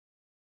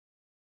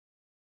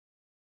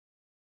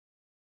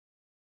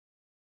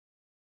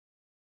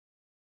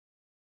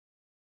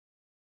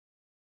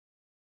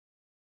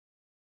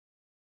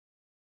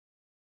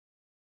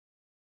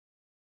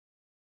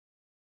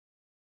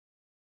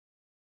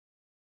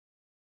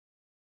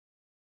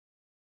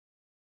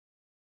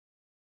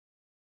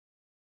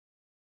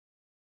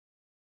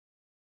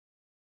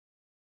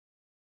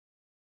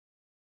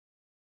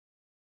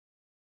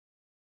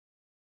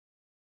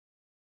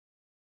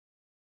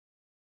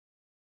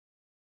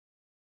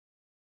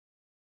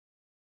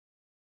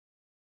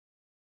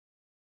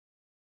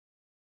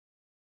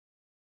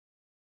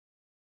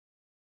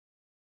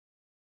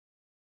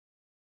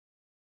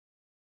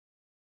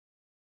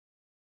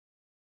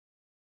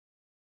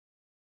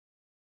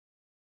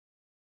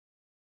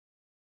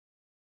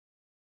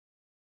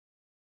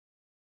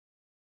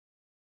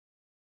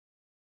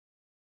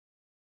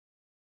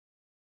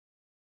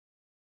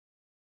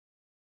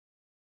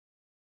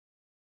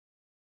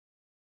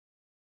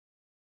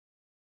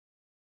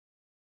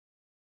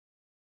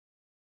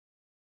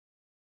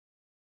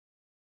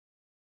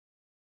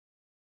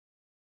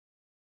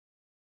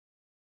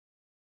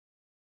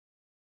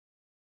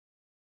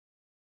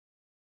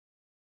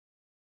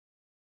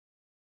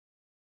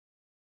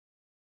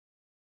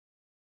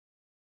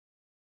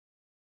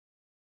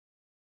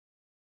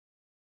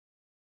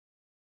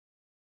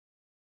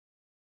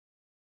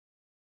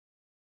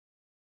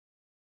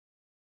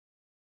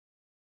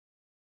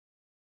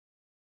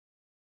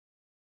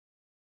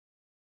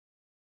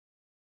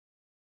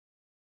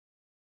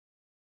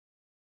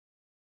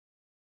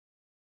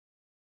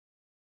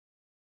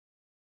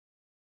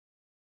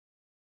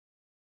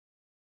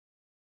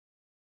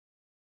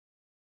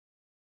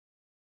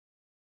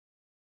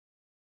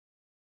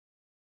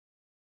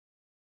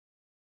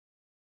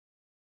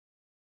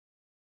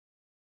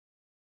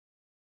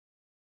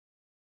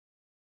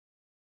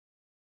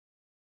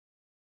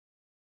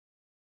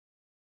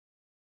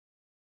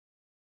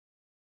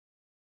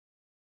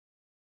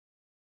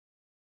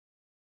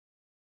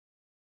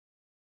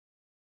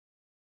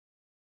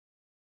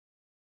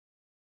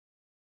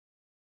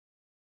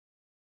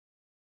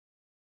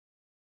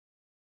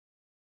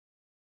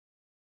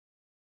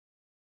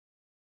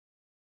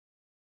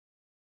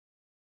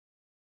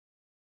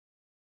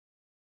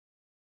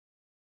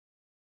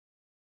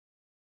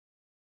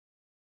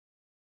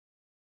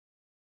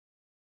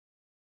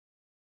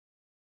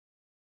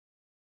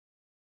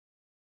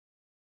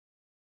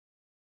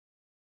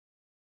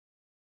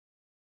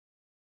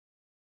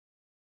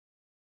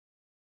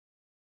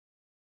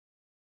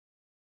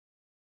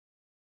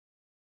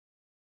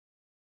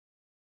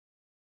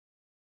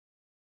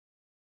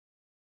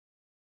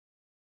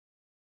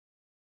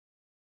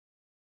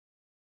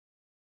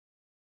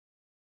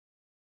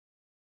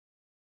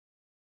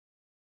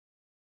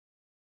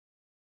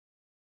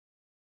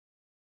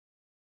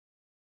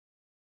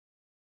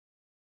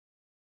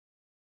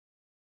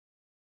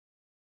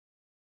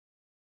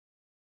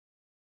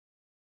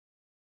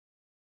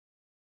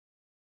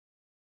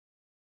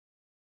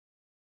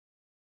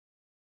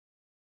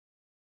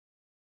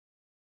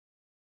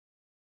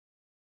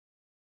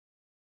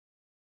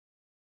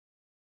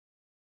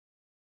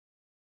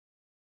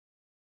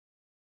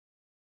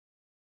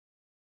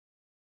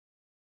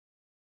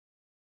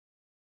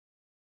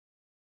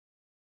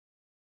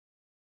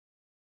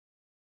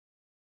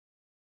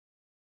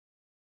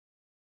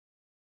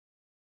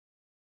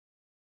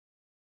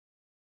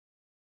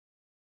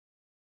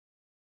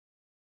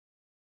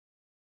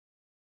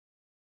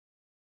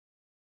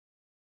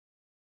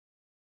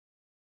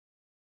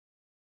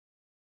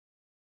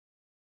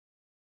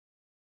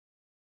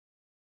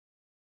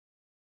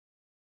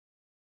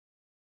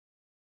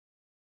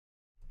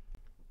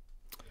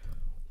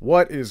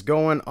What is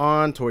going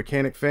on,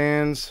 Toycanic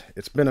fans?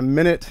 It's been a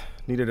minute.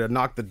 Needed to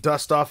knock the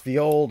dust off the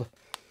old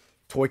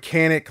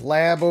Toycanic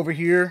lab over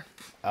here.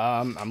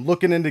 I'm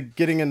looking into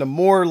getting into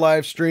more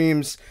live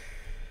streams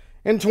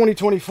in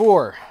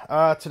 2024.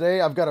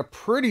 Today I've got a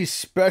pretty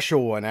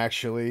special one,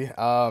 actually.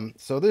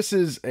 So this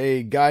is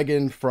a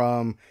Gigan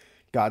from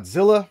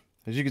Godzilla.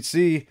 As you can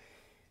see,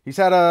 he's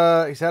had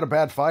a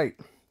bad fight.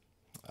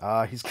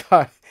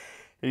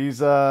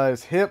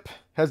 His hip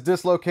has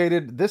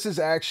dislocated. This is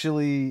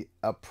actually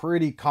a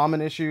pretty common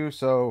issue,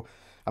 so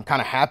I'm kind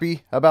of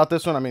happy about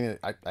this one. I mean,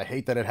 I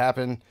hate that it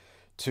happened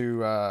to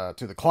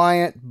the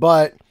client,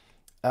 but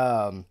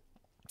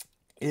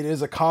it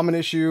is a common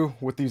issue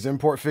with these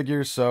import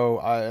figures,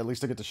 so at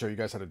least I get to show you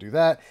guys how to do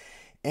that.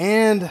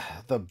 And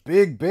the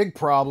big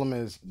problem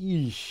is,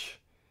 yeesh,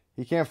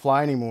 he can't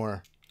fly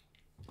anymore.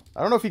 I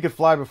don't know if he could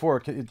fly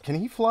before. Can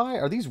he fly?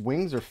 Are these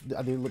wings, or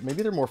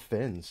maybe they're more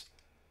fins?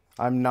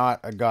 I'm not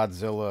a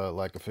Godzilla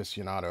like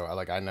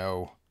aficionado. I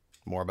know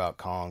more about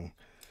Kong.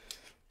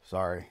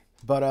 Sorry.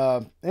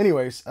 But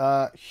anyways,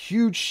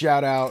 huge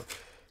shout out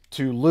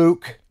to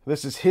Luke.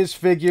 This is his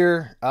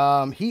figure.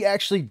 He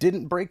actually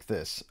didn't break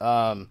this.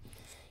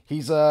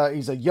 He's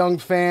a young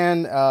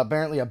fan,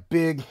 apparently a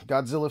big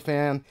Godzilla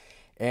fan.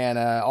 And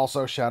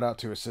also shout out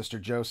to his sister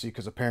Josie,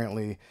 because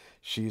apparently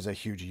she's a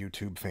huge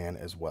YouTube fan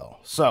as well.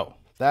 So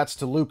that's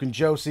to Luke and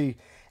Josie.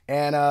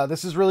 And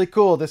this is really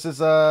cool. This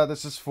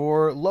is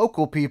for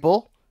local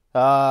people,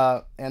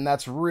 and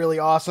that's really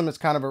awesome. It's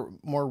kind of a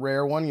more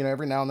rare one. You know,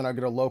 every now and then I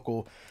get a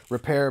local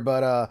repair,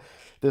 but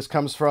this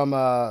comes from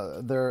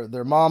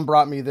their mom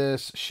brought me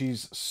this.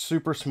 She's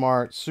super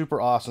smart,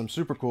 super awesome,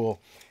 super cool,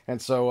 and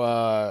so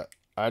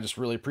I just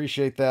really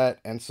appreciate that.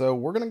 And so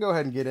we're gonna go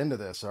ahead and get into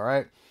this. All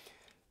right.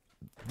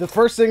 The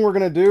first thing we're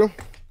gonna do,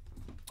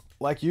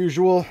 like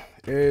usual,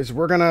 is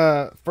we're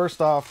gonna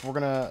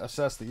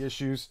assess the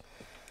issues.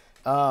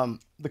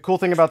 The cool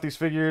thing about these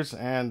figures,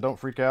 and don't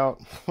freak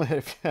out,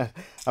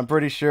 I'm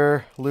pretty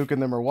sure Luke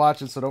and them are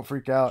watching, so don't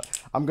freak out.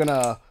 I'm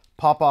gonna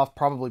pop off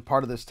probably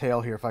part of this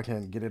tail here if I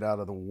can get it out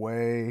of the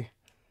way.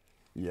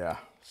 Yeah,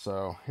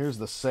 so here's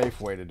the safe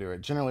way to do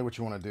it. Generally what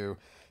you want to do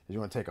is you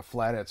want to take a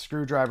flathead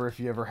screwdriver if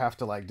you ever have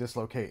to like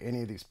dislocate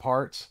any of these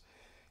parts,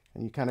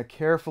 and you kind of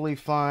carefully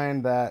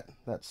find that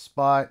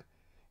spot,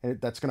 and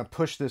that's gonna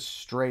push this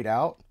straight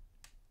out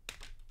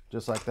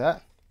just like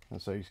that.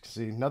 And so you can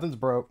see nothing's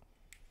broke.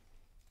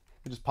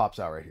 It just pops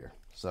out right here.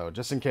 So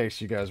just in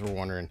case you guys were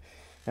wondering,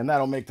 and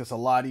that'll make this a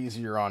lot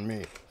easier on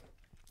me.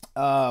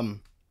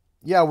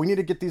 Yeah, we need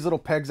to get these little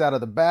pegs out of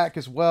the back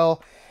as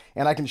well.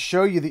 And I can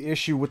show you the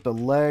issue with the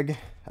leg.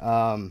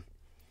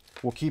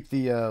 We'll keep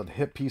the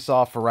hip piece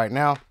off for right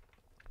now.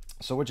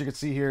 So what you can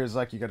see here is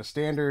like you got a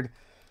standard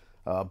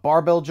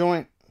barbell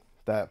joint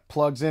that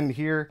plugs in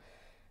here.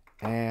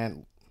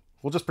 And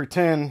we'll just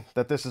pretend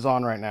that this is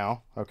on right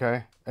now,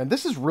 okay? And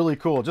this is really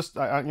cool. Just,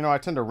 you know, I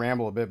tend to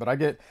ramble a bit, but I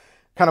get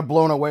kind of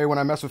blown away when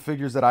I mess with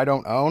figures that I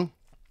don't own.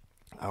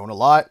 I own a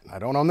lot. I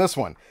don't own this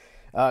one.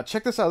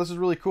 Check this out. This is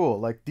really cool.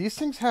 Like, these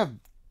things have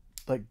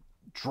like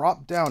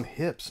drop down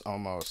hips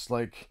almost.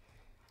 Like,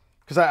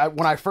 because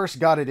when I first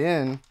got it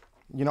in,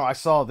 you know, I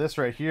saw this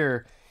right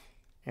here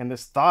and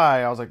this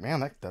thigh. I was like,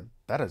 man,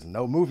 that has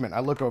no movement. I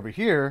look over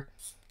here.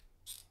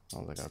 I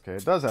was like, okay,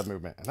 it does have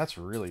movement, and that's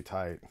really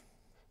tight.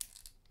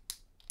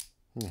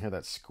 You can hear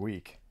that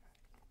squeak.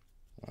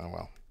 Oh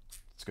well,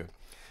 it's good.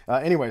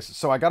 Anyways,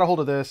 so I got a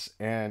hold of this,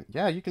 and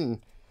yeah, you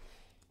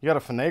got to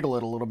finagle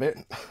it a little bit.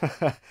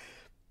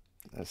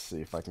 Let's see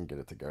if I can get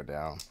it to go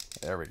down.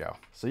 There we go.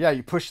 So yeah,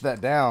 you push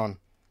that down,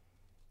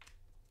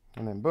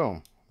 and then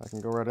boom, I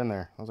can go right in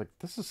there. I was like,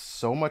 this is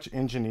so much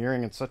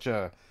engineering and such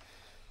a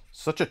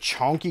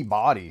chunky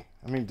body.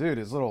 I mean, dude,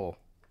 his little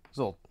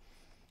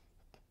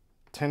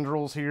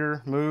tendrils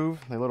here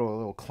move. They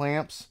little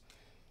clamps.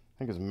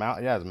 I think his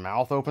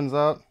mouth opens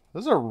up.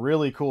 This is a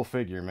really cool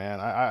figure, man.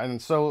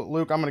 And so,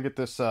 Luke, I'm going to get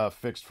this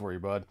fixed for you,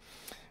 bud.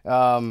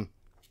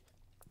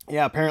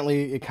 Yeah,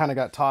 apparently it kind of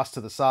got tossed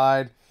to the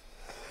side.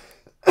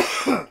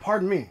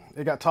 Pardon me.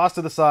 It got tossed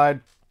to the side,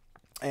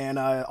 and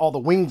all the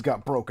wings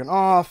got broken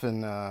off,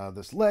 and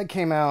this leg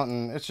came out,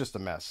 and it's just a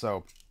mess.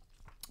 So,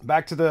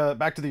 back to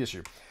the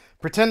issue.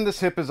 Pretend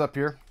this hip is up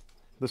here,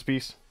 this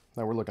piece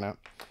that we're looking at.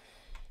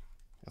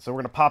 And so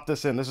we're going to pop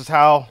this in. This is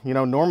how, you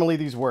know, normally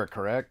these work,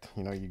 correct?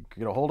 You know, you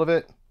get a hold of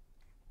it,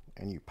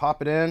 and you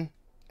pop it in,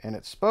 and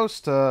it's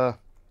supposed to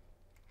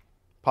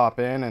pop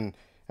in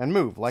and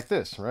move like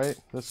this, right?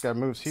 This guy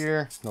moves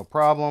here, no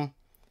problem.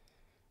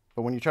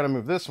 But when you try to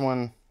move this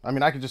one, I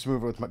mean, I could just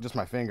move it with just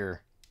my finger.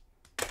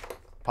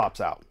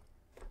 Pops out.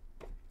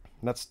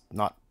 And that's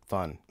not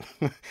fun.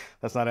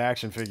 That's not an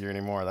action figure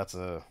anymore. That's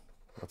a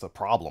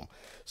problem.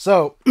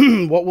 So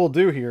what we'll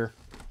do here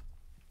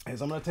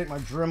is I'm going to take my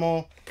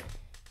Dremel,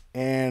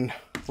 and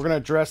we're going to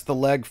address the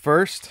leg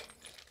first,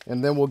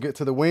 and then we'll get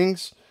to the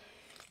wings.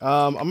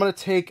 I'm going to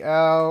take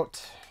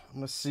out, I'm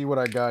going to see what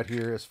I got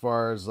here as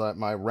far as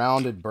my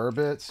rounded burr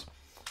bits.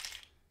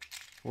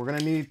 We're going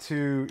to need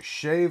to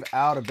shave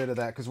out a bit of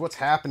that, because what's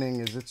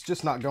happening is it's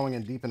just not going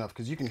in deep enough,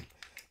 because you can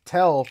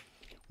tell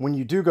when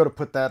you do go to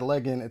put that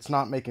leg in, it's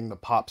not making the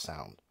pop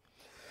sound.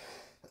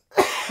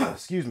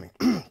 Excuse me.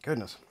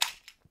 Goodness.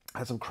 I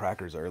had some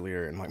crackers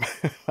earlier and like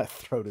my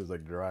throat is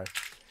like dry.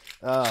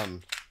 Let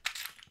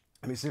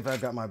me see if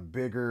I've got my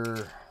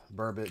bigger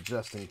burr bit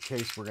just in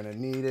case we're going to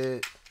need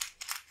it,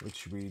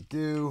 which we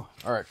do.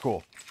 All right,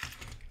 cool.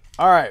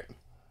 All right.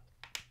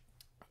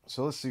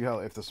 So let's see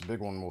if this big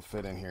one will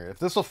fit in here. If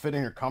this will fit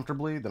in here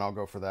comfortably, then I'll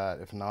go for that.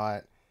 If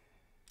not,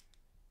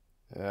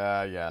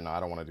 yeah, no, I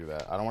don't want to do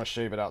that. I don't want to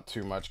shave it out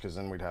too much because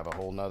then we'd have a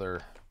whole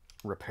nother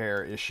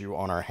repair issue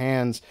on our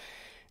hands,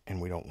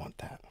 and we don't want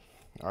that.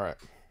 All right.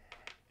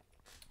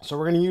 So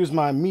we're going to use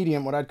my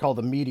medium, what I'd call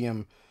the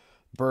medium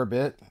burr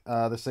bit.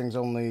 This thing's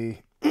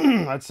only,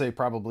 I'd say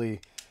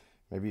probably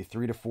maybe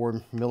 3 to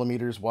 4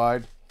 millimeters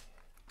wide.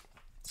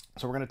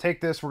 So we're going to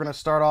take this. We're going to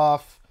start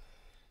off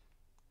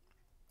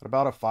at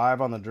about a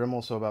 5 on the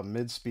Dremel, so about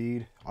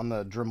mid-speed on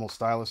the Dremel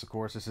stylus, of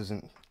course. This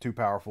isn't too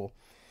powerful.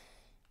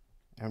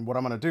 And what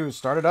I'm going to do is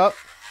start it up.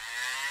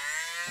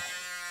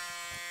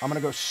 I'm going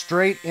to go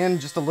straight in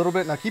just a little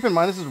bit. Now keep in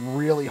mind, this is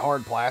really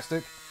hard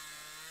plastic.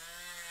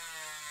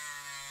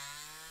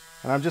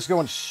 And I'm just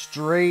going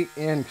straight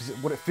in because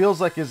what it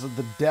feels like is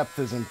the depth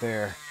isn't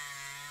there.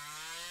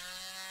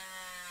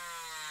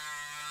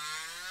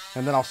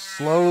 And then I'll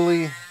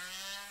slowly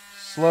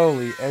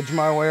edge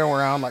my way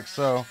around like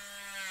so.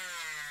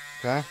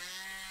 Okay.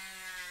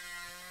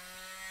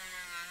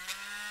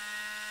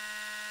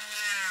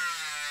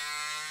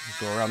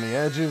 Go around the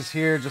edges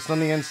here, just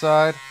on the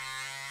inside.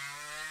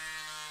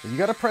 You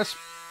got to press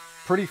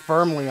pretty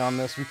firmly on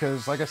this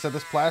because, like I said,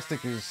 this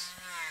plastic is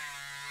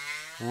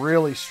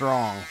really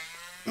strong.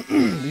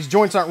 These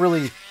joints aren't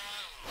really,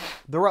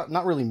 they're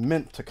not really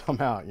meant to come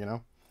out, you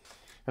know?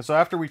 And so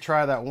after we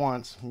try that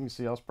once, you can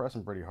see I was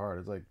pressing pretty hard.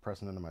 It's like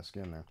pressing into my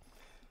skin there.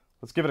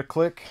 Let's give it a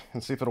click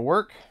and see if it'll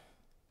work.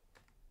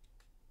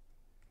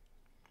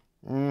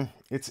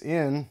 It's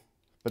in,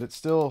 but it's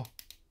still,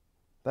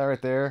 that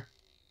right there.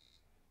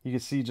 You can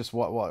see just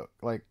what,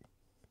 like,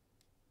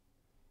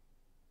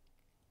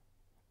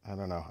 I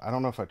don't know. I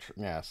don't know if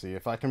yeah, see,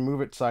 if I can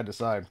move it side to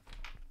side.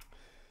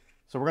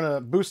 So we're going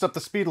to boost up the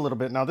speed a little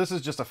bit. Now, this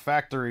is just a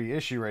factory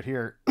issue right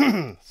here.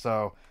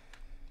 So,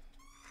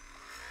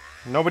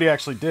 nobody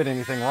actually did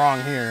anything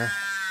wrong here.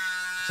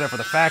 Except for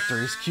the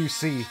factories,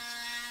 QC.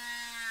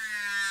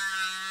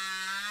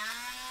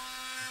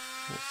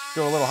 Let's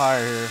go a little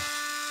higher here.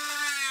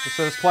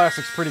 So this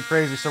plastic's pretty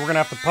crazy, so we're going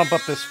to have to pump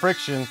up this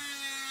friction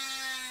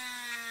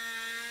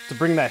to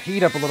bring that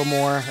heat up a little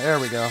more. There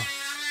we go.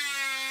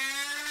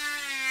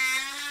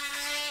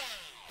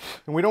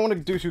 And we don't want to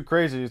do too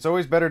crazy. It's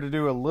always better to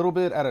do a little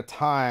bit at a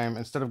time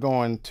instead of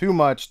going too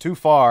much, too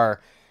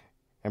far,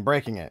 and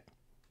breaking it.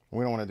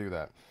 We don't want to do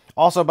that.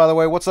 Also, by the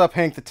way, what's up,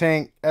 Hank the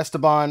Tank,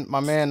 Esteban, my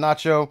man,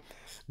 Nacho.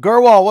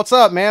 Gurwal, what's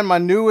up, man? My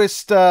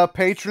newest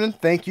patron.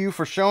 Thank you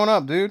for showing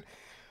up, dude.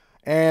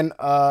 And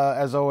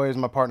as always,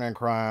 my partner in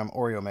crime,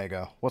 Oreo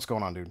Mega. What's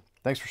going on, dude?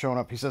 Thanks for showing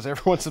up. He says,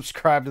 everyone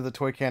subscribe to the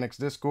Toycanics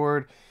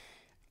Discord.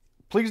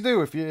 Please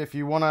do if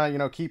you want to, you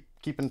know, keep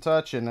in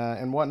touch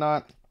and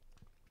whatnot.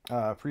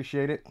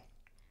 Appreciate it.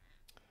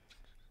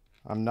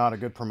 I'm not a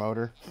good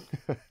promoter.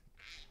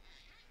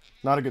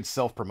 Not a good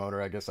self-promoter,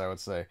 I guess I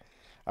would say.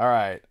 All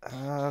right,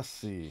 let's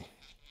see.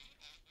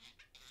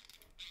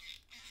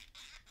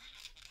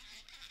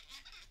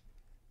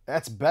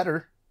 That's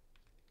better.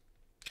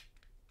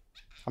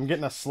 I'm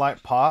getting a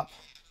slight pop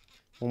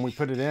when we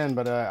put it in,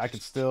 but I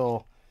could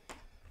still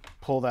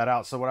pull that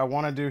out. So what I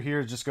want to do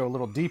here is just go a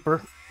little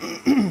deeper.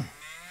 You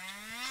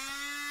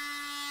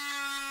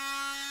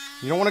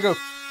don't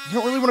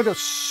really want to go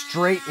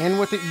straight in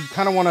with it. You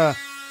kind of want to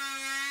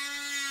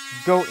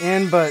go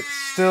in, but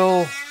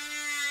still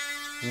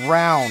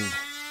round.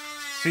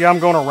 See, I'm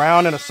going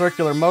around in a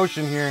circular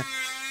motion here.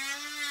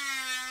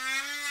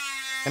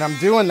 And I'm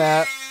doing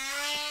that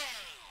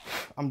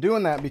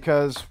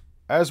because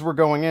as we're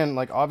going in,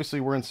 like obviously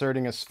we're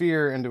inserting a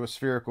sphere into a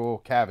spherical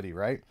cavity,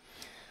 right?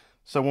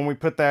 So when we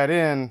put that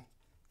in,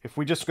 if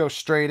we just go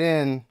straight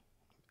in,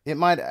 it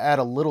might add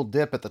a little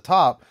dip at the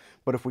top,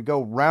 but if we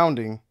go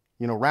rounding,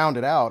 you know, round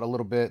it out a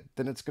little bit,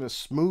 then it's going to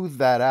smooth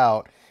that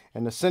out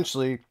and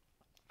essentially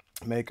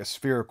make a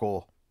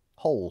spherical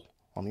hole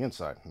on the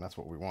inside. And that's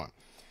what we want.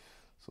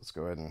 So let's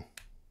go ahead and,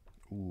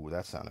 ooh,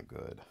 that sounded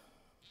good.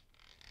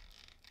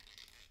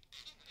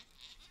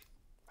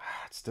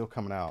 It's still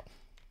coming out.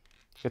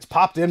 It's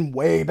popped in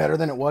way better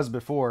than it was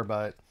before,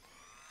 but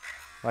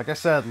like I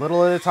said,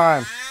 little at a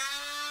time.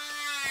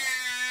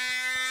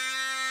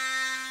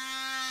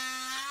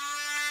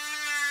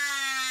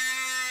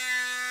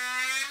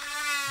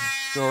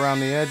 Let's go around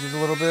the edges a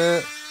little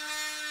bit.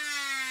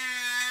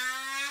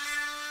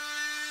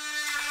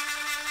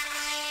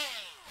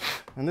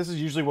 And this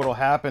is usually what will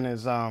happen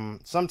is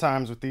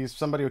sometimes with these,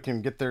 somebody who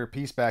can get their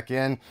piece back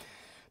in,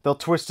 they'll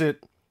twist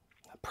it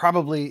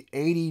probably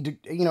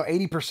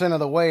 80%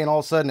 of the way, and all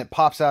of a sudden it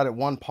pops out at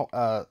one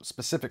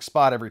specific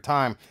spot every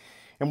time.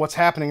 And what's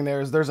happening there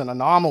is there's an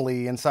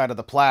anomaly inside of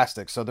the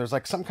plastic. So there's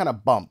like some kind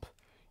of bump.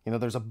 You know,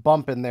 there's a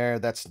bump in there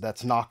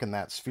that's knocking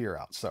that sphere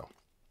out. So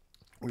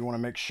we want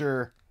to make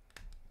sure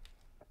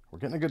we're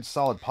getting a good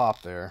solid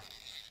pop there,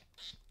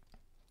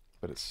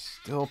 but it's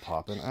still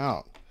popping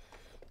out.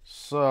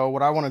 So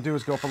what I want to do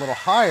is go up a little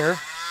higher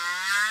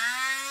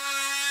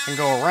and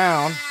go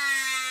around.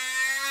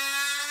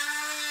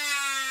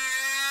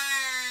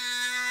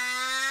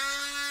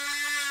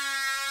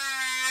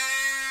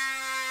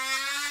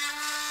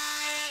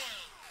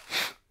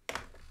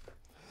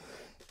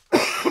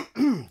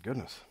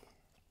 Goodness.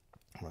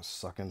 I'm going to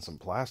suck in some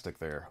plastic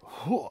there.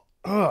 All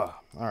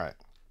right.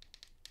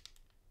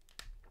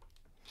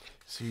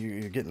 See,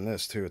 you're getting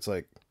this too. It's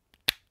like,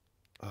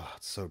 oh,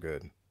 it's so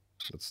good.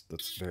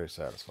 That's very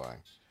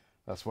satisfying.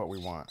 That's what we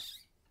want.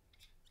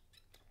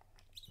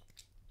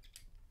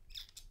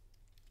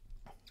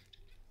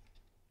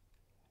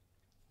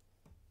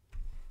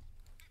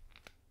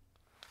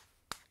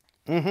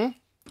 I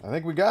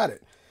think we got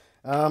it.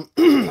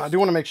 I do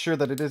want to make sure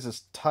that it is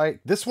as tight.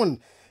 This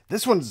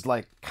one's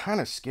like kind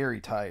of scary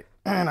tight,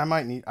 and I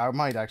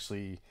might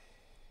actually,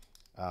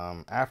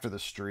 after the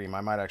stream,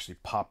 I might actually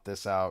pop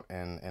this out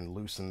and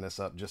loosen this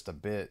up just a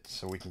bit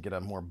so we can get a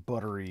more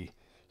buttery,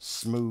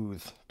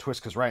 smooth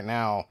twist. Because right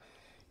now,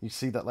 you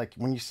see that, like,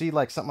 when you see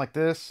like something like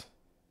this,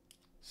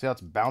 see how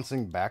it's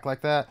bouncing back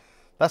like that?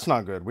 That's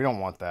not good. We don't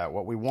want that.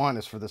 What we want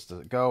is for this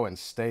to go and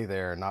stay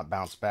there and not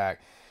bounce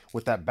back.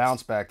 With that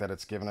bounce back that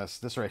it's given us,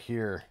 this right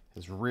here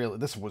is really,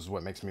 this was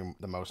what makes me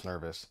the most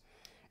nervous,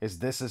 is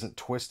this isn't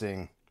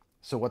twisting.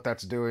 So what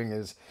that's doing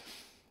is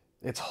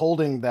it's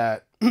holding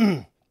that,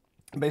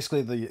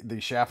 basically the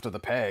shaft of the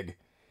peg,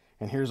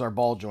 and here's our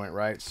ball joint,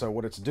 right? So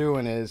what it's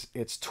doing is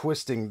it's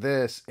twisting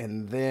this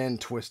and then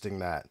twisting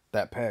that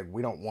peg.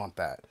 We don't want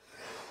that.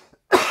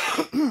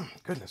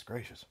 Goodness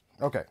gracious.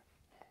 Okay.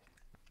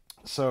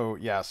 So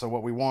yeah, so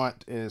what we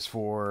want is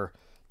for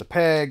the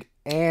peg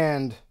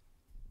and,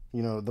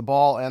 you know, the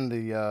ball and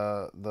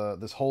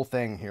this whole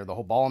thing here, the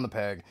whole ball and the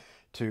peg,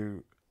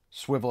 to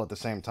swivel at the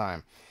same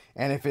time.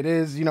 And if it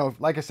is, you know,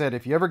 like I said,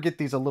 if you ever get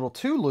these a little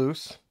too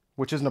loose,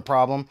 which isn't a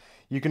problem,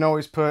 you can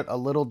always put a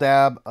little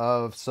dab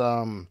of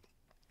some,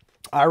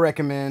 I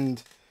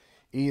recommend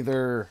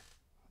either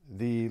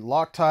the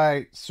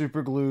Loctite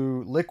super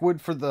glue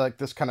liquid for the, like,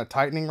 this kind of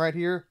tightening right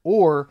here,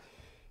 or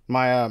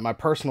my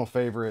personal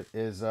favorite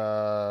is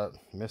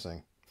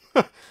missing.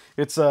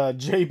 It's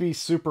JB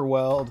Super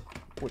Weld,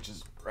 which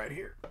is right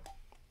here.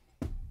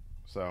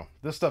 So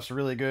this stuff's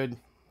really good.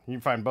 You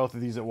can find both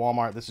of these at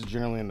Walmart. This is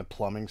generally in the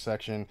plumbing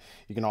section.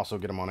 You can also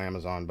get them on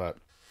Amazon. But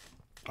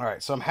all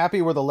right, so I'm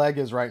happy where the leg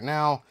is right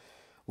now.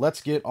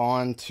 Let's get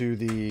on to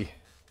the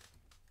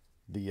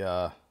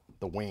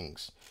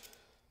wings.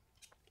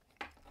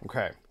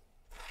 Okay.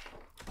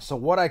 So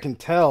what I can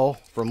tell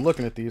from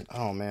looking at these,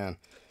 oh man,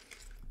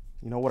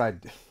 you know what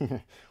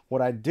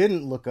what I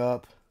didn't look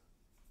up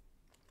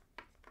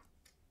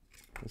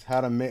is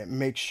how to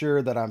make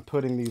sure that I'm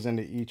putting these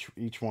into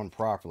each one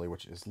properly,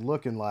 which is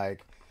looking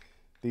like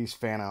these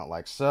fan out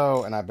like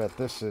so, and I bet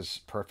this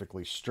is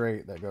perfectly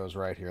straight. That goes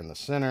right here in the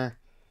center.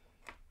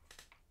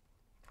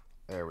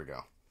 There we go.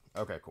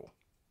 Okay, cool.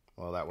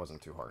 Well, that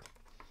wasn't too hard.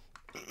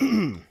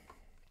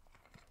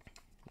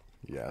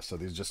 Yeah, so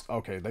these just,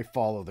 okay, they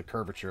follow the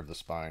curvature of the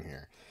spine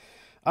here.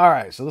 All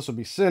right, so this will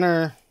be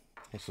center,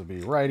 this will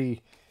be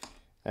righty,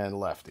 and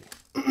lefty.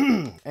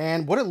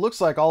 And what it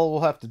looks like, all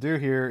we'll have to do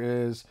here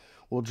is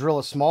we'll drill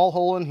a small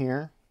hole in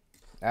here.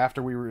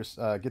 After we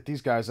get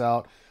these guys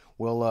out,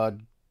 we'll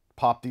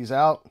pop these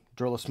out,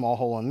 drill a small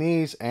hole in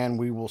these, and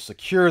we will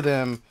secure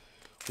them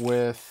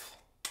with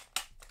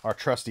our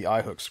trusty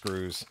eye hook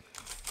screws.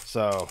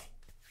 So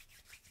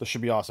this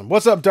should be awesome.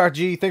 What's up, Dark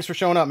G? Thanks for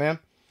showing up, man.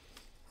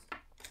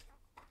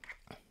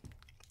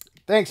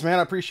 Thanks, man.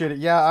 I appreciate it.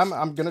 Yeah,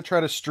 I'm gonna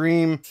try to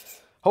stream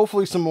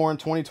hopefully some more in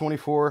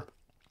 2024.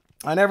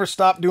 I never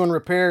stopped doing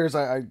repairs.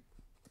 I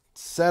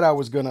said I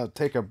was gonna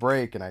take a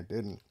break and I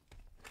didn't.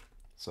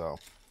 So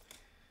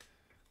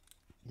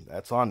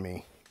that's on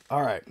me.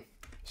 All right.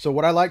 So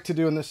what I like to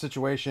do in this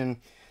situation,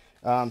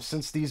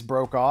 since these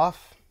broke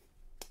off,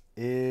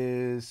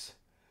 is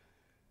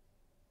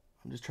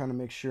I'm just trying to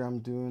make sure I'm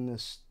doing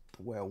this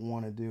the way I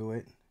want to do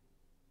it.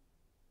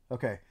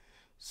 Okay.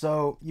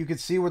 So you can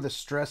see where the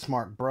stress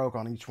mark broke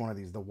on each one of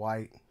these, the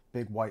white,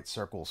 big white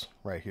circles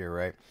right here,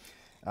 right?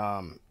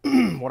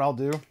 What I'll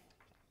do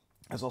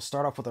is I'll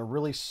start off with a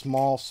really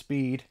small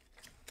speed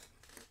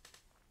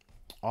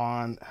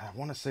on, I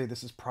want to say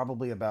this is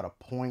probably about a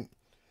 0.6,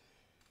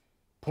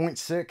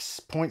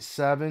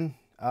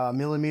 0.7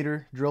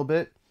 millimeter drill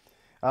bit.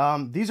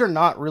 These are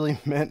not really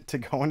meant to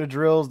go into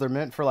drills. They're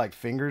meant for like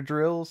finger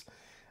drills.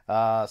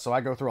 So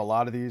I go through a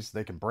lot of these.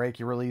 They can break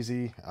you real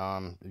easy.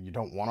 You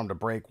don't want them to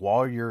break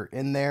while you're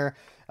in there.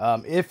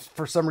 If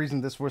for some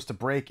reason this was to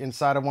break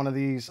inside of one of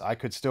these, I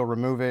could still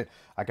remove it.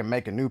 I can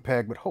make a new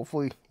peg, but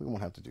hopefully we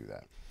won't have to do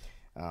that.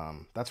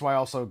 That's why I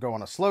also go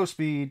on a slow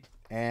speed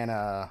and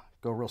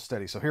go real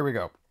steady. So here we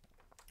go.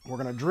 We're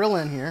going to drill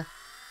in here.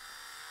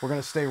 We're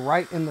going to stay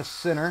right in the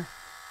center.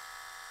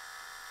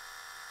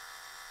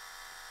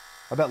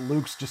 I bet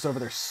Luke's just over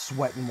there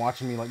sweating,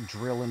 watching me like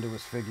drill into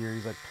his figure.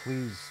 He's like,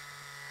 please,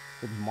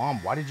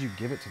 Mom, why did you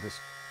give it to this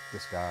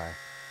this guy.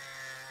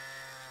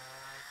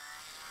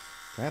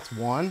 That's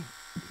one.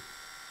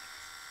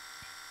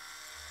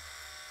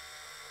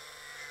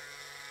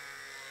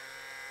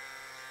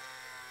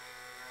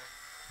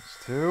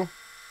 That's two.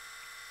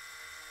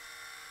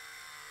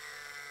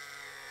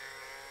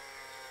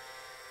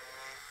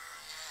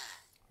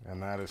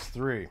 And that is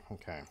three.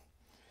 Okay.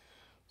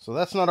 So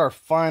that's not our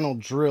final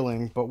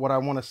drilling, but what I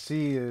want to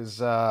see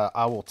is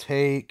I will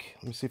take,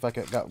 let me see if I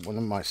got one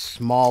of my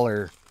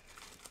smaller,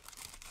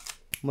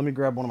 let me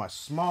grab one of my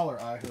smaller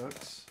eye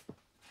hooks.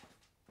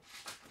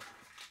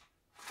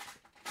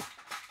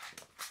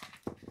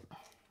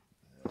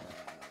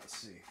 Let's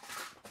see.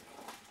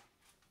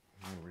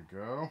 There we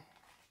go.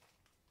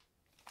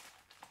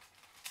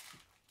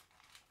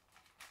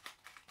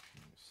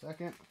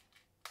 Second.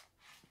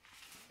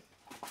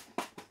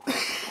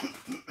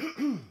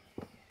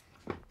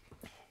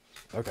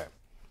 Okay.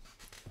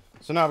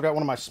 So now I've got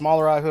one of my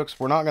smaller eye hooks.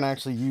 We're not going to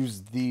actually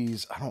use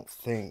these, I don't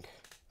think,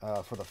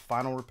 for the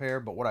final repair.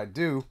 But what I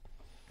do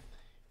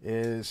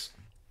is,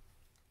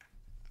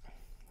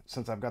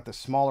 since I've got this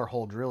smaller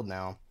hole drilled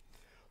now,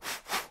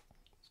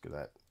 let's get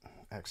that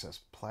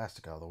excess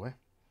plastic out of the way.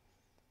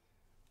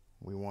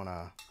 We want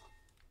to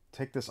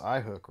take this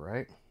eye hook,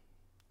 right?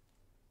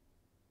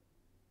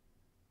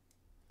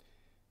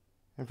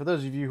 And for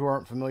those of you who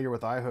aren't familiar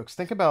with eye hooks,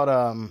 think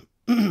about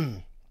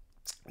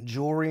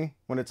jewelry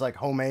when it's like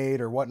homemade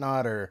or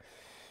whatnot, or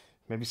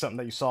maybe something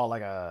that you saw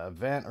like a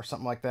event or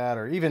something like that,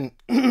 or even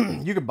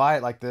you could buy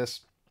it like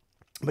this,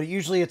 but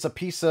usually it's a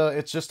piece of,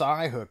 it's just an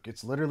eye hook.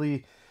 It's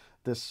literally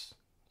this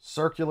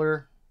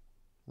circular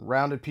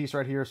rounded piece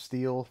right here of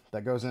steel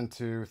that goes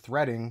into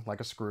threading like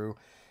a screw,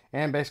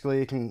 and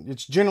basically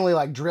it's generally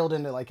like drilled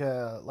into like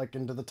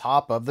into the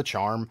top of the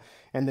charm,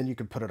 and then you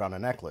could put it on a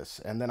necklace.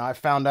 And then I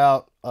found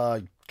out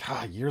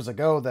years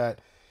ago that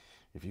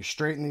if you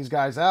straighten these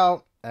guys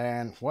out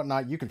and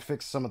whatnot, you can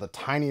fix some of the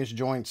tiniest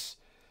joints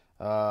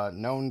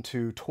known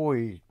to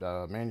toy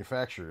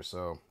manufacturers.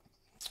 So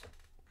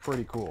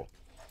pretty cool.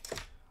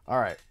 All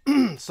right.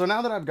 So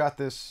now that I've got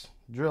this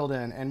drilled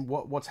in, and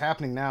what's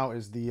happening now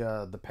is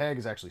the peg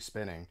is actually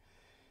spinning.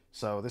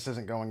 So this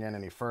isn't going in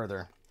any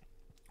further.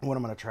 What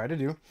I'm going to try to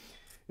do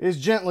is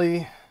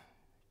gently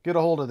get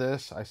a hold of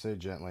this. I say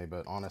gently,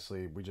 but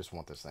honestly, we just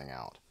want this thing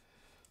out.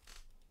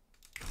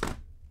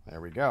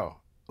 There we go.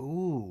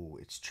 Ooh,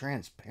 it's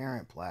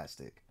transparent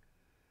plastic.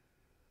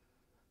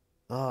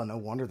 Oh, no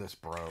wonder this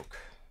broke.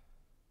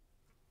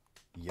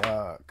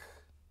 Yuck.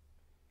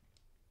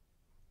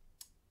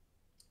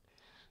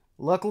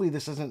 Luckily,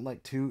 this isn't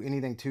like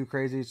anything too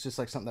crazy. It's just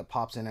like something that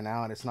pops in and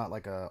out. It's not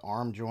like a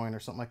arm joint or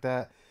something like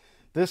that.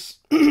 This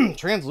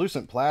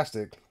translucent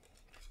plastic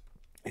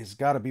has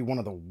got to be one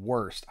of the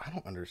worst. I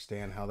don't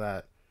understand how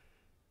that...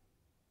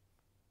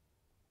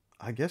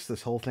 I guess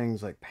this whole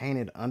thing's like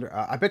painted under...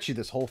 I bet you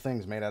this whole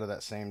thing's made out of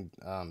that same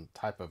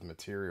type of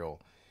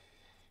material.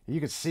 You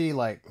could see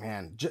like,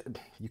 man,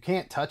 you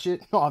can't touch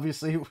it,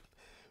 obviously.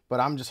 But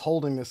I'm just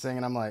holding this thing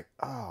and I'm like,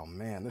 oh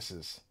man, this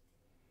is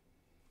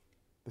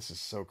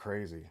so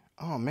crazy.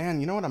 Oh man,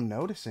 you know what I'm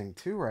noticing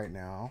too right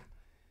now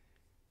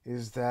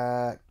is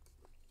that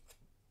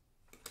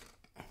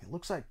it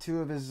looks like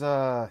two of his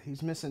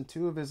he's missing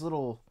two of his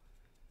little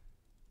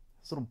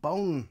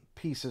bone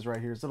pieces right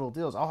here, his little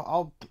deals.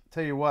 I'll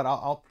tell you what,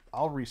 I'll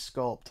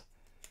resculpt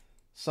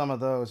some of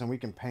those and we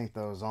can paint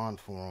those on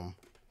for him.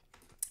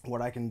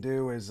 What I can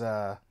do is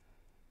yeah,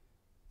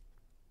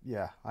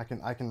 I can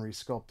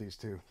resculpt these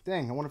two.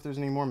 Dang, I wonder if there's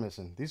any more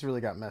missing. These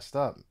really got messed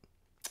up.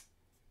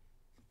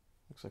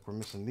 Looks like we're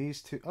missing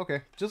these two.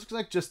 Okay, just looks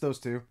like just those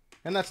two.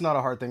 And that's not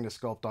a hard thing to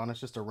sculpt on. It's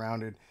just a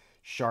rounded,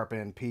 sharp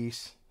end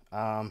piece.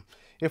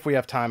 If we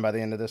have time by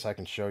the end of this, I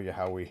can show you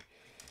how we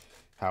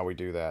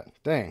do that.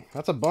 Dang,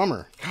 that's a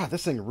bummer. God,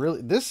 this thing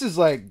really... This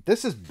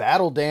is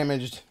battle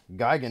damaged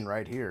Gigan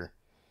right here.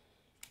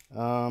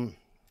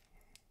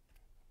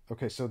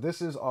 Okay, so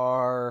this is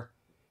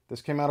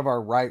this came out of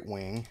our right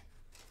wing.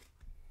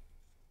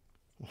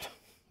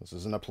 This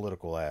isn't a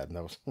political ad.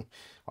 That was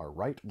our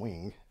right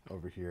wing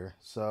over here.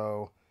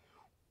 So,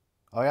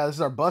 oh yeah, this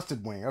is our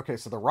busted wing. Okay,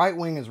 so the right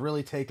wing is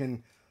really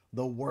taking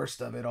the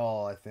worst of it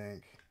all, I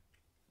think.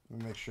 Let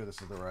me make sure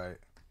this is the right.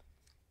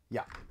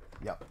 Yeah,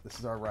 this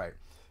is our right.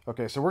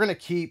 Okay, so we're going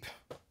to keep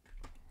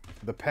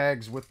the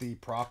pegs with the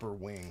proper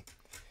wing.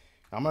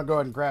 I'm going to go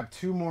ahead and grab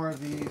two more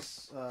of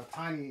these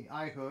tiny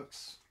eye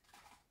hooks,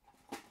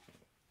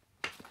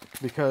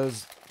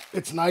 because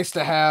it's nice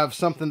to have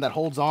something that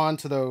holds on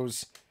to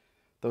those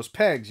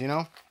pegs, you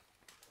know,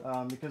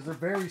 because they're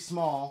very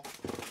small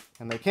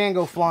and they can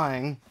go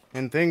flying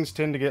and things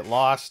tend to get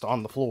lost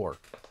on the floor.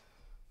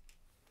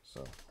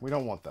 So we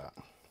don't want that.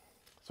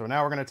 So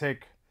now we're going to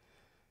take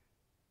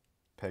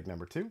peg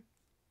number 2.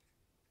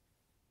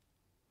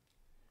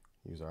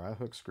 Use our eye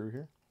hook screw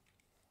here.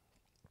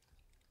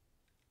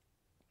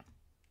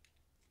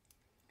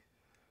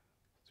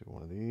 Let's do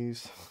one of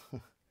these.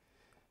 Get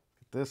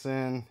this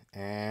in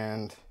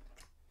and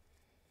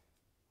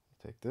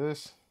take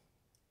this.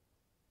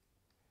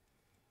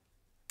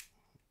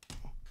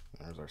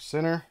 There's our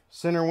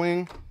center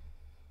wing.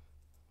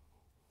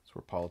 That's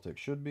where politics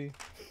should be.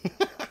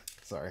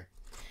 Sorry.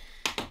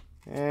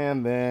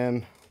 And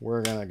then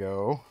we're going to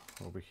go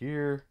over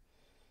here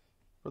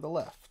for the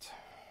left.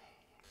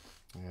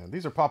 And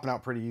these are popping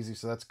out pretty easy,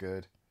 so that's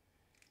good.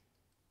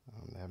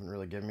 They haven't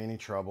really given me any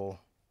trouble.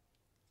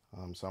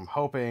 So I'm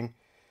hoping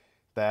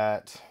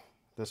that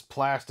this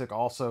plastic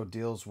also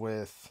deals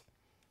with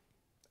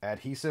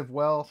adhesive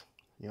well.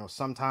 You know,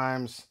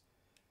 sometimes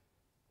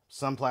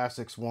some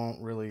plastics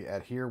won't really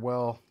adhere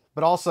well.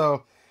 But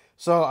also,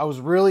 so I was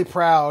really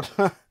proud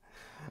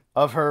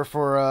of her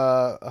for,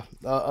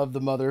 of the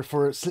mother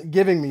for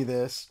giving me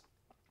this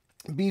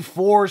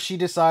before she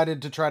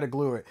decided to try to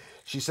glue it.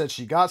 She said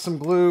she got some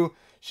glue.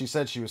 She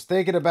said she was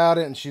thinking about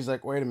it. And she's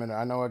like, wait a minute,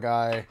 I know a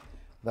guy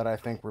that I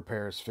think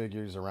repairs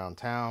figures around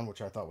town,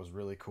 which I thought was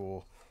really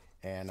cool.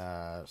 And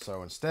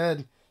so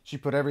instead, she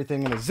put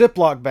everything in a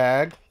Ziploc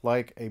bag,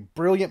 like a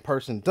brilliant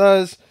person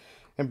does,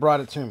 and brought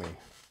it to me.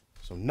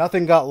 So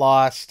nothing got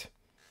lost.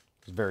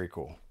 It's very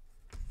cool.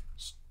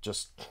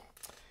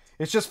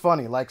 It's just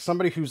funny. Like,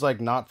 somebody who's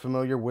like not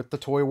familiar with the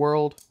toy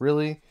world,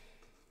 really.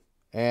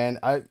 And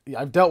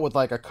I've dealt with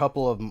like a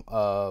couple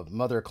of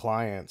mother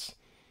clients,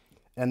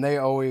 and they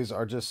always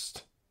are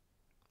just,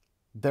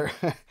 they're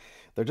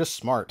just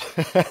smart.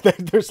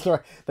 They're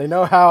smart. They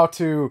know how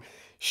to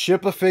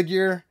ship a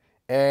figure,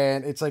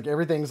 and it's like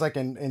everything's like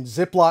in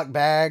Ziploc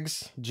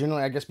bags.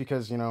 Generally, I guess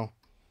because, you know,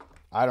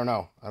 I don't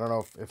know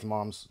if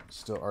moms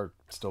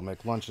still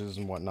make lunches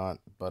and whatnot,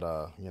 but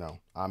you know,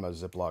 I'm a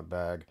Ziploc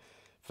bag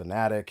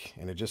fanatic,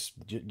 and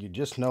you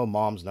just know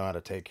moms know how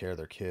to take care of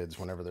their kids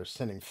whenever they're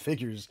sending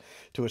figures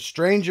to a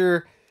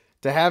stranger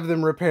to have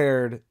them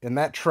repaired, in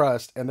that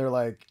trust. And they're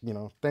like, you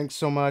know, thanks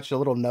so much, a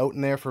little note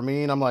in there for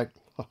me. And I'm like,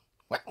 oh,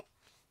 well,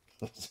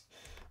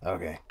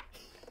 okay,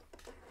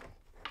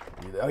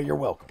 you're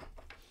welcome.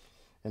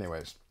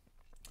 Anyways,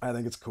 I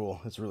think it's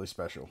cool. It's really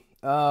special.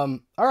 All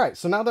right,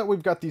 so now that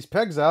we've got these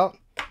pegs out,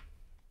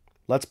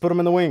 let's put them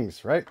in the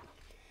wings, right?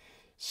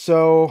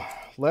 So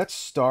let's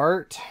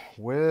start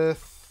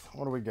with,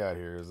 what do we got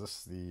here?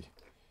 This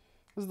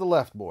is the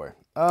left boy.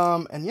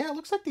 And yeah, it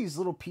looks like these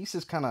little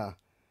pieces kind of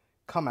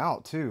come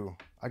out too.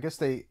 I guess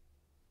they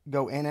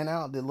go in and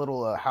out, the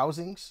little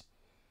housings.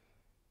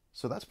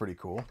 So that's pretty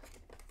cool.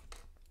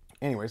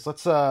 Anyways,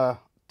 let's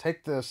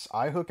take this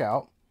eye hook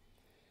out.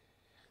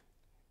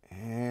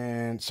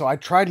 And so I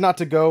tried not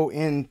to go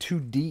in too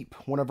deep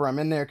whenever I'm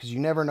in there, because you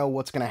never know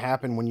what's going to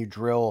happen when you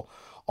drill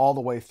all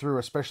the way through,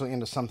 especially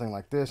into something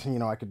like this. And, you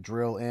know, I could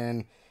drill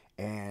in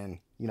and,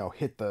 you know,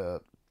 hit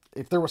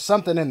if there was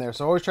something in there.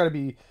 So always try to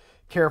be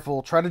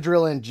careful. Try to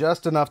drill in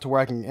just enough to where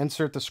I can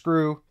insert the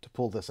screw to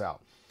pull this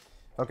out.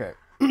 Okay,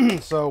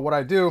 so what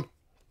I do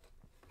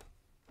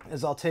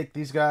is I'll take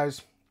these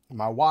guys,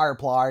 my wire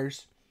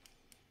pliers,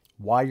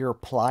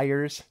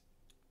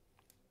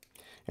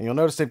 and you'll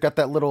notice they've got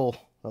that little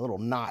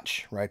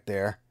notch right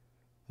there.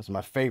 This is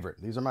my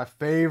favorite. These are my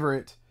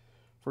favorite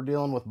for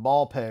dealing with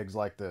ball pegs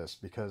like this,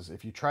 because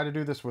if you try to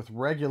do this with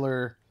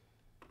regular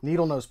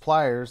needle nose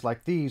pliers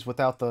like these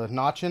without the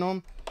notch in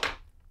them,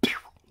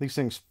 these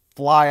things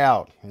fly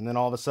out, and then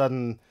all of a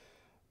sudden,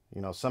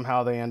 you know,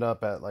 somehow they end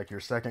up at like your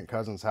second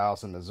cousin's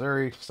house in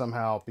Missouri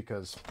somehow,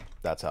 because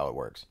that's how it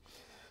works.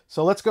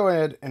 So let's go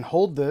ahead and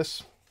hold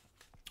this.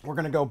 We're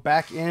going to go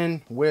back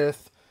in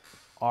with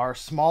our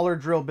smaller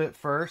drill bit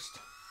first.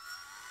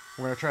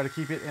 We're going to try to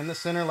keep it in the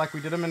center like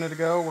we did a minute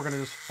ago. We're going to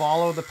just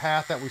follow the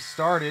path that we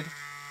started,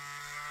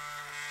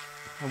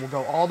 and we'll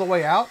go all the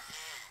way out.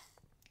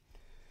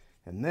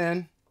 And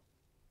then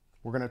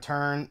we're going to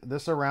turn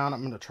this around. I'm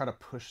going to try to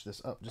push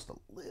this up just a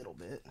little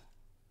bit.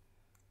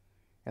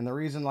 And the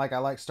reason I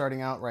like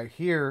starting out right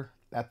here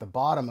at the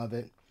bottom of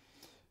it,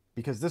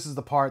 because this is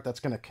the part that's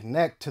going to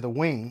connect to the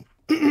wing,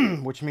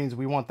 which means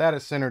we want that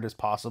as centered as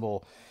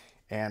possible.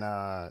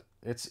 And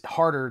it's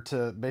harder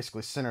to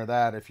basically center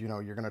that if, you know,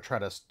 you're going to try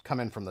to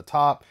come in from the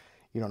top.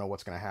 You don't know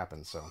what's going to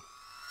happen. So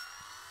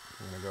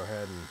I'm going to go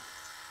ahead and...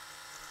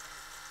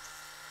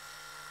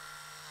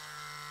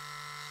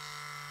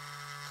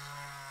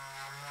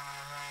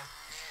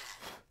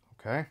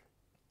 Okay.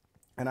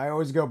 And I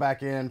always go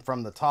back in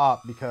from the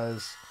top,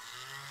 because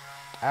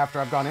after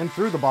I've gone in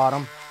through the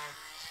bottom,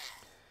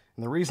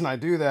 and the reason I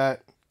do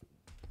that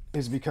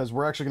is because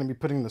we're actually going to be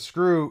putting the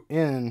screw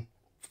in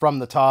from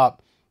the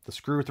top. The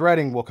screw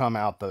threading will come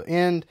out the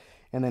end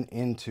and then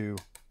into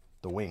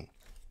the wing.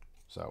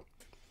 So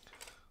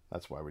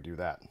that's why we do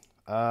that.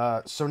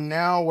 So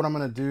now what I'm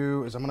going to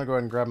do is I'm going to go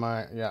ahead and grab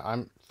my,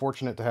 I'm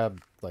fortunate to have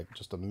like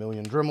just a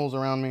million Dremels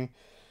around me,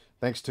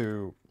 thanks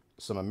to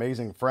some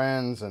amazing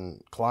friends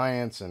and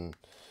clients, and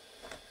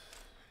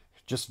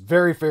just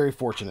very, very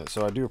fortunate.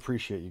 So I do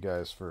appreciate you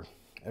guys for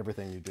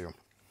everything you do.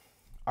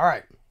 All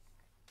right,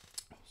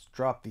 let's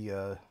drop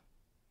the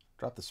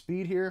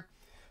speed here.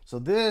 So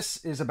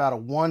this is about a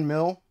 1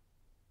 mil,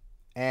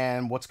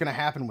 and what's going to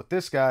happen with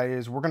this guy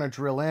is we're going to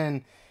drill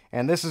in,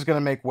 and this is going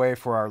to make way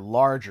for our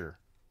larger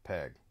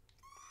peg,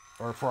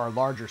 or for our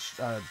larger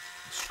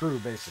screw,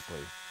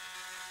 basically.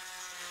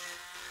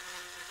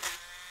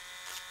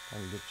 I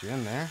can get you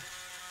in there.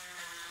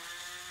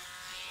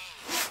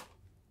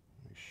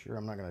 sure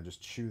I'm not going to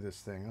just chew this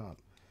thing up.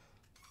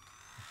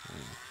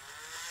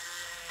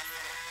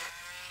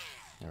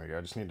 There we go.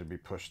 I just need to be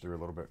pushed through a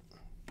little bit.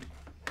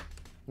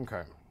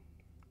 Okay.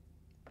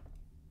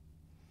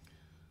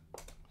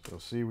 So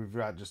see, we've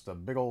got just a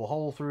big old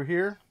hole through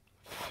here.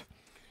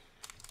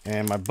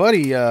 And my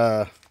buddy,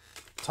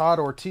 Todd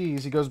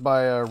Ortiz, he goes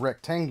by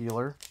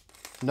Rectangular.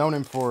 Known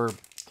him for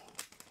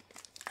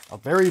a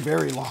very,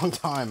 very long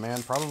time,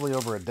 man. Probably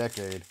over a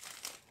decade.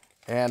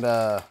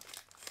 And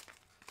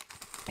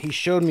he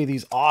showed me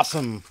these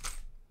awesome,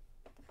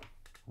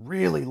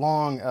 really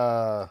long...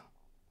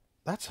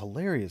 that's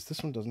hilarious.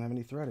 This one doesn't have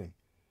any threading.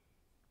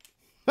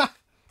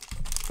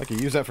 I could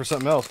use that for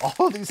something else.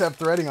 All of these have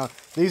threading on.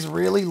 These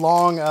really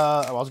long...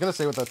 I was going to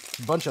say with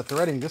a bunch of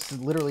threading. This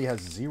literally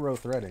has 0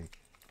 threading.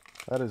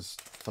 That is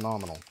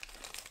phenomenal.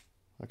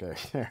 Okay,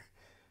 there.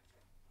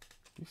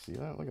 You see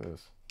that? Look at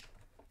this.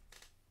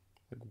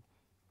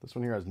 This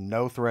one here has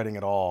no threading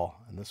at all.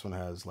 And this one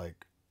has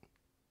like...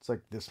 It's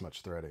like this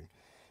much threading.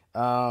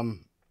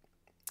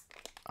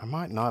 I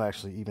might not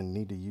actually even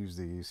need to use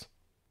these.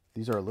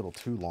 These are a little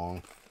too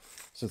long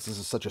since this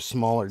is such a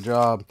smaller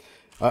job.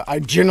 I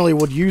generally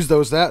would use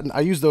those. I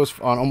use those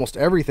on almost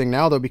everything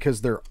now though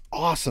because they're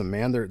awesome,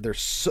 man.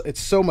 It's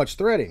so much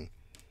threading.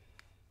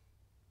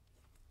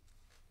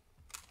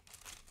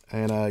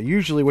 And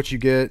usually what you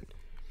get,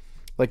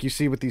 like you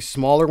see with these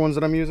smaller ones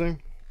that I'm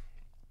using,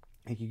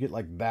 I think you get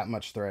like that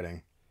much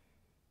threading.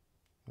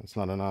 That's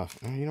not enough.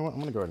 You know what? I'm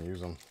gonna go ahead and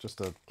use them just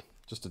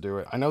to do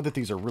it. I know that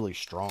these are really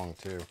strong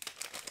too.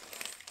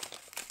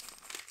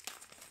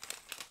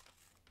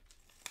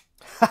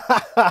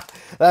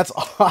 That's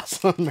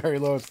awesome, Mary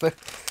Lois.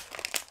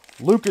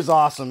 Luke is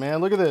awesome,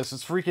 man. Look at this.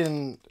 It's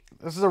freaking.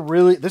 This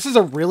is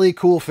a really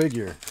cool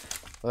figure.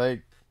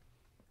 Like,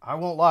 I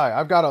won't lie.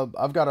 I've got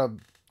a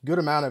good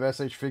amount of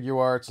SH Figure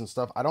Arts and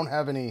stuff. I don't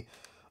have any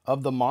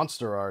of the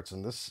MonsterArts,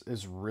 and this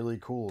is really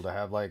cool to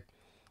have. Like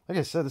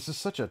I said, this is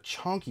such a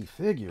chunky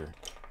figure,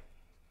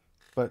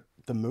 but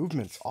the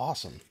movement's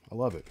awesome. I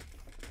love it.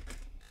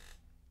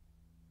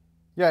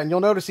 Yeah, and you'll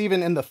notice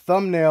even in the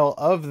thumbnail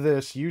of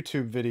this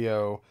YouTube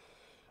video,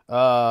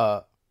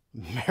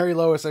 Mary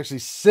Lois actually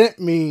sent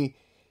me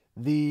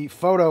the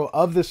photo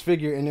of this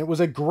figure, and it was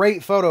a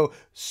great photo,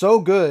 so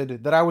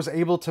good that I was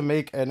able to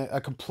make a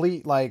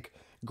complete like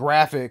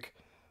graphic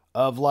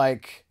of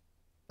like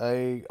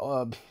a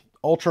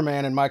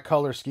Ultraman in my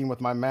color scheme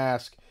with my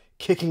mask,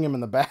 kicking him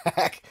in the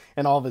back,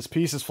 and all of his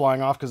pieces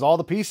flying off because all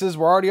the pieces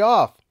were already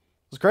off.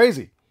 It was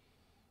crazy.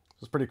 It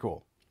was pretty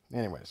cool.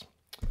 Anyways.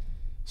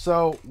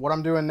 So what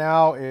I'm doing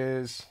now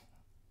is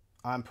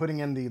I'm putting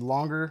in the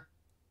longer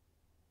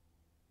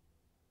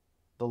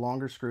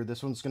screw.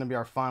 This one's going to be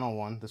our final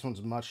one. This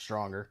one's much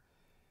stronger.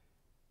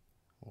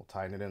 We'll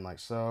tighten it in like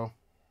so.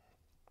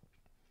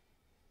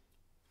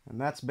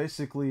 And that's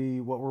basically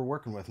what we're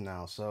working with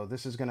now. So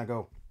this is going to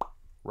go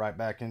right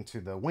back into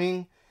the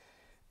wing.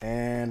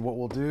 And what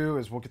we'll do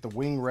is we'll get the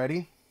wing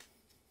ready.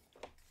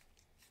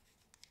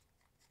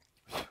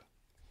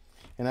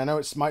 And I know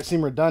it might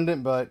seem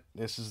redundant, but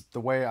this is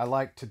the way I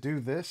like to do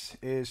this,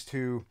 we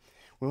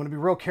want to be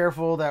real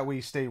careful that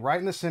we stay right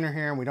in the center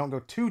here and we don't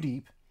go too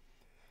deep.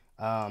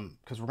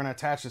 Because we're going to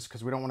attach this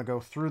because we don't want to go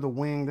through the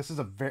wing. This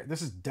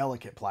is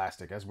delicate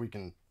plastic, as we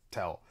can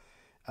tell.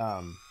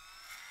 So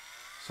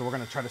we're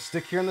going to try to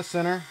stick here in the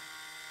center.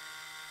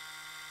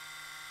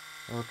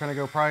 And we're going to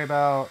go probably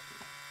about,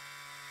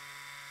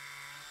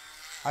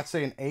 I'd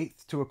say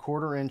 1/8 to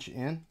 1/4 inch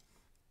in.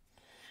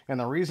 And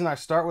the reason I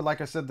start with,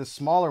 like I said, the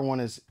smaller one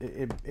is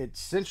it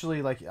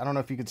essentially, like, I don't know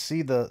if you could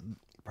see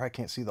probably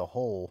can't see the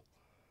hole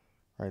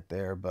right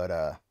there, but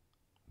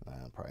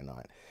probably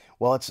not.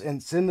 Well, it's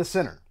in the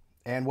center.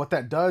 And what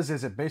that does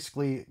is it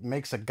basically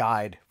makes a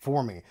guide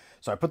for me.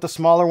 So I put the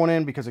smaller one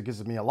in because it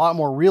gives me a lot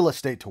more real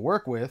estate to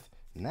work with.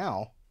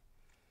 Now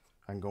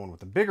I'm going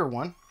with the bigger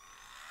one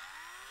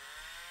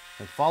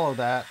and follow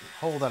that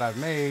hole that I've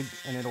made,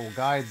 and it'll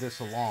guide this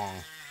along.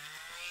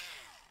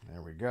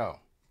 There we go.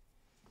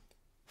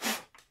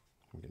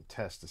 We can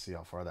test to see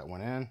how far that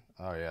went in.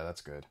 Oh yeah,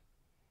 that's good.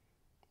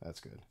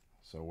 That's good.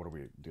 So what are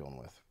we dealing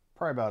with?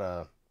 Probably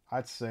about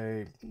I'd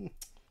say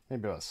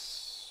maybe about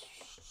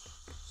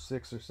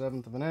 1/6 or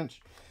 1/7 of an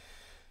inch.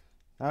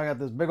 Now I got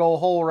this big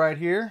old hole right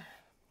here.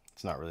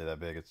 It's not really that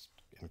big. It's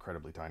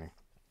incredibly tiny.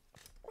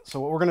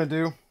 So what we're going to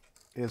do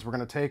is we're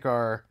going to take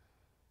our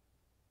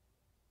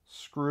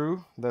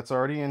screw that's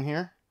already in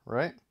here,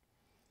 right?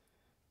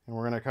 And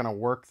we're going to kind of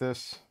work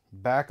this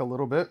back a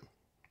little bit.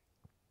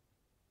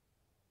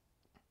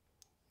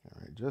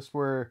 All right, just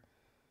where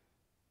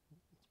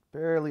it's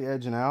barely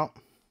edging out.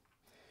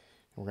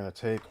 We're going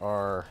to take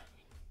our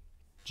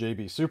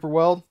JB Super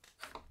Weld,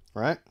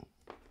 right?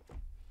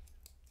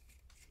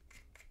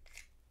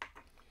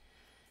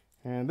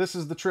 And this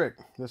is the trick.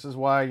 This is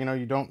why, you know,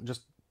 you don't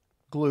just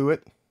glue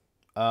it.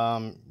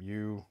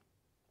 You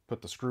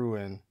put the screw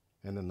in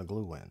and then the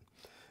glue in.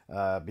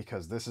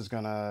 Because this is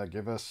going to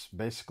give us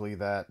basically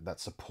that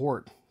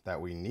support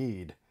that we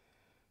need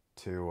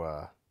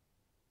to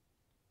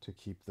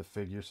keep the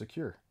figure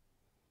secure.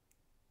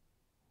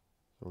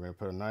 So we're going to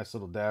put a nice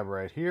little dab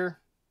right here.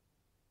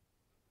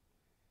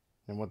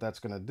 And what that's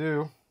going to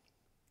do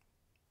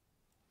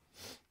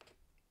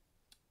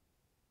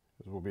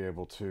is we'll be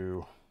able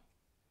to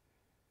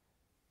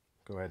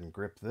go ahead and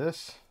grip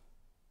this.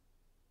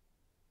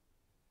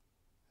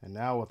 And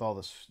now with all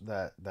this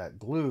that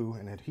glue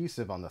and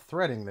adhesive on the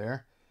threading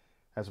there,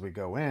 as we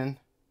go in,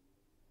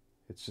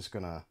 it's just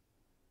going to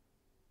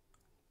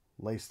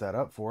lace that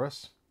up for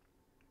us.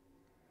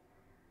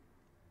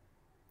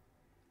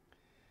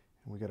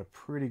 And we got a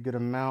pretty good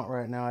amount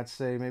right now. I'd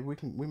say maybe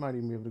we might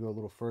even be able to go a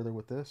little further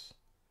with this.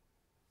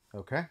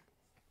 Okay.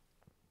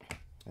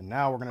 And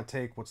now we're going to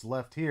take what's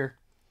left here.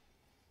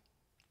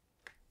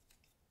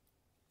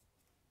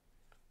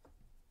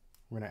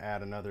 We're going to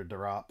add another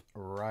drop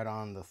right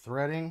on the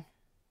threading.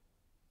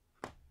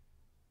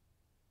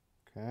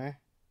 Okay.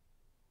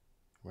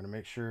 We're going to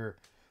make sure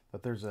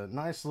that there's a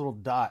nice little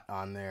dot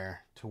on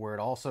there to where it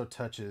also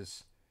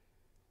touches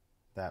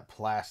that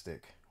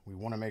plastic. We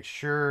want to make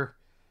sure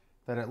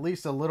that at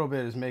least a little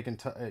bit is making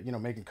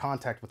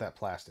contact with that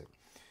plastic,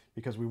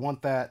 because we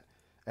want that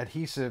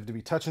adhesive to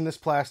be touching this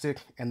plastic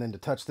and then to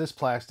touch this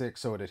plastic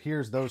so it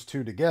adheres those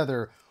two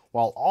together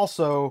while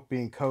also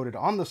being coated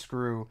on the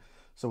screw.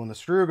 So when the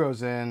screw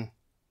goes in,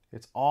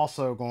 it's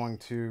also going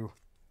to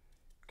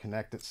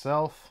connect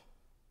itself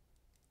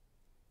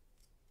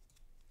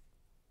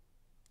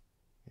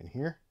in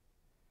here.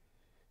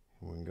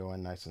 And we can go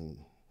in nice and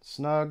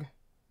snug.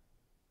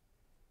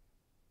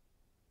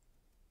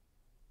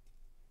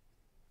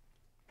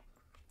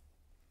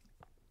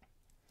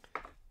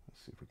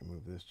 Let's see if we can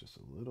move this just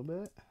a little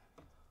bit.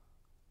 I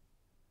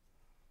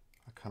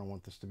kind of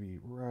want this to be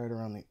right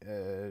around the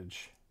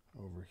edge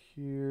over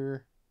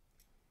here.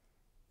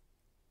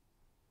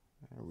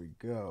 There we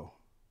go.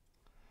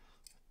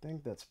 I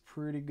think that's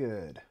pretty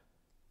good.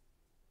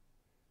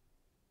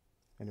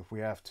 And if we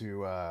have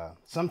to,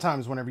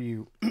 sometimes whenever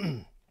you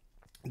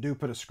do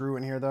put a screw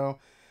in here though,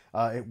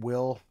 it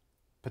will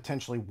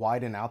potentially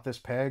widen out this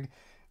peg,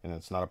 and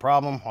it's not a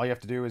problem. All you have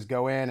to do is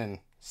go in and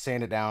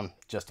sand it down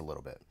just a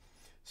little bit.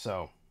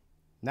 So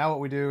now what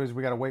we do is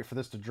we got to wait for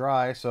this to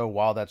dry. So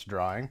while that's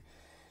drying,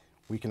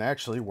 we can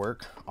actually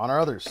work on our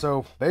others.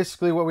 So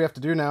basically what we have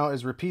to do now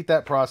is repeat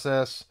that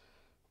process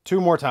 2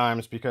 more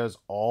times because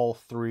all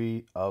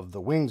 3 of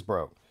the wings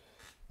broke.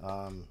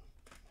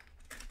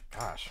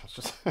 Gosh, it's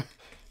just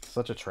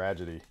such a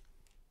tragedy.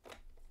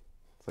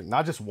 It's like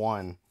not just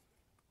one.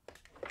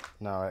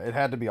 No, it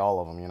had to be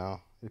all of them, you know.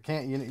 It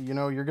can't, you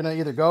know, you're going to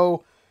either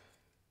go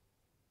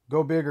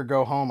big or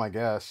go home, I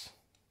guess.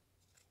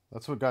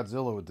 That's what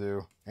Godzilla would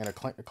do. And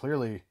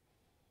clearly,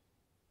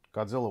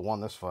 Godzilla won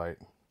this fight.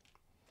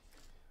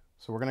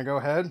 So we're going to go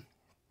ahead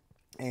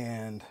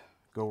and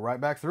go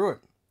right back through it.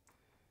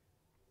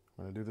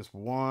 I'm going to do this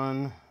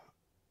one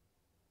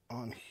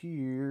on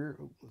here.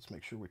 Ooh, let's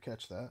make sure we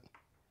catch that.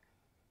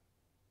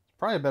 It's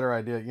probably a better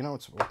idea. You know,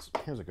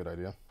 here's a good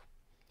idea.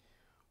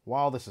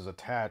 While this is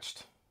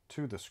attached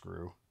to the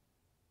screw,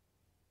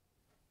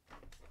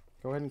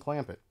 go ahead and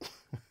clamp it. So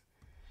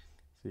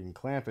you can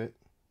clamp it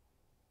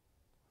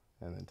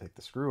and then take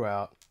the screw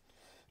out.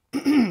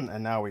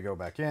 And now we go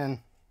back in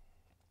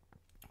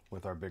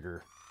with our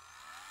bigger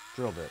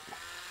drill bit.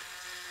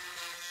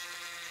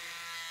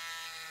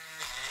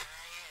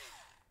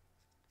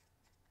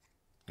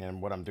 And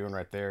what I'm doing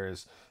right there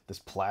is this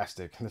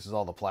plastic. This is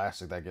all the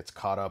plastic that gets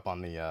caught up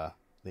on the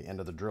end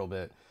of the drill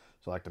bit.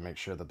 So I like to make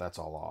sure that that's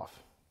all off.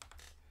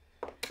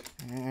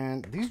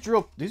 And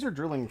these are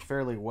drilling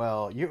fairly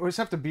well. You always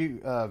have to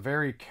be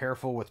very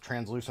careful with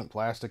translucent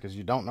plastic, because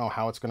you don't know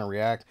how it's going to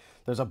react.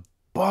 There's a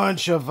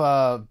bunch of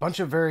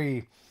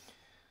very,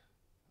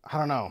 I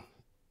don't know,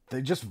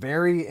 they just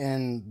vary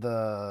in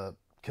the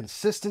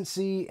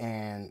consistency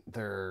and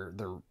their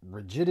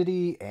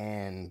rigidity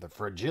and the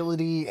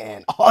fragility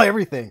and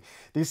everything.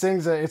 These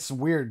things, it's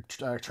weird.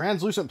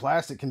 Translucent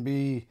plastic can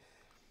be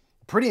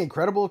pretty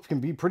incredible. It can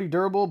be pretty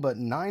durable, but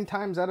 9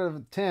 times out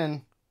of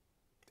 10,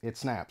 it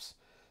snaps.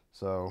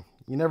 So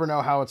you never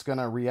know how it's going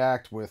to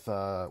react with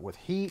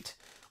heat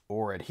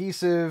or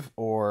adhesive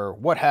or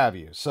what have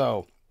you.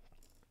 So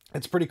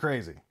it's pretty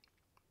crazy.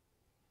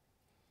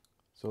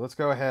 So let's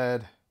go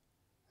ahead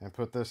and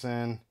put this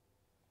in.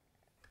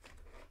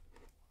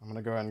 I'm going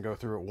to go ahead and go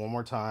through it one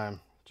more time,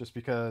 just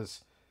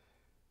because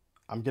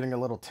I'm getting a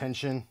little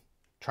tension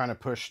trying to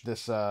push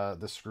this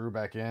screw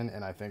back in,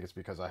 and I think it's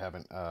because I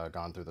haven't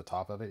gone through the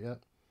top of it yet.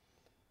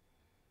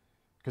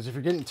 Because if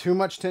you're getting too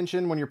much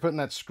tension when you're putting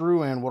that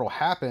screw in, what will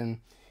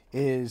happen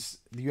is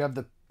you have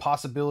the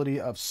possibility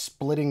of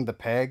splitting the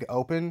peg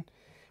open,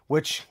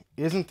 which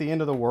isn't the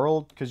end of the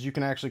world, because you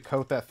can actually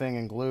coat that thing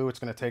in glue. It's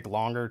going to take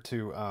longer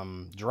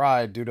to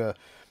dry due to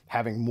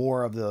having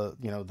more of the,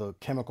 you know, the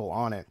chemical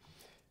on it.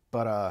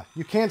 But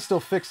you can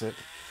still fix it.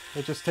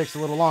 It just takes a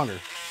little longer.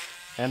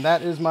 And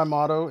that is my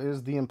motto,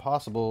 is the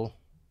impossible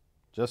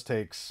just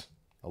takes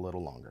a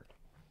little longer.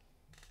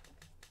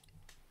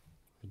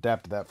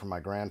 Adapted that from my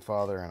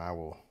grandfather, and I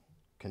will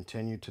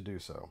continue to do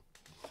so,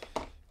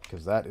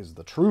 because that is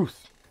the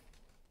truth.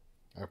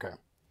 Okay.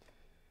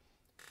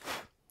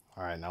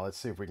 All right, now let's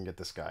see if we can get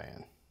this guy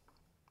in.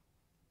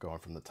 Going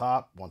from the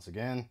top once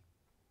again.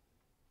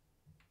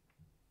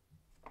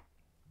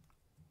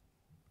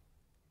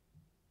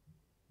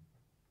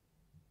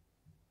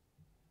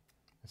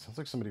 It sounds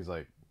like somebody's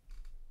like,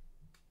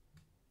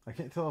 I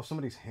can't tell if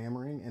somebody's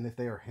hammering, and if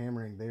they are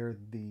hammering,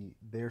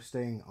 they're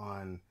staying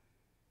on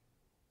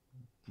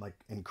like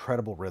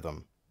incredible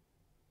rhythm.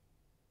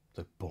 It's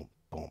like boom,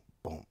 boom,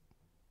 boom,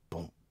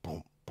 boom,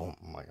 boom, boom.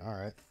 I'm like, all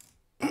right.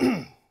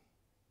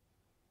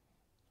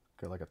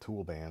 Got like a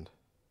tool band.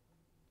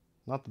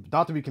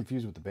 Not to be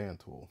confused with the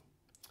band tool.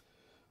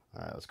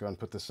 All right, let's go ahead and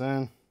put this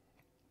in.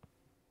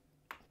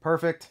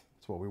 Perfect.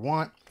 That's what we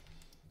want.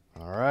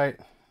 All right.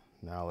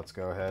 Now let's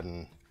go ahead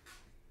and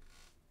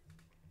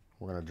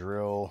we're going to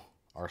drill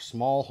our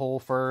small hole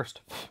first,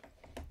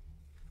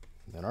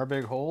 then our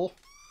big hole.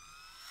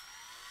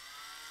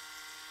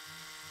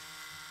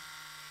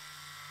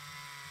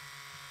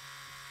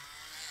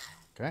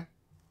 Okay.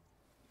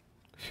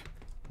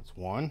 That's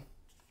one.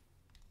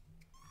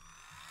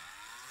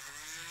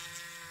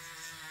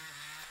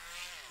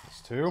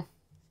 That's two.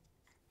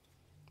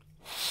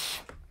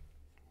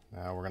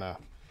 Now we're going to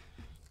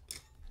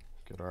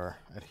get our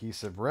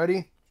adhesive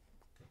ready.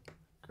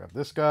 Grab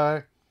this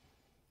guy.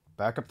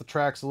 Back up the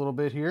tracks a little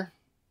bit here.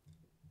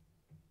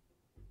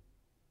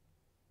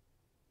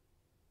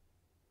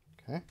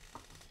 Okay.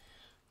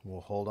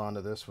 We'll hold on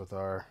to this with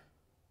our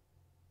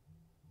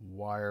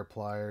wire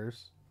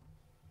pliers.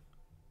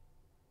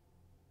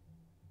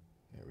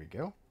 There we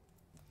go.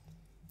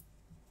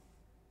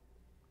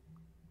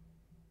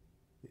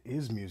 It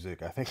is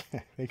music. I think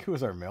it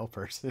was our mail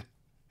person.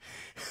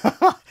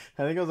 I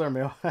think it was our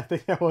mail. I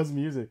think that was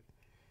music.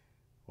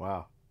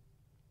 Wow.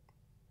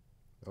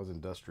 That was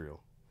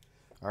industrial.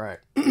 All right.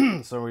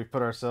 So we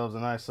put ourselves a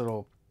nice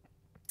little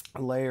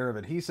layer of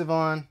adhesive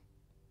on.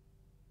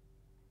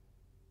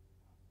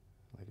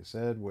 Like I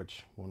said,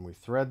 which when we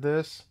thread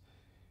this,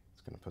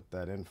 it's going to put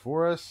that in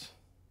for us.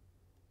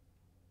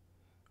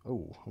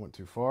 Oh, I went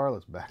too far.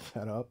 Let's back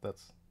that up. We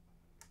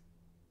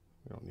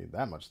don't need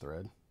that much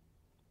thread.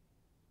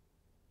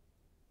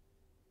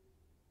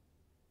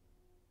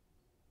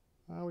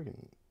 Oh,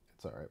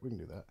 it's all right. We can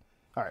do that.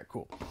 All right,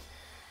 cool.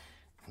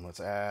 And let's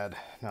add,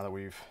 now that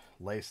we've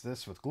laced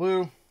this with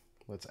glue,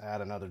 let's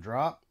add another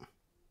drop.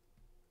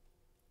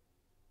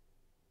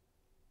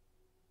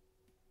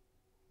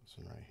 This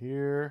one right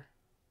here.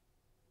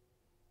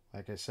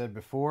 Like I said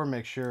before,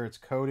 make sure it's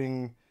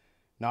coating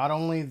not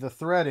only the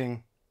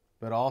threading,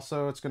 but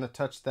also it's going to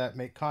touch that,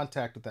 make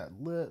contact with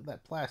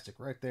that plastic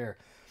right there,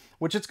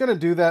 which it's going to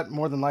do that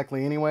more than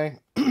likely anyway.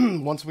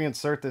 Once we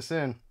insert this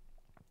in,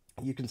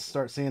 you can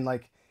start seeing,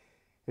 like,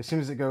 as soon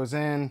as it goes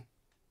in,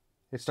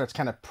 it starts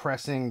kind of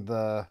pressing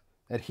the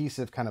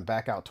adhesive kind of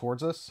back out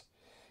towards us.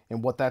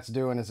 And what that's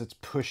doing is it's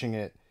pushing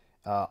it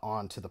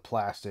onto the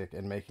plastic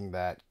and making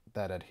that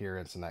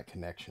adherence and that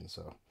connection.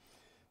 So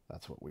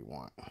that's what we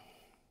want.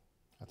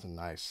 That's a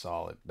nice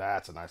solid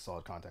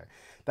contact.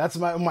 That's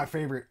my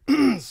favorite.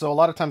 So a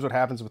lot of times what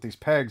happens with these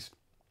pegs,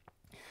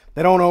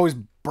 they don't always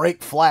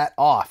break flat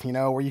off, you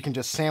know, where you can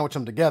just sandwich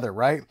them together,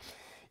 right?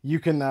 You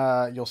can,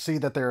 you'll see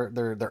that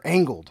they're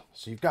angled.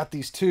 So you've got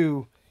these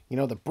two, you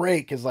know, the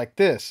break is like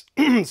this.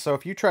 So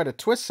if you try to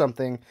twist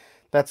something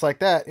that's like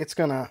that, it's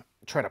going to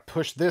try to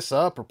push this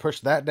up or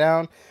push that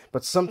down.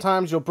 But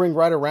sometimes you'll bring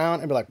right around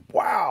and be like,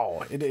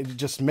 wow, it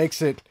just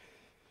makes it,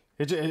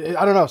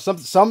 I don't know.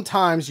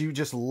 Sometimes you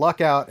just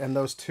luck out and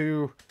those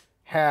two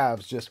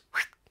halves just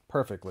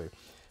perfectly.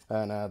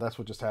 And that's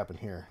what just happened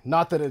here.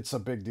 Not that it's a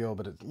big deal,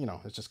 but you know,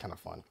 it's just kind of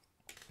fun.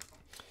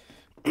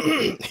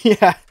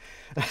 Yeah.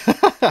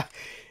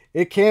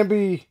 It can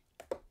be,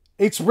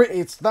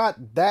 it's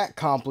not that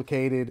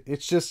complicated.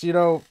 It's just, you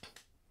know,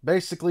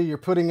 basically you're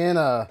putting in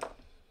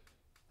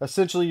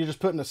essentially you're just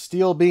putting a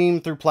steel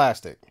beam through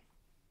plastic.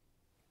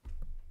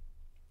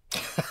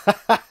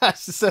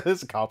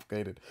 It's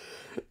complicated.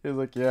 It's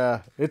like,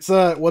 yeah, it's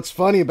what's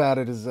funny about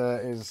it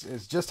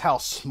is just how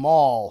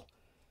small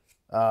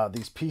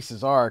these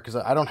pieces are, because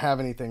I don't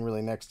have anything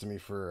really next to me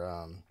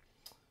for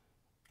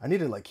I need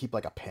to like keep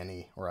like a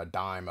penny or a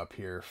dime up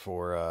here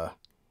for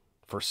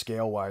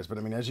scale wise. But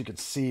I mean, as you can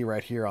see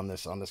right here on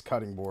this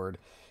cutting board,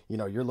 you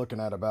know, you're looking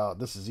at about,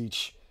 this is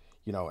each,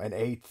 you know, an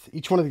eighth.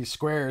 Each one of these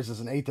squares is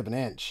an eighth of an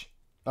inch.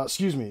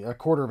 Excuse me, a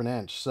quarter of an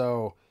inch.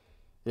 So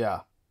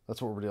yeah,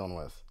 that's what we're dealing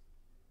with.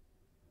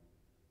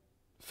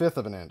 Fifth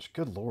of an inch.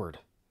 Good Lord.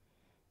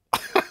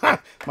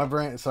 My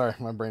brain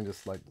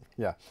just like,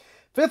 yeah.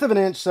 Fifth of an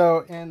inch.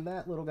 So, and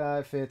that little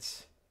guy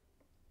fits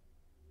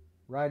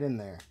right in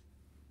there.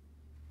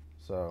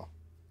 So,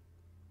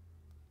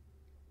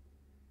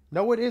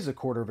 no, it is a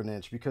quarter of an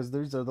inch, because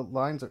these are the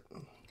lines are,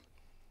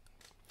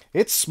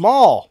 it's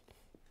small.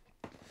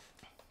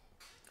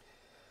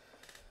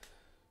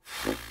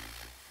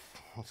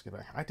 Let's get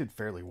back. I did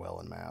fairly well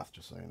in math,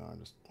 just so you know.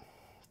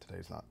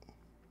 Today's not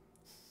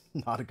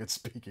a good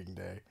speaking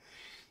day.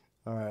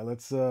 All right,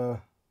 let's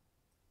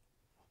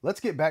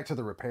get back to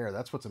the repair.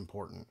 That's what's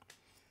important.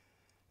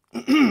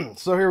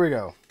 So here we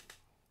go.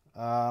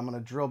 I'm gonna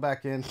drill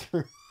back in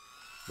through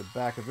the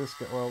back of this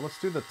guy. Well, let's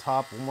do the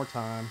top one more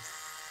time.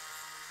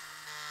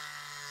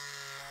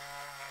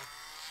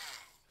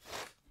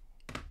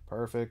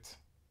 Perfect.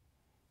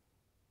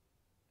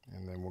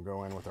 And then we'll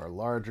go in with our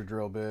larger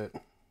drill bit.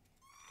 This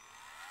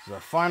is our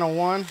final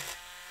one.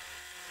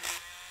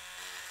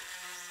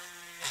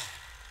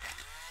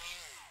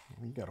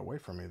 You got away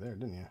from me there,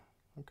 didn't you?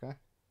 Okay.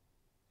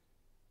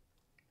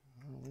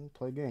 We'll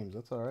play games.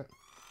 That's all right.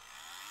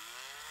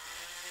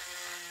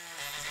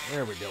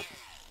 There we go.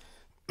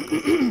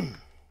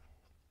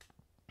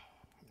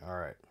 All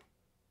right.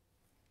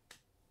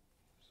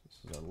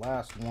 This is our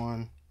last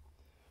one.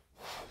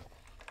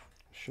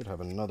 Should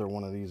have another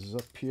one of these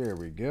up here. There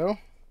we go.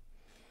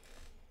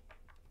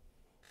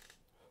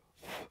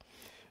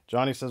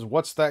 Johnny says,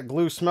 "What's that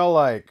glue smell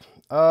like?"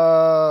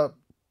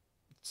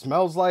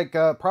 Smells like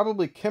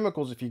probably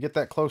chemicals if you get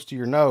that close to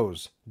your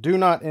nose. Do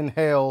not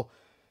inhale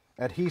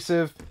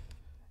adhesive,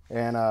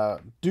 and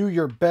do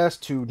your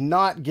best to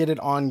not get it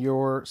on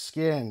your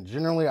skin.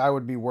 Generally, I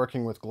would be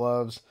working with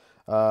gloves.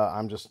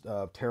 I'm just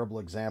a terrible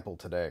example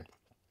today.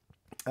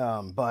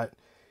 But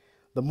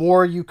the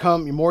more you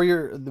come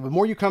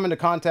into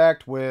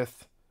contact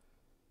with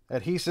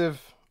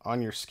adhesive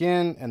on your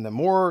skin, and the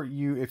more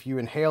if you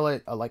inhale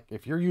it, like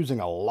if you're using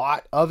a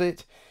lot of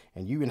it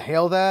and you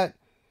inhale that,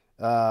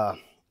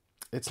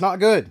 it's not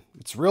good.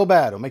 It's real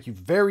bad. It'll make you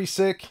very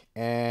sick,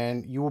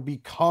 and you will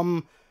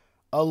become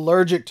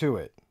allergic to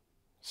it.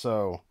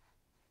 So,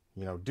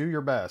 do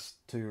your best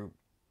to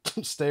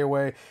stay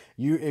away.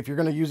 If you're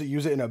going to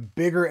use it in a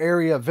bigger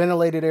area,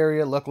 ventilated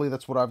area. Luckily,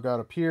 that's what I've got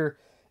up here.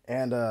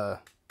 And,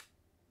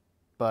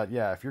 but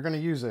yeah, if you're going to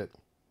use it,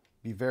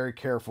 be very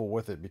careful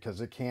with it,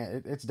 because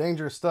it's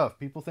dangerous stuff.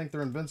 People think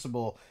they're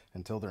invincible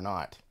until they're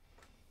not.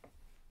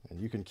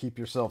 And you can keep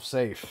yourself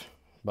safe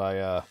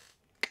by,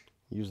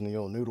 using the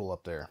old noodle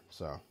up there.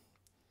 So,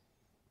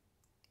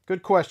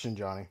 good question,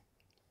 Johnny.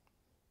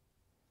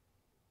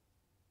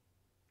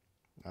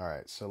 All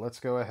right, so let's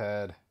go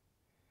ahead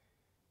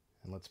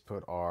and let's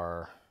put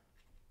our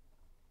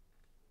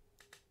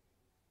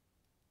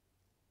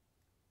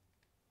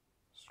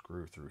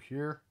screw through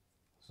here.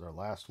 This is our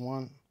last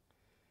one.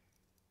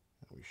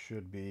 We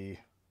should be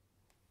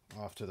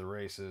off to the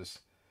races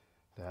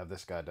to have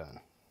this guy done.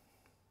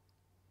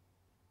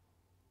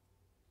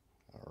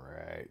 All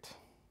right.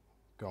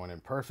 Going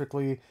in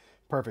perfectly,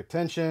 perfect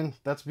tension.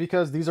 That's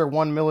because these are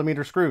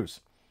 1mm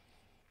screws.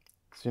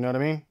 So you know what I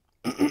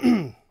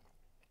mean?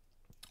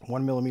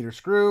 1mm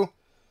screw,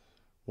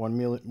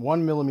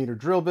 1mm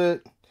drill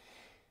bit,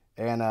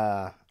 and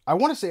I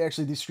want to say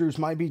actually these screws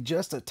might be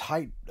just a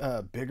tight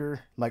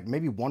bigger, like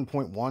maybe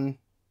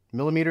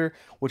 1.1mm,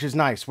 which is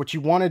nice. What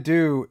you want to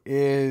do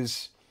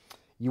is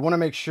you want to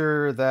make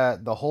sure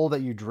that the hole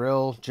that you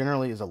drill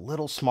generally is a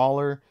little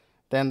smaller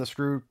than the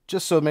screw,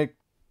 just so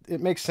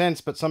it makes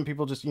sense. But some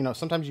people just,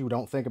 sometimes you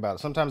don't think about it.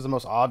 Sometimes the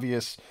most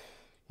obvious,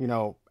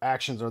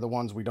 actions are the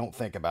ones we don't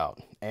think about.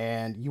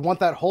 And you want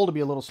that hole to be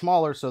a little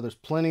smaller so there's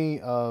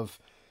plenty of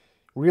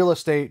real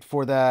estate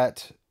for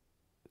that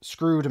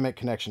screw to make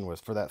connection with,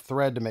 for that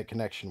thread to make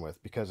connection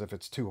with. Because if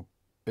it's too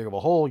big of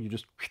a hole, you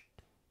just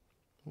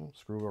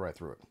screw go right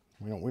through it.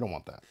 We don't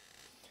want that.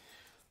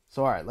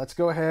 So, all right, let's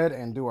go ahead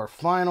and do our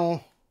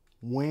final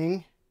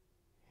wing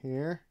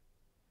here.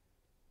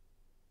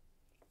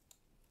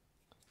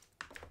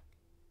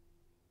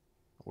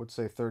 I would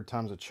say third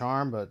time's a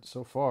charm, but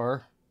so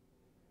far,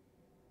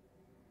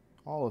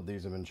 all of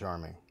these have been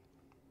charming.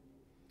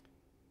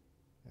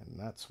 And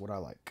that's what I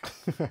like.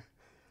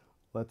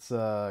 Let's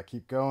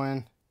keep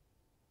going.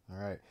 All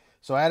right.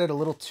 So I added a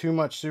little too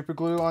much super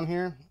glue on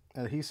here,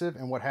 adhesive.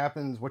 And what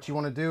you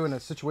want to do in a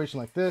situation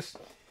like this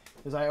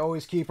is I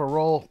always keep a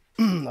roll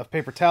of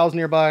paper towels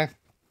nearby.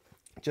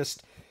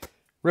 Just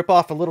rip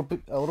off a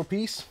little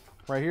piece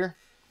right here.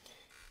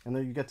 And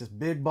then you got this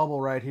big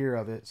bubble right here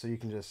of it. So you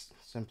can just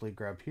simply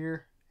grab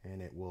here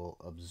and it will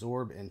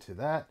absorb into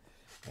that.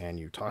 And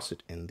you toss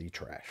it in the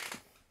trash.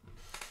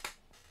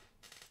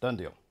 Done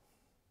deal.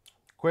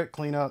 Quick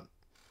cleanup.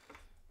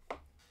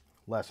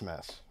 Less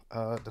mess.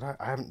 I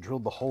haven't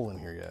drilled the hole in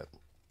here yet.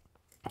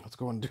 Let's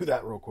go and do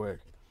that real quick.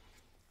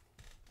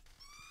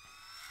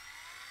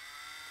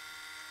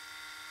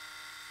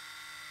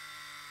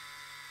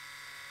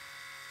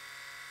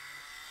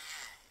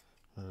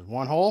 There's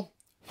one hole.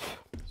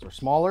 These are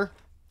smaller.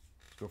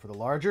 Let's go for the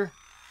larger.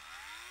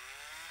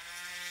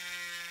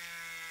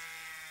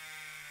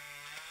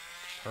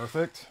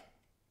 Perfect.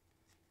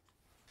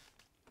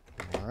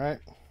 All right.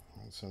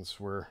 And since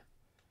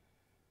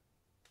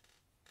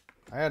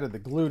I added the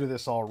glue to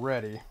this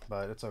already,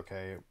 but it's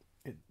okay.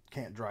 It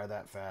can't dry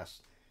that fast.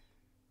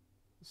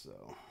 So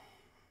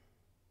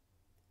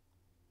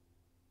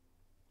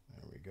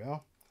there we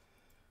go.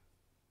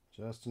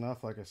 Just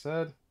enough, like I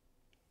said.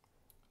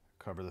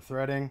 Cover the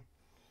threading.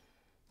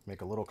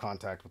 Make a little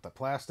contact with the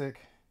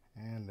plastic,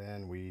 and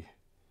then we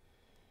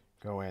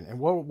go in. And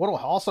what will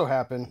also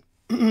happen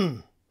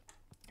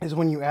is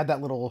when you add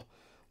that little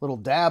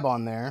dab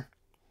on there,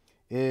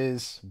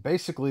 is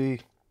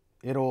basically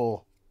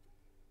it'll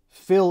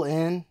fill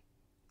in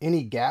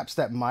any gaps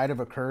that might have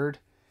occurred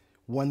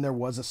when there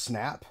was a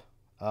snap.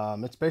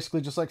 It's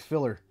basically just like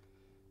filler.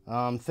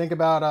 Think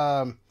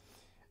about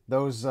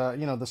those,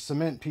 you know, the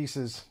cement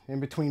pieces in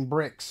between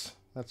bricks.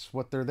 That's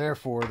what they're there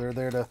for. They're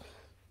there to,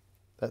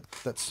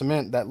 that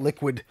cement, that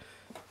liquid,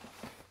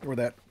 or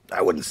that,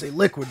 I wouldn't say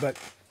liquid, but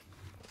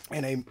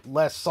in a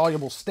less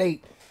soluble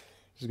state,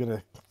 is going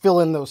to fill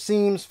in those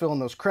seams, fill in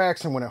those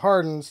cracks, and when it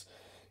hardens,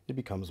 it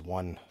becomes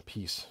one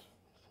piece.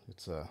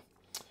 It's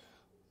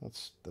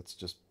that's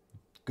just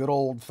good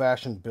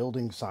old-fashioned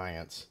building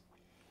science.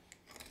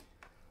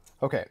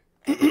 Okay,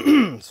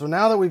 so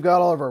now that we've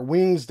got all of our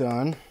wings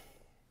done,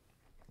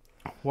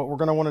 what we're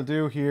going to want to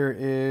do here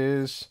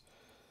is,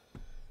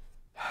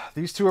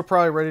 these two are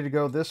probably ready to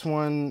go. This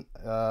one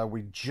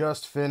we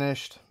just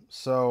finished,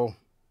 so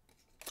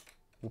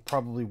we'll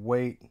probably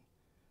wait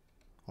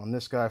on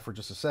this guy for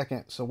just a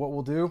second. So what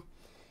we'll do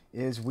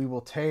is we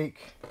will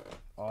take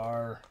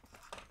our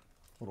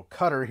little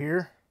cutter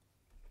here,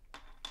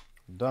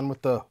 done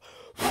with the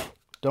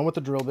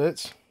drill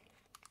bits.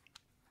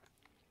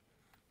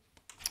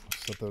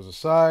 Set those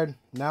aside.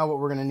 Now what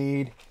we're going to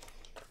need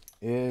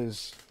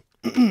is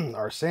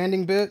our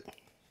sanding bit,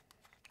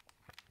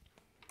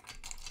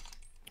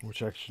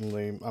 which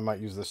actually I might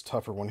use this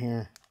tougher one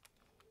here.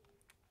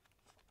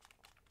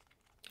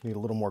 Need a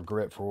little more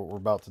grit for what we're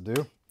about to do.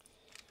 So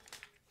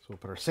we'll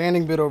put our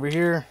sanding bit over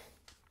here.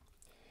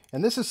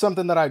 And this is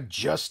something that I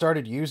just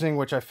started using,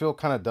 which I feel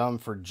kind of dumb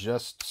for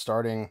just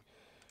starting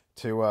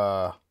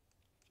to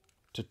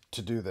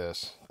do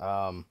this.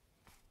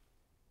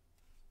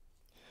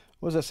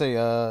 What does that say?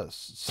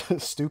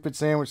 Stupid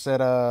Sandwich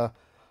said,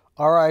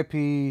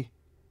 R.I.P.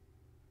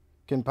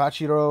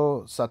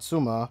 Kenpachiro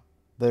Satsuma,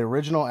 the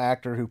original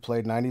actor who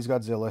played 90s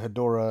Godzilla,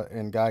 Hedorah,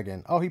 and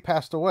Gigan. Oh, he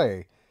passed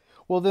away.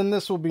 Well, then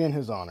this will be in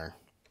his honor,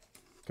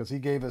 because he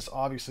gave us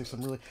obviously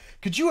some really...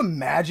 Could you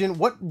imagine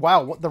what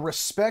the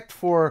respect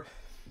for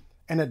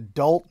an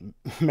adult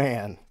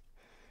man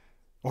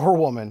or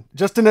woman,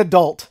 just an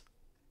adult,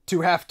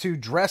 to have to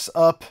dress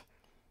up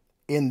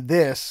in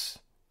this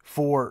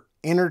for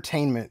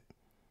entertainment.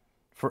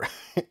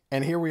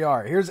 And here we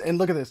are. And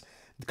look at this.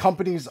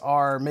 Companies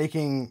are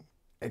making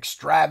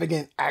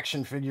extravagant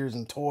action figures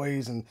and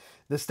toys, and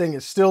this thing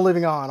is still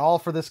living on, all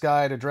for this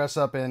guy to dress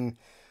up in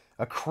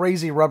a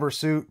crazy rubber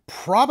suit,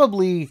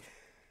 probably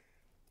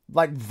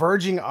like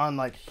verging on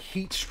like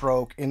heat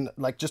stroke, in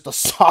like just a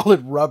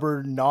solid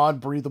rubber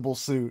non-breathable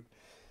suit.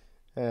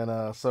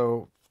 And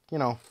so, you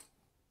know,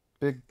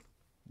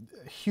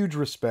 huge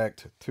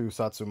respect to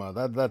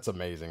Satsuma. That's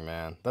amazing,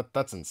 man.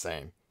 That's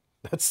insane.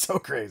 That's so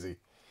crazy.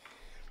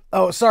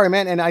 Oh, sorry,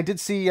 man. And I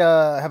did see,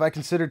 have I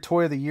considered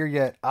Toy of the Year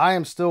yet? I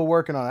am still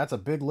working on it. That's a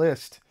big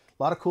list.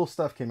 A lot of cool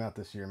stuff came out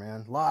this year,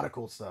 man. A lot of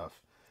cool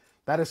stuff.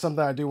 That is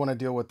something I do want to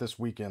deal with this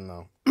weekend,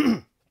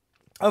 though.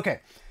 Okay.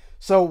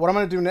 So what I'm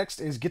going to do next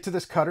is get to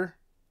this cutter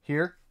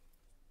here.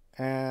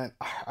 And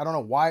I don't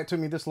know why it took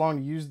me this long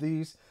to use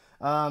these.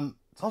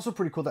 It's also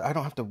pretty cool that I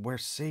don't have to wear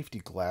safety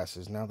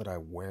glasses now that I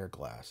wear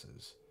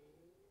glasses.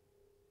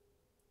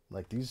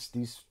 Like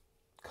these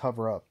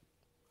cover up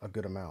a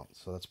good amount,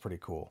 so that's pretty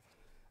cool.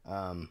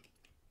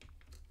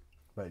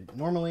 But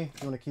normally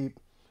you want to keep,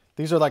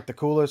 these are like the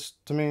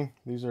coolest to me.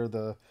 These are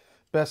the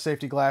best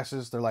safety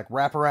glasses. They're like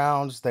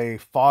wraparounds. They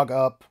fog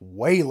up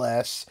way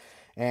less,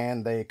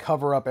 and they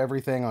cover up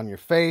everything on your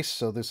face.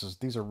 So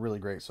these are really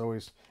great. So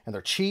and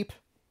they're cheap.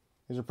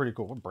 These are pretty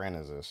cool. What brand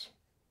is this?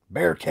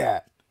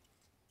 Bearcat.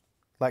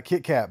 Like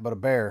Kit Kat, but a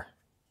bear.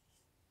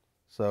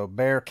 So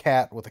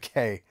Bearcat with a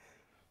K.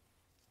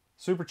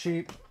 Super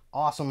cheap.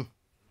 Awesome.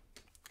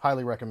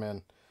 Highly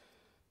recommend.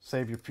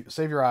 Save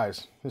your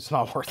eyes. It's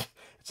not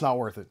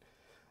worth it.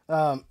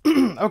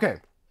 Okay.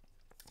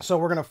 So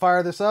we're going to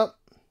fire this up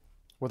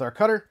with our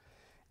cutter.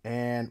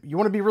 And you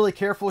want to be really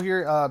careful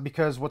here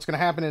because what's going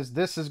to happen is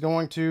this is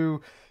going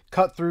to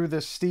cut through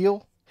this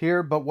steel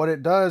here. But what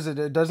it does,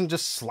 it doesn't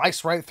just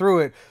slice right through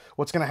it.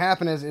 What's going to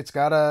happen is it's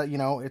got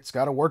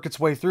to work its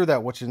way through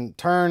that, which in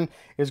turn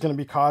is going to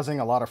be causing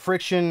a lot of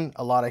friction,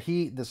 a lot of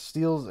heat. This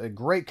steel's a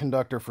great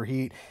conductor for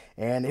heat,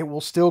 and it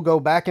will still go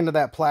back into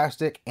that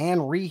plastic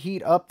and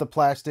reheat up the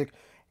plastic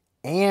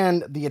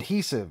and the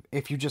adhesive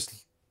if you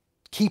just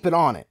keep it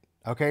on it.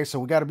 Okay, so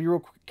we got to be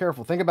real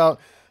careful. Think about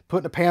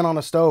putting a pan on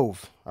a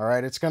stove. All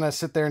right, it's going to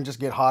sit there and just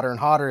get hotter and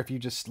hotter if you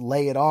just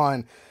lay it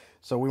on.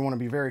 So we want to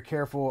be very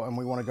careful, and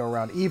we want to go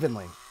around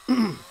evenly.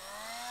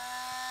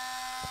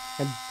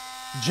 And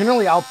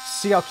generally, I'll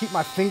keep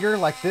my finger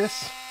like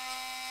this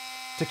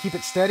to keep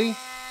it steady.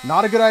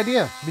 Not a good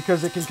idea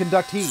because it can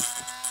conduct heat.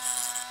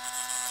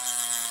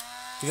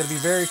 You got to be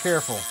very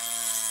careful.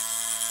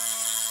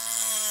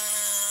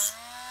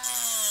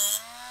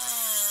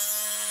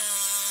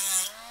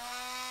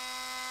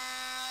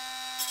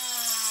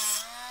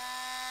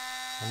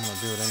 I'm going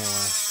to do it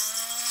anyway.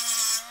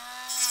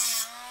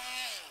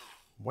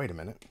 Wait a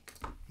minute.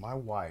 My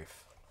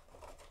wife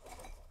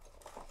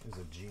is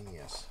a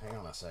genius. Hang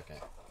on a second.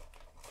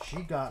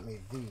 She got me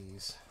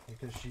these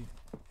because she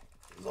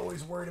is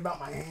always worried about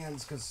my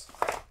hands because,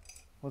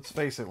 let's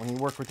face it, when you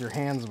work with your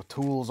hands with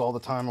tools all the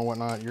time and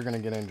whatnot, you're going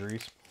to get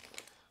injuries.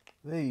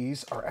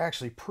 These are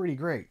actually pretty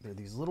great. They're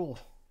these little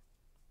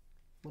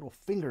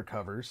finger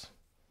covers.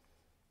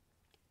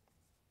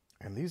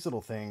 And these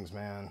little things,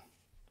 man,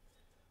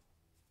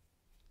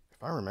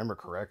 if I remember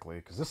correctly,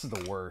 because this is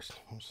the worst.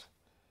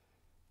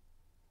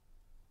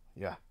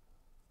 Yeah.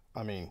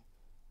 I mean,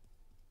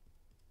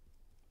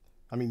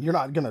 you're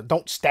not gonna,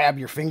 don't stab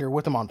your finger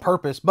with them on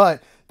purpose,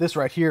 but this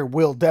right here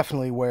will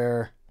definitely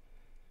wear,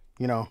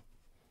 you know.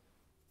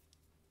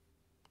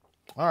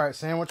 All right,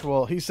 sandwich.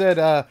 Well, he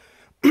said,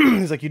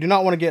 he's like, you do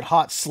not want to get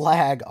hot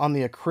slag on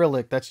the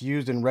acrylic that's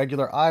used in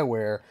regular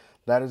eyewear.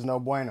 That is no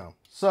bueno.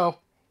 So,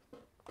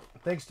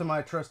 thanks to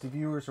my trusty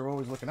viewers who are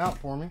always looking out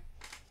for me.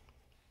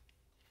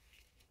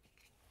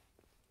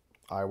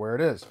 Eyewear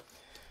it is.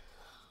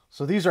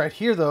 So these right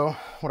here, though,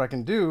 what I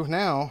can do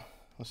now,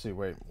 let's see,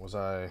 wait, what was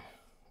I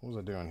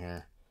doing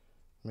here?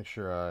 Make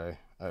sure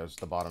it's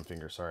the bottom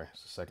finger, sorry,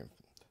 it's the second,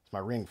 it's my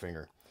ring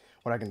finger.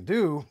 What I can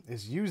do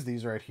is use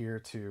these right here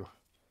to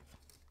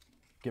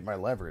get my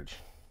leverage.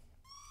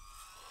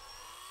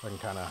 I can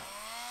kind of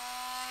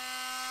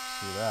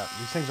see that.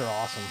 These things are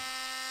awesome.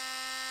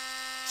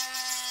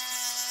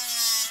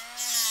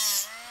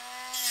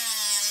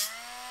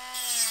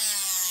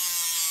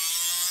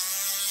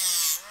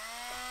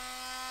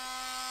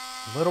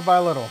 Little by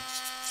little.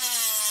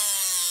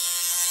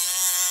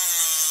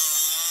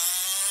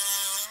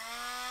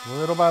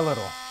 Little by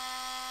little.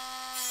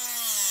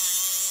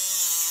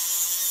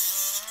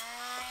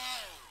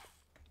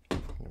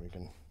 And we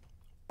can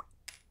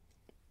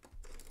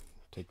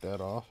take that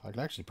off. I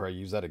can actually probably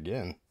use that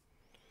again.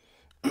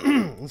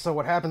 And so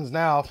what happens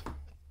now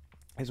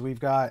is we've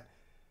got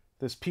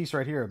this piece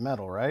right here of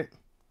metal, right?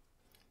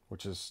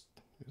 Which is,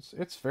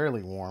 it's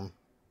fairly warm.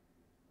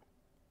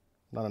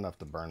 Not enough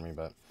to burn me,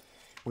 but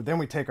then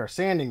we take our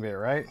sanding bit,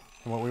 right?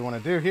 And what we want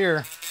to do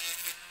here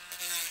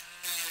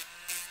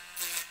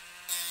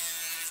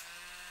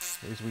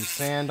is we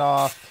sand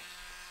off.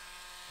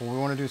 What we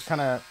want to do is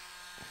kind of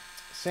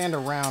sand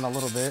around a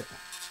little bit.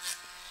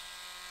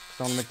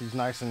 So I want to make these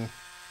nice and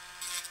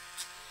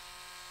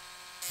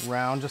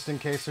round, just in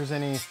case there's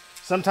any.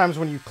 Sometimes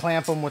when you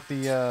clamp them with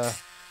the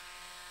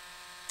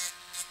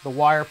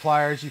wire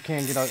pliers, you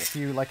can get a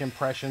few like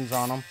impressions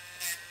on them.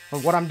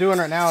 But what I'm doing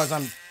right now is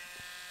I'm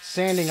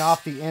sanding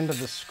off the end of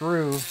the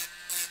screw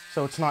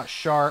so it's not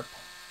sharp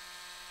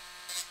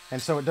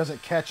and so it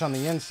doesn't catch on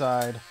the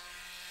inside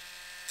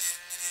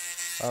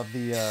of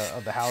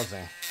the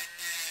housing.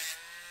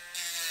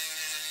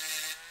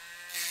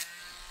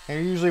 And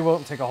it usually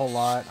won't take a whole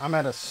lot. I'm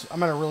at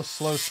a real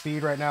slow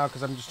speed right now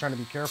because I'm just trying to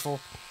be careful.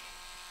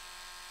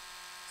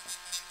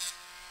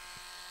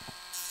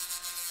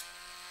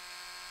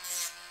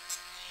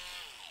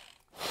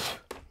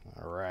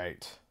 All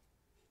right.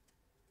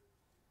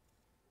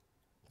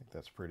 I think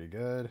that's pretty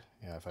good.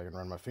 Yeah, if I can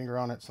run my finger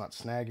on it, it's not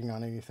snagging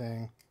on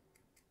anything.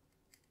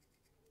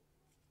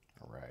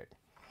 All right.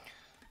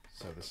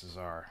 So this is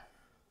our,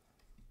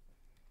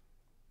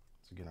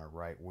 let's again, our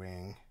right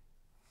wing.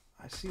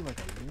 I see like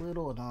a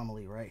little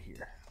anomaly right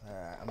here.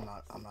 I'm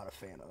not a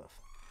fan of.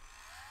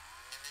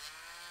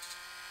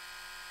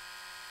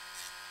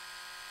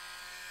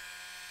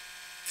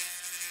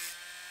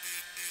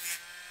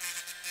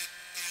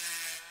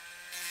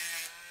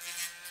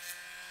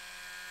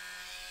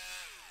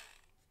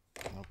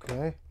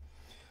 Okay,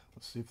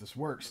 let's see if this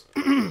works.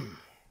 I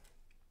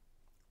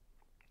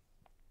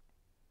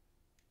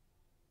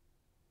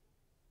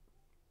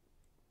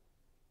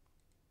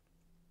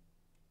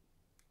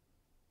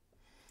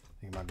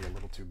think it might be a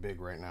little too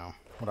big right now.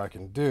 What I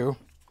can do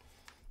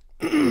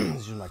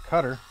is use my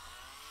cutter,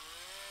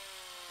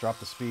 drop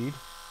the speed,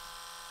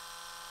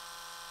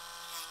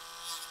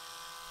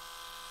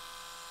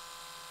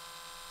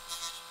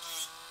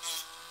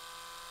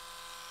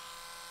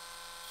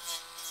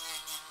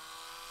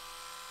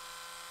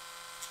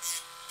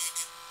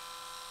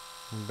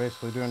 I'm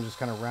basically doing just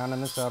kind of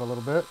rounding this out a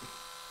little bit.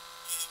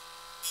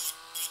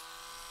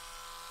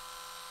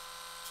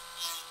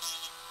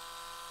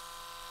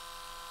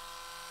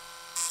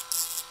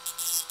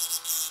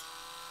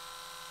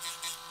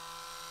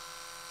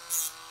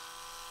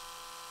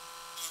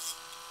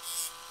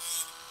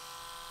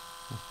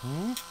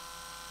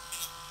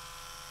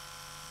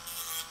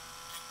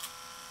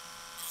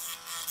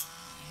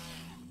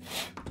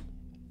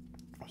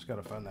 Just got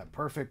to find that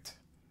perfect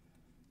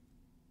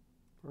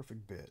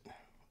bit. Let's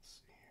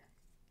see here.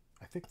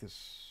 I think this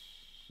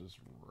is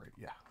right.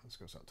 Yeah, this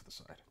goes out to the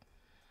side.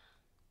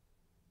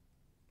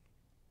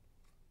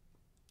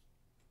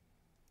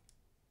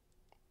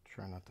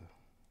 Try not to.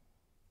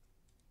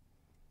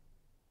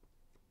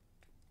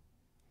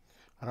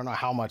 I don't know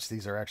how much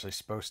these are actually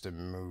supposed to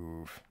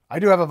move. I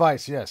do have a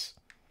vise, yes.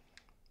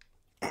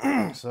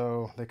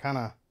 So they kind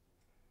of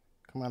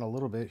come out a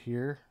little bit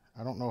here.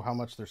 I don't know how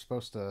much they're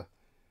supposed to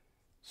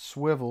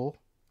swivel.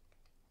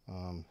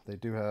 They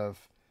do have,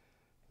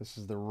 this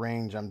is the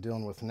range I'm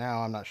dealing with now.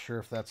 I'm not sure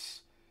if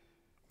that's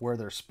where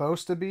they're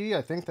supposed to be.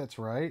 I think that's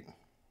right.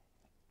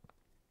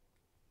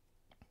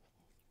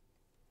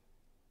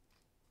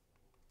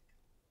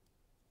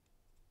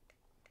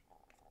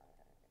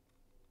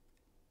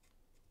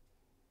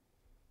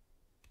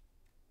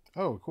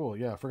 Oh, cool.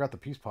 Yeah, I forgot the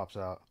piece pops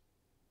out.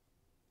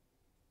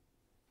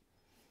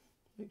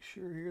 Make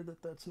sure here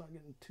that that's not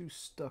getting too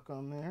stuck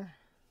on there.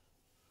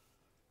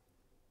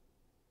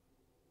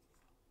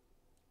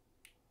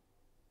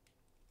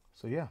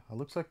 So yeah, it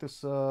looks like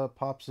this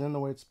pops in the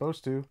way it's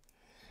supposed to.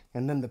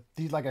 And then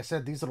these, like I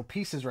said, these little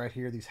pieces right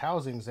here, these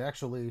housings,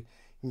 actually, you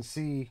can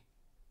see.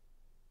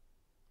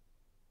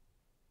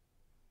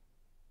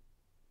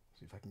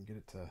 See if I can get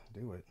it to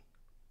do it.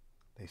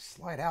 They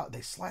slide out.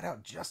 They slide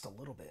out just a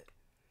little bit.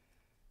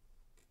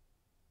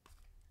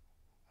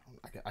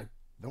 I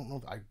don't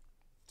know. I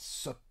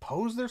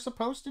suppose they're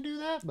supposed to do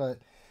that, but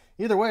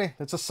either way,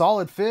 it's a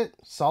solid fit,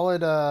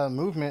 solid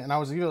movement, and I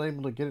was even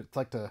able to get it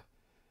like to.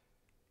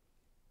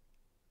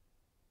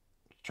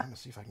 Trying to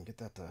see if I can get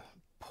that to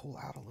pull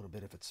out a little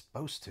bit if it's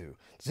supposed to.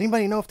 Does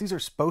anybody know if these are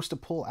supposed to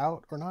pull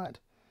out or not?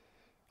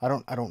 I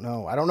don't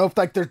know. I don't know if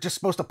like they're just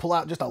supposed to pull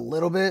out just a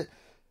little bit.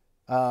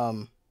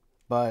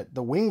 But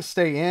the wings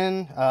stay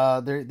in.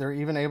 They're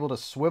even able to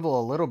swivel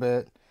a little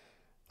bit.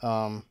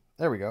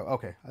 There we go.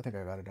 Okay, I think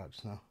I got it out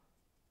just now.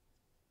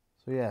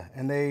 So yeah,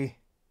 and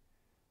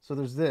so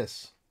there's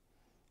this.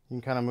 You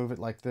can kind of move it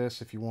like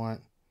this if you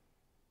want,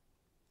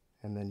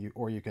 and then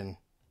you can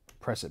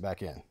press it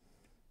back in.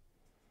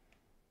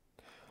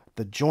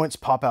 The joints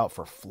pop out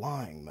for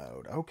flying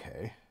mode.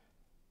 Okay.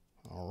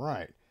 All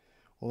right.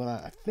 Well, then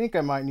I think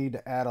I might need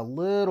to add a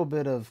little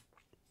bit of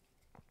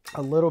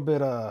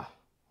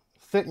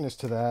thickness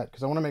to that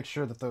because I want to make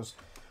sure that those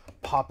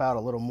pop out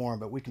a little more.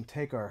 But we can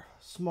take our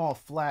small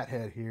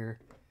flathead here.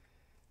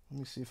 Let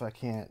me see if I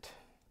can't.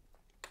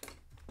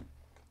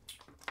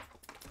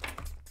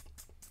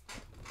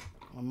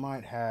 I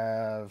might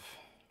have.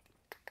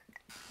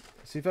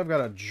 See if I've got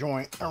a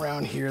joint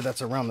around here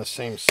that's around the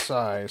same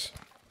size.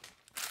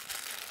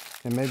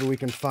 And maybe we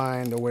can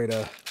find a way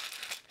to,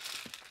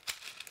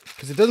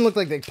 because it doesn't look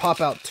like they pop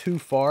out too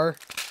far,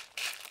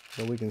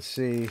 but we can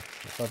see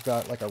if I've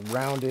got like a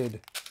rounded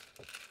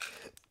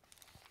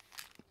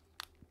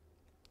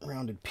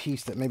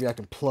piece that maybe I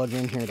can plug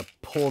in here to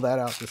pull that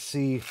out to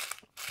see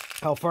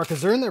how far,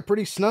 because they're in there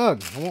pretty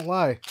snug, I won't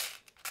lie.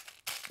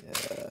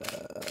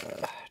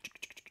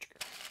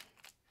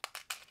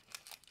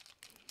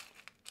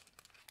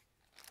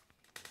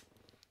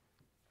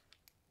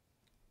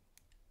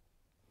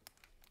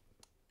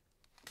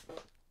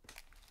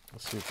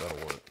 Let's see if that'll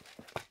work.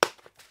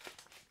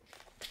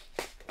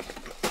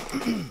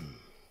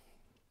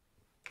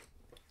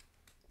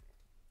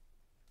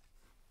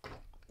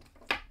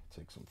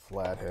 Take some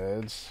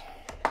flatheads.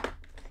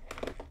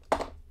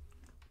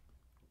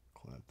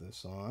 Clamp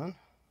this on.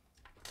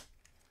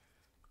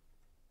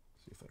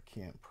 See if I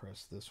can't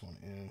press this one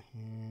in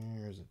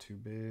here. Is it too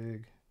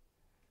big?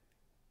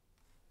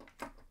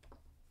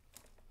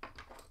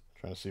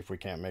 Trying to see if we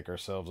can't make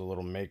ourselves a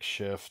little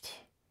makeshift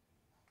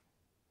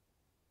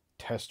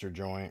tester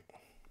joint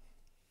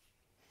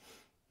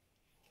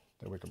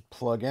that we can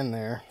plug in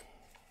there.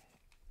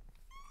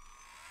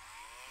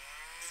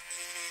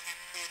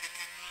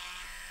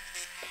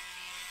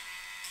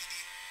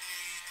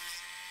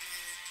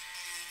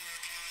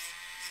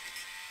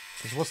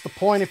 Because what's the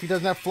point if he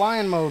doesn't have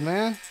flying mode,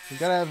 man? We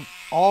gotta have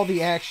all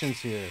the actions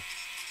here.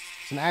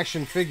 It's an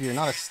action figure,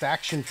 not a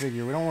staction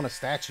figure. We don't want a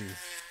statue.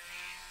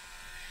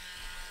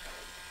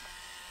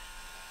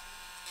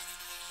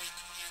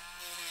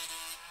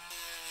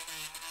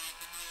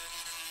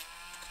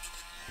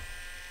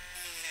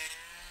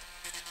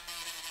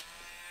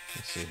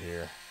 Let's see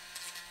here.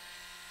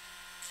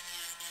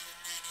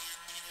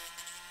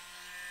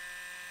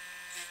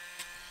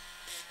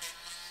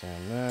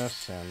 Sand this,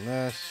 sand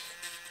this.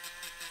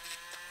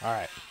 All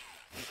right,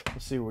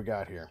 let's see what we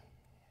got here.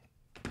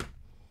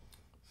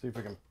 See if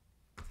we can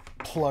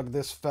plug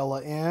this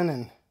fella in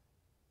and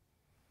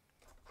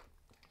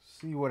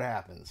see what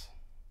happens.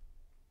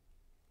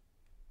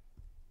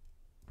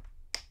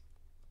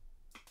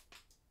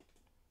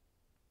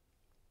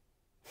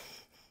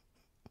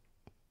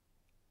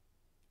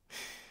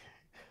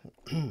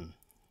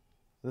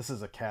 This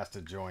is a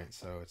casted joint,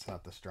 so it's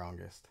not the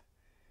strongest.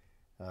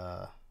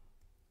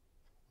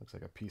 Looks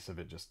like a piece of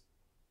it just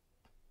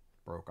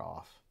broke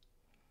off.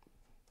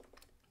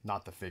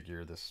 Not the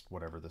figure, this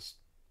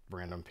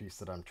random piece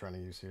that I'm trying to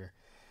use here.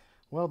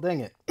 Well,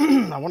 dang it.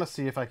 I want to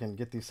see if I can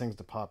get these things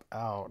to pop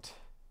out.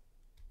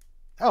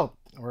 Oh,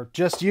 or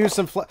just use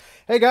some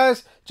hey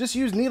guys, just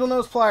use needle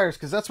nose pliers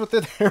because that's what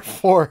they're there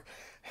for.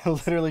 It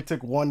literally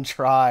took one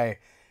try.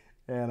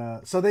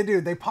 And so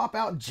they pop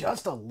out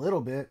just a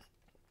little bit.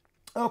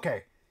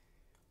 Okay.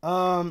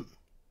 So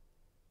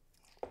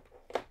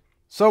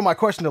my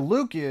question to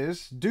Luke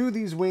is, do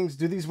these wings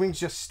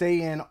just stay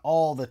in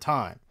all the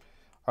time?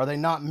 Are they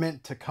not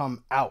meant to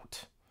come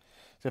out?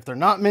 So if they're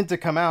not meant to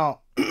come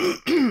out,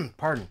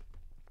 pardon,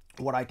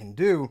 what I can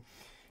do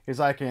is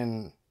I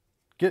can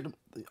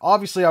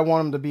obviously I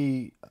want them to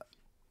be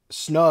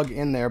snug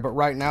in there, but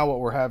right now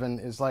what we're having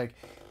is like,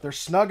 they're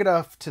snug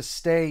enough to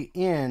stay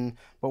in,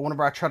 but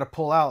whenever I try to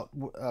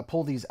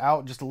pull these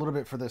out just a little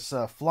bit for this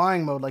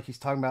flying mode like he's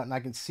talking about, and I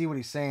can see what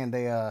he's saying,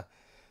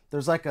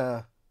 there's like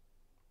a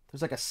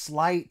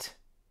slight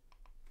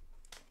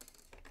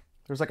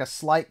there's like a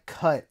slight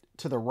cut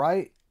to the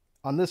right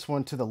on this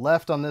one, to the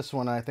left on this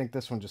one. I think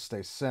this one just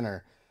stays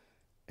center.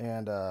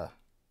 And so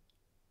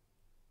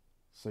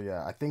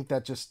yeah, I think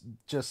that just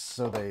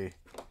so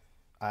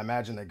I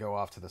imagine they go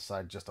off to the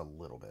side just a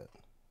little bit.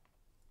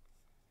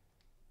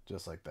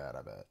 Just like that,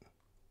 I bet.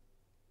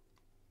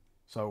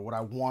 So what I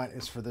want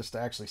is for this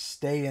to actually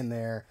stay in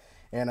there.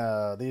 And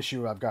the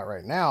issue I've got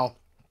right now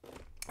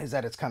is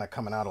that it's kind of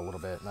coming out a little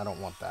bit, and I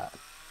don't want that.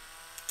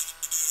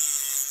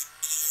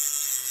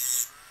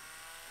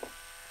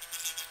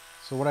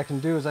 So what I can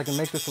do is I can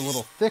make this a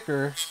little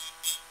thicker.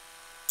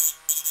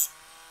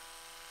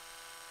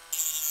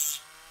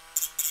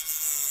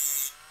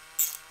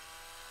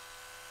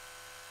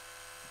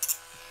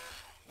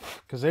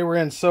 Because they were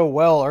in so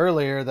well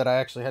earlier that I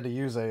actually had to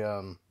use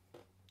a,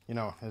 you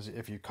know, as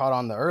if you caught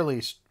on the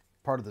early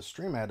part of the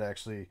stream, I had to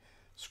actually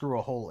screw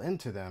a hole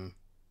into them,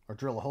 or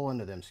drill a hole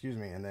into them, excuse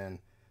me, and then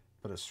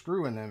put a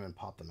screw in them and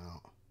pop them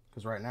out.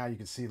 Because right now you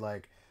can see,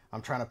 like,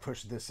 I'm trying to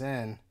push this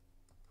in,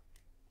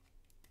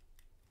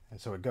 and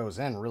so it goes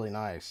in really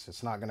nice.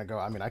 It's not going to go,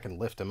 I mean, I can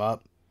lift them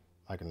up.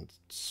 I can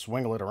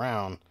swingle it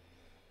around.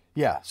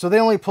 Yeah, so they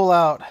only pull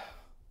out,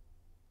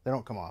 they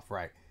don't come off,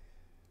 right.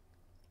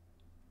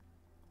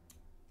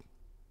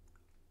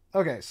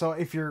 Okay, so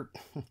if you're,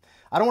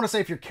 I don't want to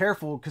say if you're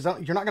careful, because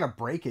you're not going to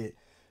break it,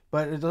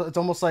 but it's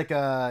almost like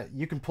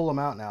you can pull them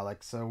out now.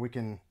 Like, so we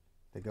can,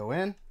 they go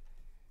in,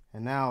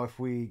 and now if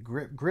we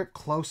grip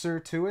closer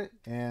to it,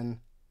 and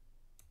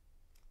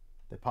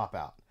they pop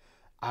out.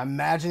 I'm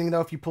imagining,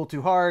 though, if you pull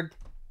too hard,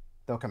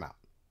 they'll come out.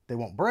 They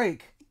won't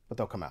break, but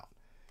they'll come out.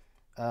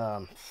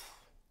 All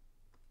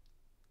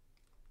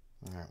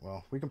right,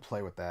 well, we can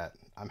play with that.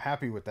 I'm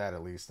happy with that,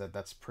 at least.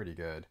 That's pretty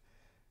good.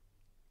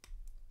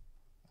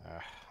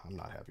 I'm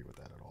not happy with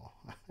that at all.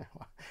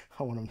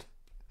 I want them to,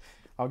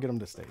 I'll get them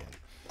to stay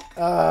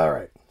in. All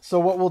right.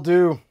 So what we'll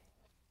do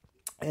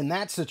in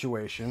that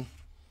situation,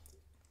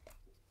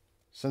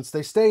 since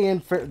they stay in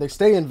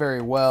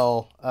very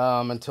well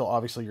until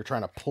obviously you're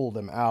trying to pull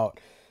them out.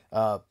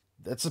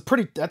 That's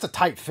a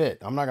tight fit.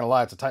 I'm not gonna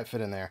lie, it's a tight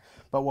fit in there.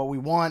 But what we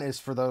want is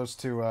for those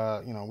to,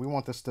 you know, we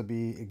want this to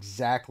be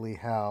exactly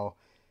how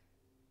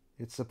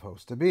it's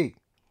supposed to be.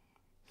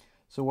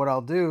 So what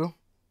I'll do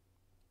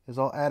is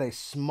I'll add a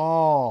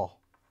small,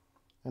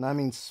 and I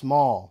mean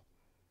small,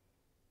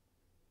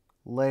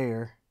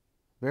 layer,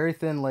 very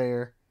thin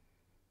layer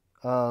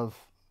of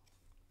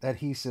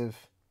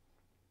adhesive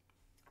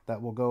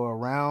that will go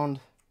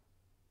around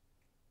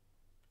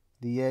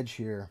the edge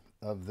here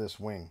of this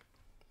wing.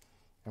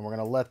 And we're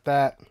going to let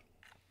that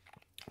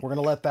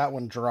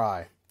one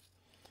dry,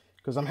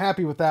 because I'm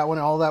happy with that one.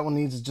 All that one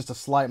needs is just a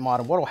slight mod.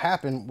 And what will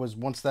happen was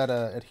once that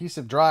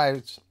adhesive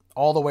dries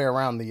all the way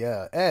around the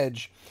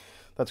edge,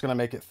 that's going to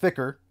make it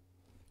thicker.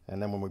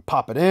 And then when we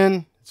pop it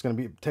in, it's going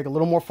to take a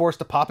little more force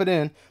to pop it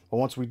in. But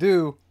once we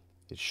do,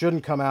 it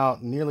shouldn't come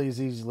out nearly as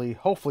easily.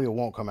 Hopefully it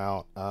won't come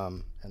out.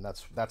 And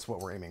that's what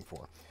we're aiming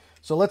for.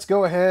 So let's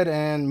go ahead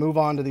and move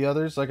on to the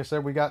others. Like I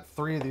said, we got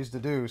 3 of these to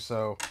do,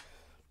 so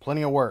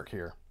plenty of work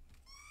here.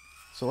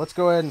 So let's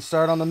go ahead and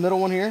start on the middle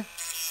one here.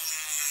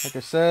 Like I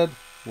said,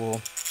 we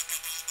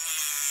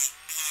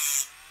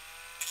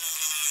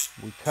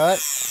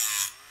cut.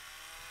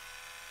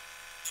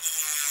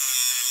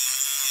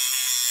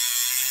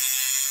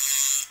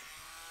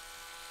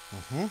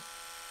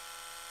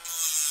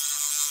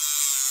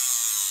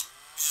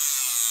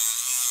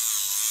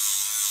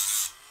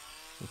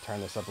 Turn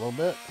this up a little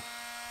bit.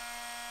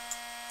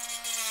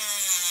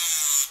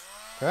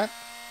 Okay.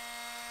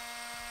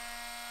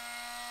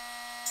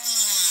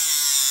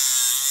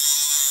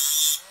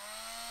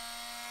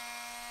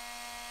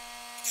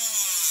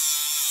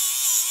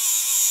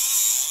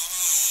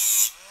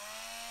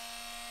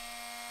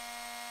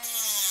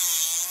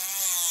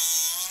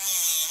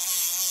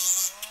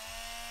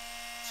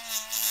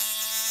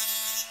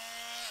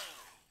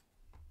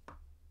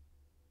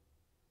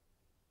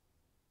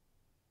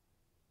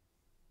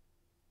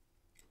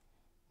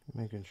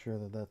 Making sure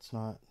that that's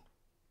not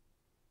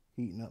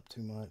heating up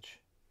too much.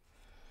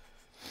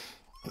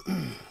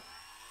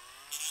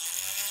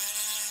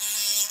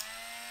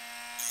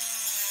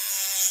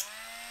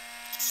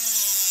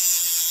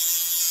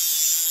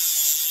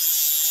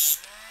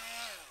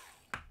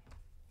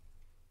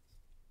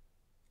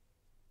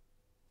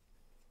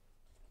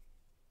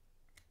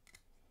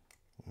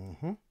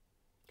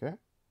 Okay. I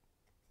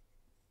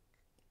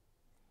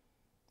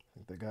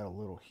think they got a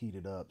little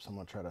heated up, so I'm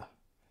going to try to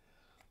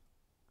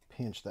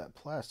pinch that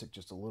plastic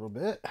just a little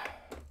bit.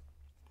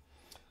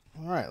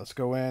 All right, let's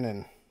go in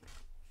and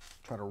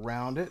try to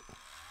round it.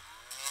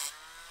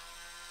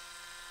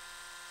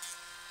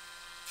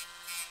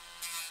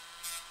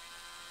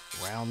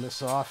 Round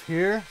this off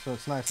here so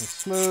it's nice and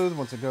smooth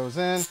once it goes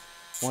in.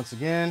 Once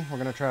again, we're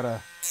going to try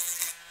to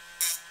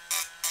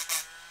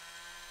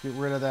get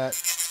rid of that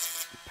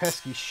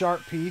pesky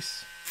sharp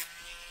piece.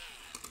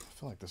 I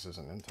feel like this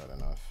isn't in tight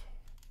enough.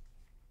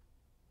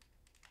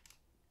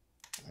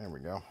 There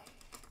we go.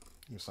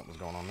 Knew something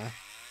was going on there.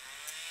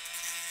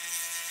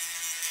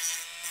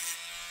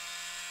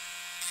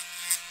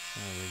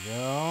 There we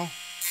go.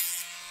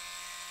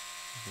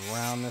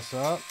 Round this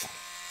up.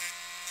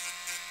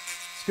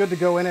 It's good to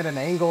go in at an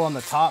angle on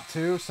the top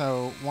too,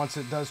 so once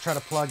it does try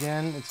to plug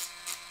in, it's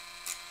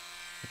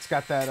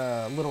got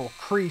that little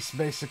crease,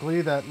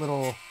 basically, that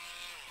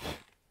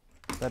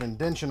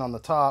indentation on the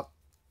top.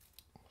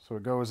 So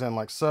it goes in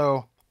like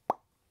so,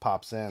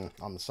 pops in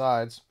on the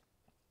sides.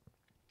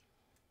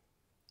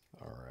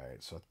 All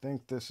right, so I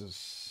think this is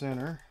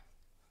center.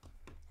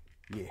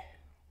 Yeah,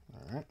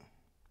 all right.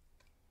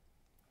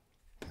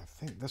 I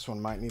think this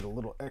one might need a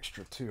little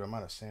extra too. I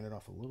might have sanded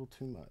off a little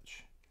too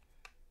much.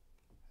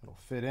 It'll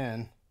fit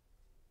in,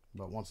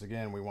 but once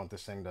again, we want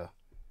this thing to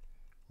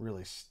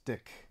really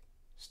stick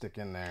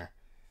in there.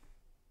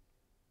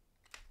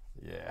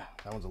 Yeah,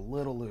 that one's a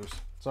little loose.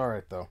 It's all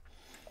right though.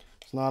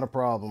 It's not a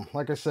problem.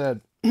 Like I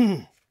said,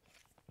 the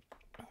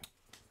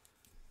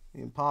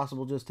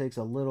impossible just takes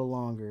a little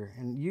longer.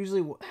 And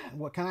usually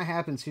what kind of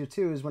happens here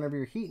too is whenever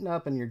you're heating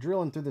up and you're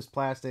drilling through this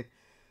plastic,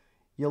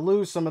 you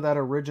lose some of that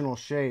original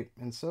shape.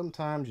 And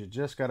sometimes you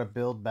just got to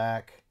build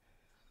back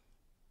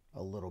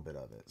a little bit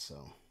of it.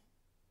 So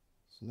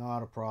it's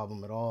not a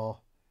problem at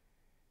all.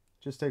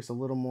 Just takes a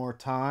little more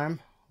time,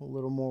 a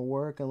little more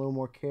work, a little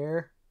more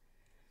care.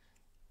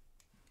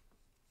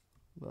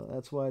 But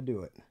that's why I do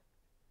it.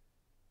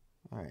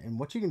 All right, and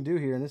what you can do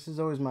here, and this is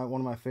always one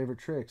of my favorite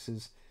tricks,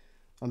 is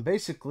I'm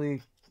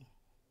basically,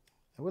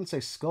 I wouldn't say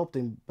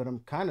sculpting, but I'm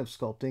kind of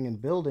sculpting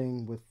and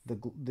building with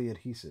the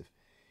adhesive.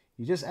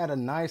 You just add a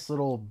nice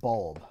little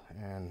bulb,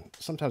 and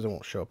sometimes it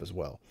won't show up as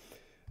well.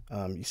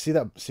 You see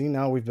that? See,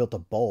 now we've built a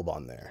bulb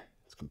on there.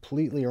 It's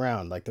completely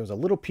around. Like there was a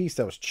little piece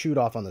that was chewed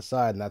off on the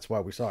side, and that's why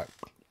we saw it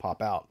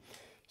pop out.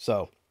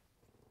 So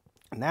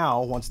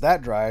now, once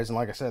that dries, and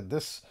like I said,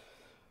 this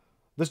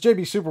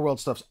JB Superworld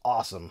stuff's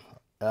awesome.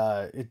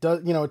 It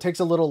does, you know, it takes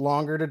a little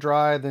longer to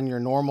dry than your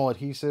normal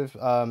adhesive.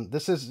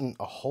 This isn't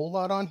a whole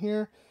lot on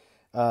here,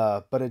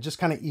 but it just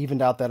kind of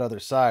evened out that other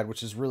side,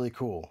 which is really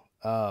cool.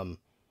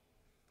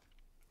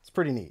 It's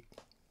pretty neat.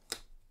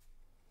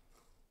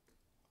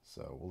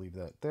 So we'll leave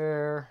that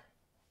there.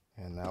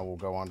 And now we'll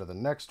go on to the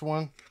next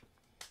one.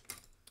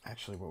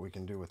 Actually, what we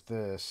can do with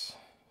this,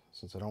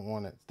 since I don't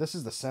want it, this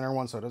is the center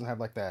one, so it doesn't have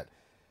like that,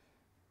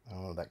 I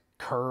don't know, that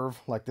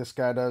curve like this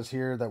guy does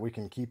here, that we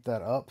can keep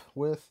that up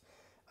with.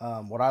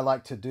 What I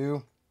like to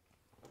do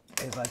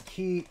is I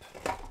keep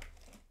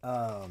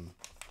one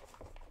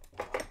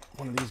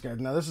of these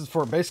guys. Now this is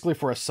basically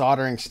for a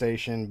soldering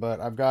station, but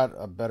I've got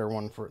a better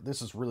one for,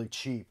 this is really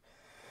cheap.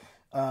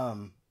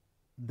 The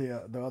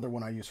other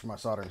one I use for my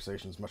soldering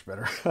station is much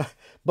better.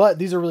 But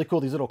these are really cool,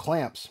 these little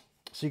clamps.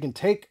 So you can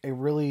take a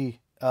really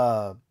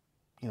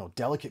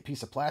delicate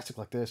piece of plastic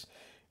like this,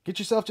 get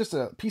yourself just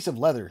a piece of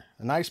leather,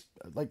 a nice,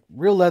 like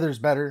real leather is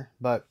better,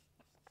 but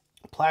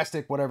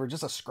plastic, whatever,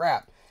 just a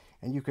scrap.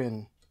 And you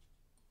can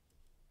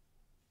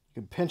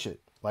pinch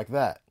it like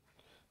that.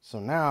 So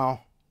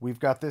now we've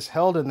got this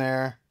held in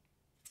there,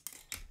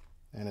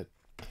 and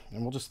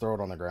we'll just throw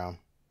it on the ground.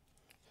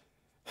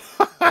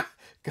 God,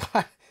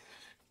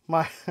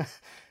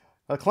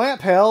 a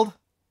clamp held.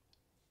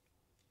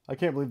 I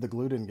can't believe the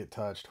glue didn't get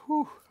touched.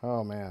 Whew.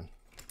 Oh man,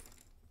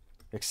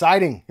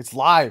 exciting! It's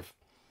live.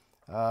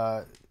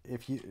 So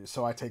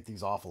I take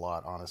these off a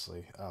lot,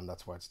 honestly.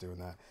 That's why it's doing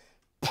that.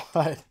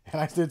 But,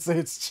 and I did say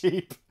it's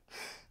cheap.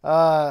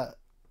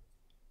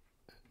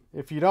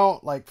 If you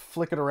don't like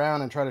flick it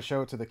around and try to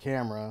show it to the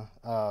camera,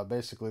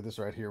 basically this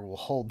right here will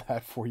hold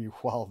that for you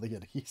while the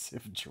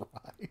adhesive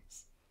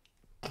dries.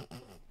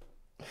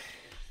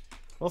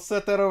 We'll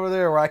set that over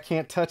there where I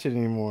can't touch it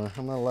anymore.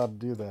 I'm not allowed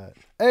to do that.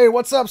 Hey,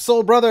 what's up,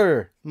 Soul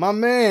Brother? My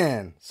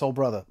man. Soul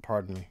Brother,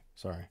 pardon me.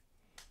 Sorry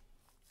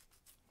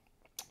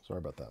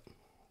about that.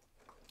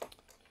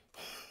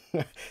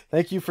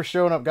 Thank you for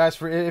showing up,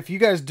 guys. If you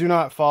guys do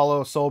not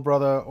follow Soul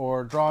Brother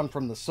or Drawn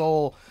from the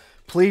Soul,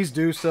 please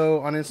do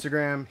so on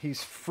Instagram.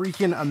 He's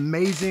freaking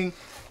amazing.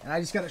 And I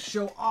just got to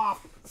show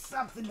off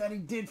something that he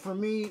did for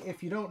me.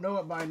 If you don't know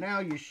it by now,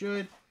 you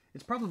should.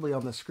 It's probably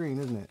on the screen,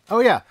 isn't it? Oh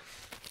yeah,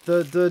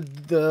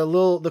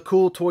 the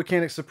cool Toy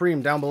Canic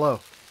Supreme down below.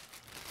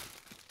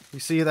 You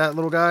see that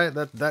little guy?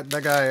 That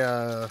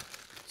guy,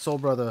 Soul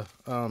Brother.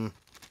 Do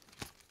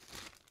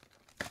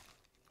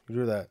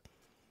that.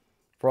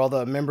 For all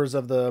the members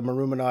of the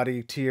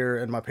Maruminati tier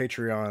and my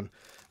Patreon,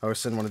 I would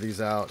send one of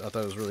these out. I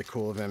thought it was really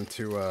cool of him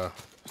to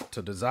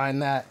design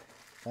that.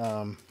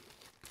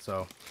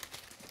 So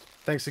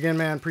thanks again,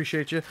 man.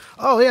 Appreciate you.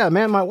 Oh yeah,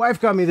 man, my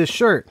wife got me this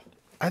shirt.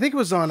 I think it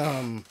was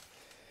on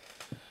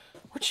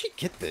where'd she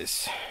get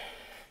this?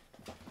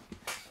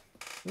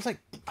 It was like,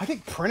 I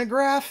think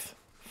Printograph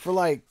for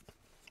like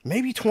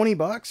maybe 20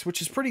 bucks, which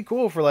is pretty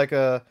cool for like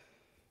a,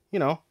 you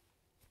know.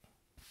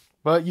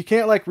 But you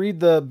can't like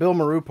read the Bill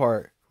Maru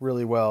part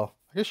really well.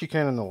 I guess you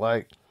can in the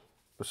light,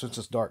 but since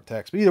it's dark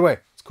text. But either way,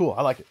 it's cool.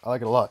 I like it. I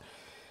like it a lot.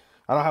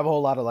 I don't have a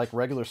whole lot of like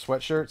regular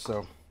sweatshirts,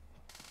 so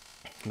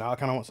now I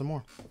kind of want some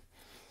more.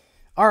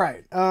 All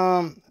right.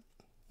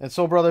 And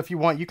Soul Brother, if you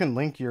want, you can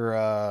link your,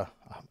 I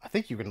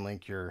think you can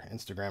link your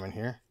Instagram in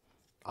here.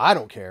 I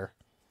don't care.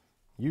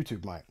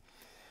 YouTube might.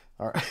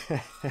 All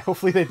right.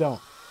 Hopefully they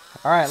don't.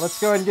 All right, let's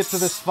go ahead and get to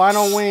this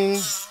final wing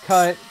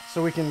cut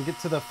so we can get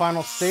to the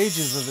final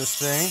stages of this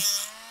thing.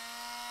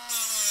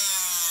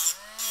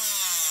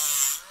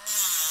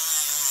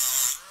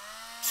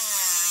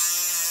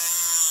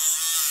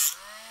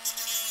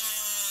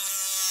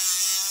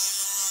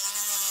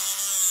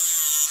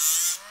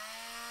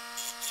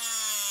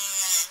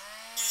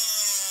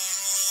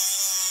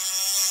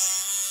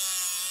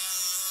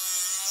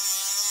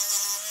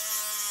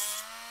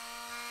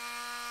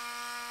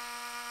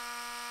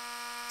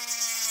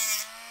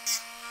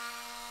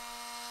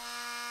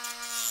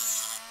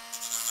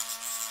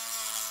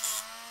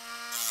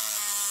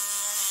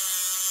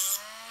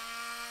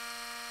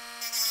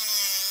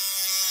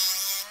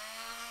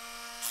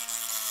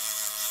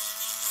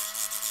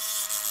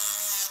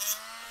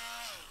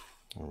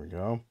 There we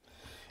go.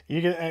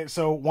 You can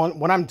so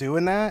when I'm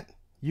doing that,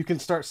 you can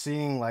start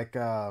seeing like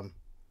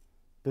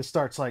this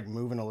starts like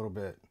moving a little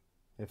bit.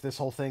 If this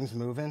whole thing's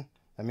moving,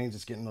 that means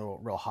it's getting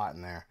real hot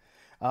in there.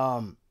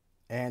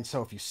 And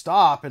so if you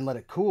stop and let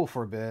it cool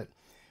for a bit,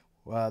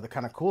 the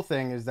kind of cool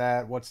thing is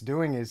that what's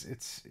doing is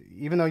it's,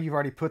 even though you've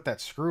already put that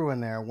screw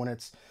in there, when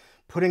it's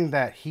putting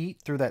that heat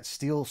through that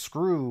steel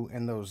screw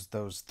and those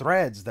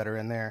threads that are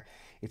in there,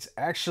 it's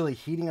actually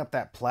heating up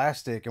that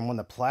plastic. And when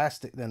the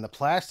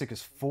plastic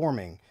is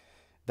forming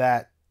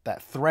that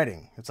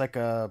threading. It's like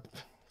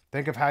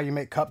think of how you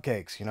make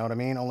cupcakes, you know what I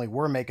mean? Only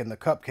we're making the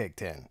cupcake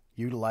tin,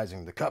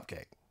 utilizing the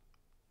cupcake.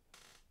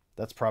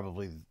 That's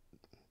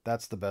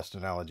the best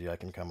analogy I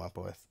can come up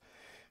with.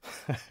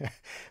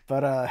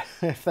 But I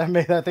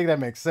think that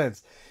makes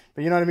sense.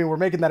 But you know what I mean? We're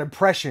making that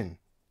impression,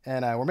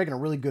 and we're making a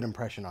really good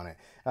impression on it.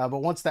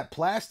 But once that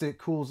plastic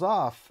cools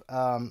off,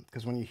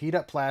 because when you heat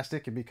up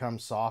plastic, it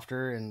becomes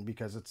softer, and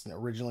because it's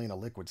originally in a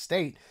liquid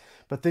state.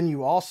 But then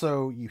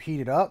you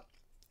heat it up,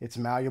 it's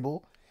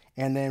malleable,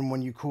 and then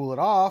when you cool it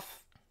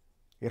off,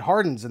 it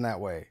hardens in that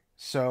way.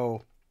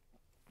 So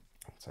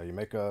that's how you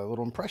make a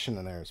little impression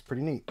in there. It's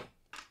pretty neat.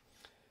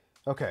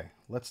 Okay,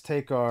 let's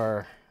take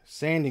our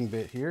sanding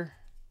bit here.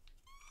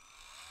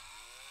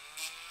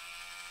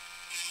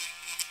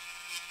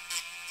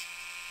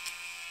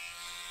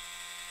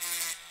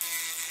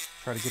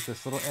 Try to get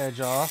this little edge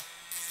off.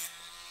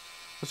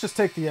 Let's just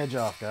take the edge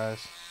off, guys.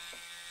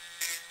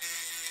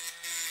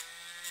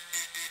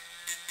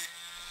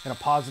 In a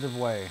positive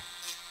way.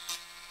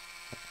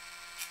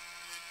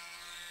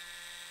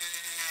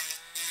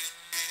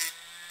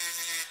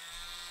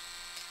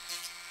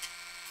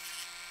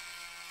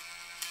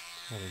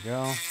 There we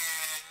go.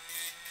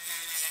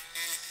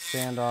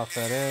 Sand off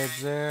that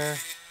edge there.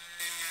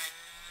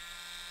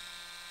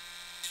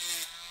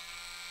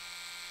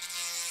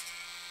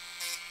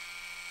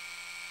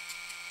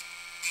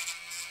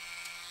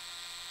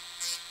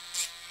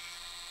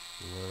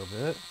 A little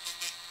bit.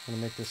 I'm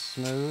gonna make this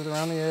smooth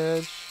around the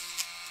edge.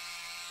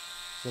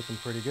 It's looking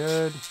pretty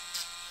good.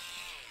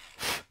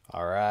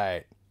 All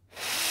right.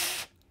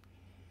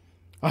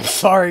 I'm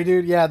sorry,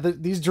 dude. Yeah,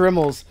 these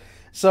Dremels.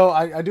 So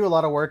I do a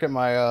lot of work at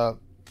my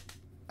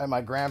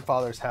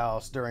grandfather's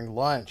house during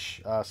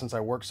lunch, since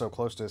I work so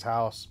close to his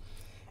house,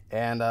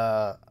 and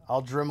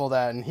I'll Dremel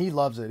that, and he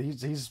loves it.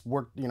 He's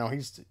worked, you know,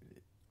 he's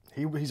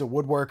a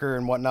woodworker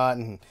and whatnot,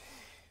 and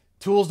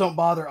tools don't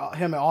bother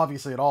him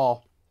obviously at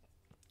all.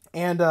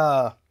 And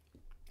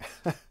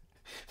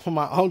when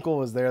my uncle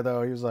was there,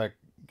 though, he was like,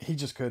 he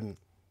just couldn't.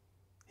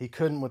 He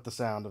couldn't with the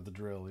sound of the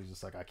drill. He's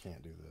just like, I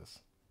can't do this.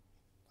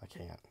 I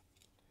can't.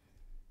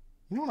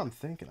 You know what I'm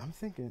thinking?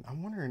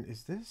 I'm wondering,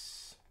 is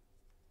this...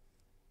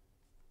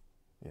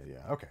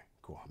 Yeah, okay,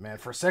 cool. Man,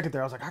 for a second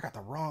there, I was like, I got the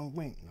wrong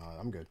wing. No,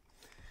 I'm good.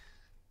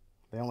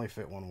 They only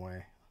fit one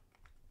way.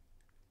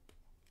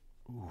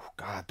 Ooh,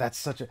 God, that's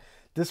such a...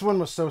 This one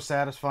was so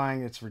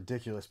satisfying, it's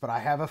ridiculous. But I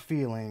have a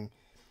feeling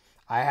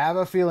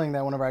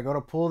that whenever I go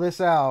to pull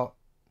this out,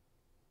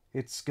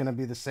 it's going to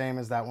be the same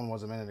as that one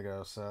was a minute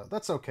ago. So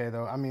that's okay,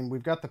 though. I mean,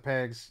 we've got the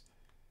pegs.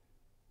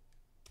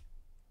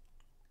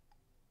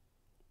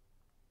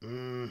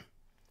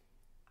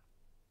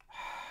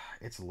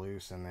 It's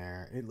loose in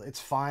there.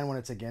 It's fine when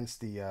it's against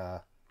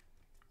the...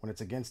 when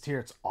it's against here,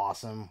 it's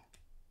awesome.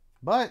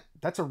 But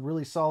that's a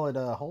really solid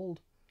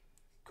hold.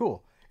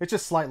 Cool. It's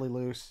just slightly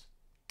loose.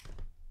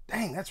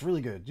 Dang, that's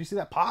really good. Did you see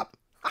that pop?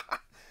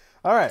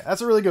 All right,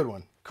 that's a really good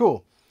one.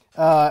 Cool.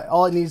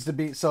 All it needs to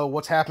be... So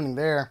what's happening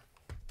there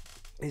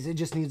is it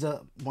just needs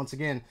once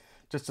again,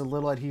 just a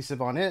little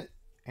adhesive on it,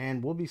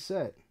 and we'll be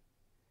set.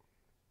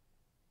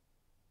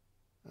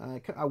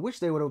 I wish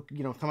they would have,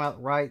 you know, come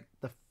out right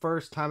the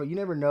first time, but you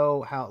never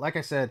know how. Like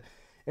I said,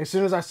 as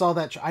soon as I saw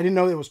that, I didn't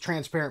know it was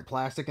transparent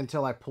plastic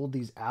until I pulled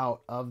these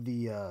out of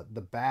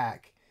the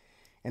back,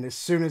 and as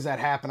soon as that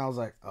happened, I was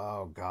like,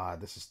 oh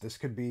God, this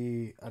could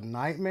be a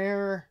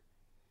nightmare,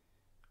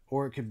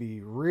 or it could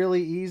be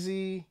really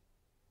easy.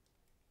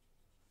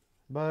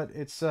 But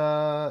it's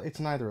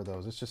neither of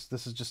those.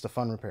 This is just a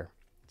fun repair.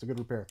 It's a good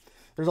repair.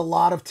 There's a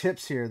lot of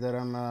tips here that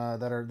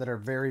that are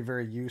very,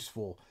 very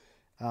useful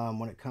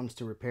when it comes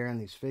to repairing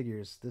these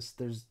figures.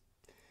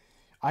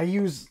 I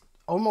use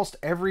almost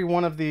every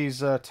one of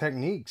these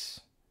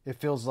techniques It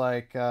feels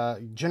like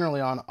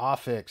generally on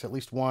Offix, at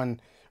least 1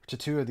 to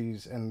 2 of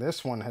these, and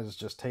this one has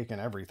just taken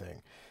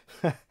everything.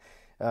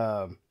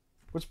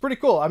 Which is pretty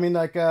cool. I mean,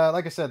 like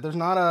I said, it's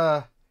not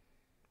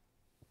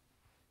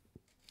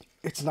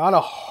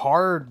a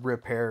hard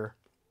repair.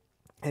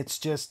 It's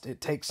just,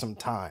 it takes some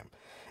time.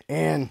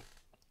 And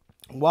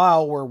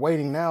while we're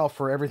waiting now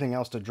for everything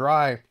else to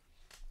dry,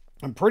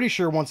 I'm pretty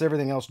sure once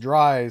everything else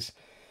dries,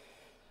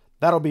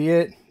 that'll be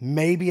it.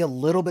 Maybe a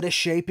little bit of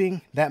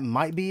shaping. That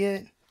might be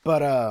it.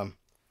 But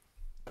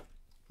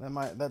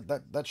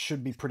that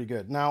should be pretty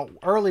good. Now,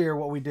 earlier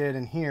what we did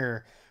in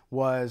here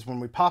was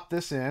when we pop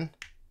this in,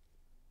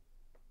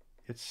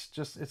 it's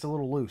a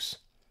little loose.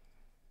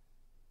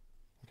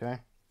 Okay?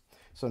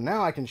 So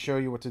now I can show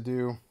you what to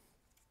do.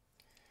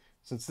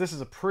 Since this is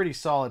a pretty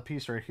solid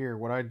piece right here,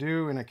 what I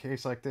do in a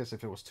case like this,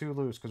 if it was too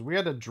loose, because we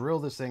had to drill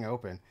this thing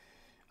open,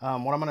 what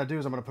I'm going to do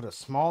is I'm going to put a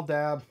small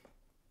dab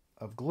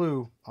of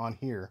glue on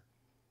here.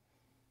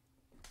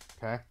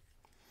 Okay?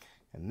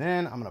 And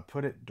then I'm going to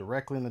put it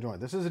directly in the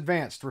joint. This is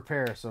advanced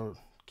repair, so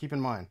keep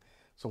in mind.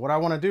 So what I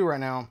want to do right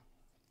now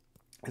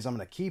is I'm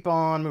going to keep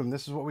on moving.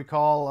 This is what we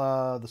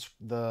call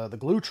the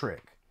glue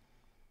trick.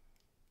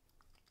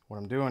 What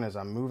I'm doing is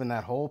I'm moving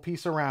that whole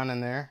piece around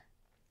in there.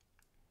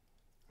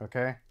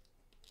 Okay?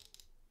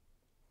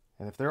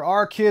 And if there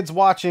are kids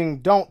watching,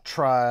 don't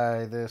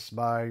try this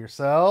by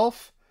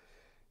yourself.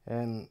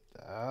 And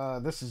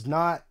this is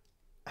not...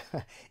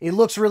 It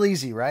looks real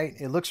easy, right?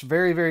 It looks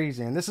very, very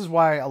easy. And this is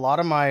why a lot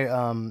of my...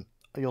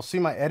 you'll see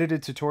my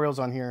edited tutorials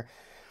on here.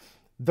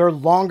 They're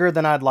longer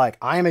than I'd like.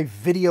 I am a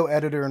video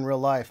editor in real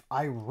life.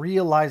 I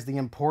realize the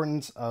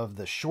importance of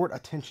the short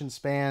attention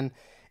span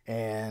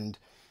and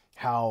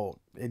how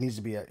it needs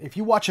to be. If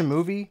you watch a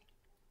movie,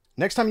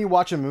 next time you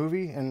watch a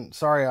movie, and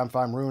sorry if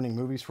I'm ruining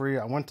movies for you.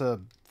 I went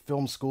to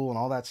film school and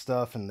all that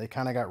stuff, and they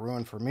kind of got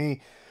ruined for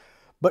me.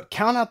 But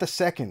count out the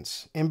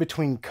seconds in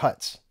between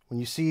cuts. When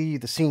you see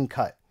the scene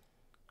cut.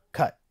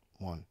 Cut.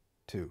 1,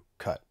 2,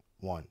 cut.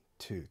 1,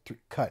 2, 3,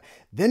 cut.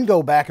 Then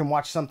go back and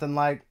watch something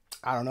like,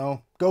 I don't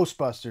know,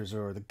 Ghostbusters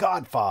or The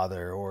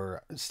Godfather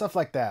or stuff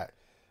like that.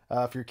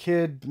 If you're a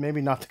kid,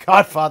 maybe not The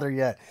Godfather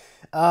yet.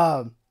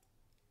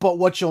 But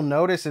what you'll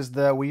notice is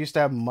that we used to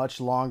have much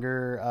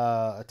longer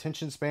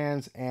attention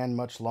spans and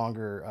much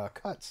longer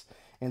cuts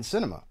in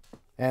cinema.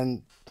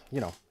 And, you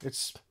know,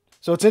 it's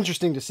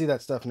interesting to see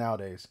that stuff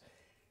nowadays.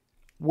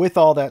 With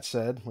all that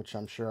said, which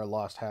I'm sure I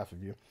lost half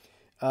of you,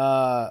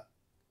 I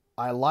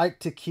like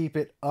to keep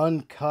it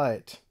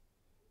uncut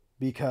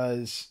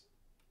because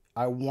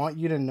I want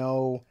you to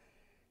know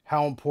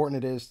how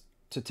important it is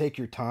to take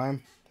your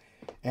time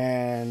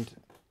and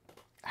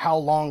how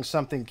long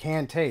something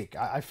can take.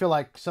 I feel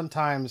like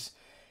sometimes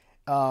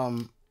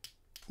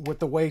with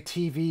the way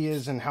TV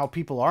is and how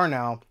people are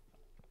now,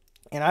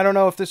 and I don't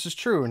know if this is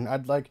true, and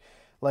I'd like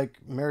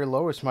Mary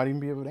Lois might even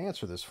be able to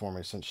answer this for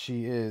me since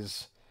she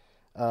is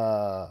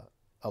a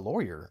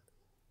lawyer,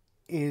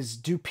 is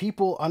do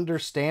people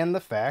understand the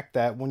fact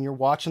that when you're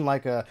watching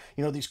like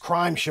these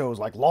crime shows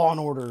like Law and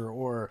Order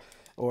or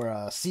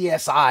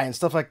CSI and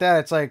stuff like that,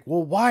 it's like,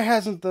 well, why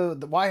hasn't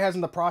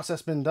the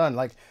process been done?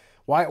 Like,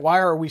 why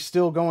are we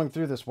still going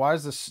through this? Why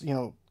is this,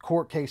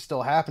 court case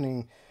still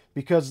happening?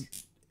 Because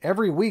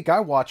every week I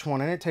watch one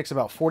and it takes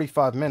about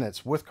 45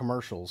 minutes with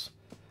commercials.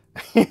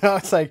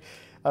 It's like,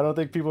 I don't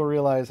think people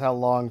realize how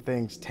long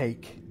things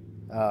take.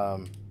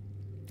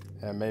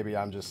 And maybe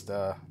I'm just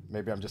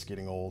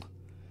getting old,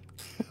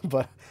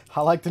 but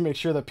I like to make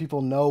sure that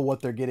people know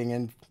what they're getting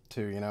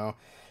into.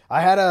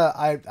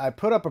 I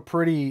put up a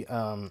pretty,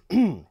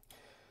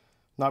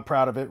 not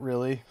proud of it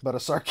really, but a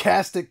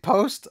sarcastic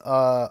post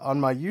on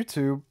my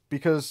YouTube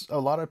because a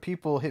lot of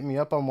people hit me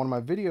up on one of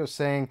my videos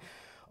saying,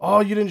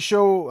 "Oh, you didn't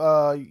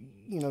show,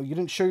 you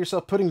didn't show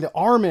yourself putting the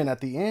arm in at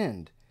the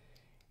end."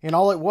 And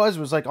all it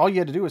was like, all you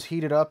had to do was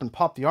heat it up and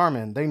pop the arm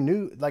in. They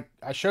knew, like,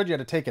 I showed you how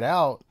to take it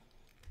out.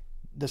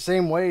 The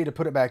same way to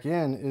put it back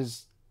in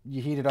is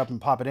you heat it up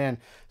and pop it in.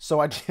 So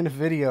I did a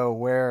video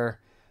where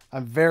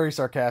I'm very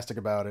sarcastic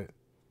about it.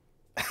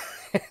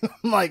 And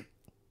I'm like,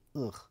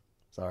 ugh,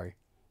 sorry.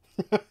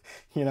 I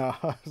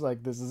was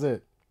like, this is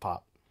it.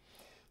 Pop.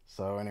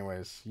 So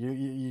anyways,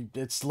 you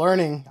it's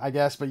learning, I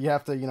guess, but you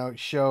have to,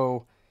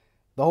 show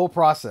the whole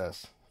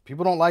process.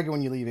 People don't like it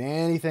when you leave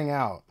anything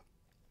out.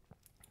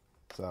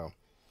 So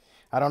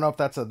I don't know if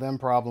that's a them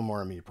problem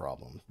or a me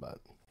problem, but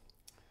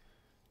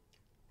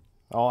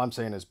all I'm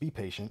saying is be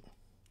patient.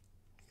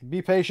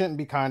 Be patient and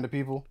be kind to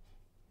people.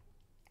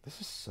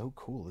 This is so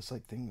cool. This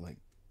thing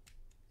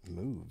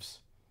moves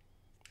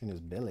in his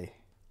belly.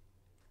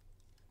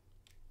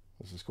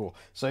 This is cool.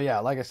 So yeah,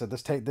 like I said,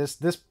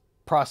 this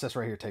process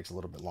right here takes a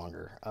little bit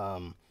longer.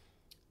 And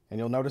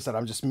you'll notice that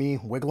I'm just me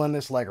wiggling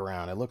this leg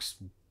around. It looks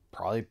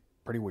probably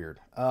pretty weird.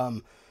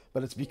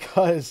 But it's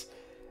because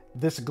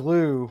this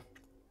glue,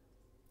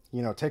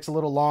 takes a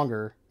little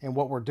longer. And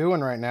what we're doing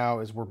right now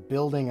is we're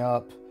building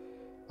up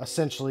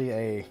essentially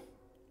a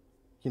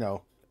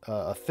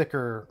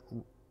thicker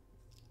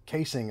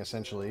casing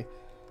essentially.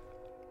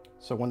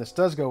 So when this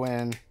does go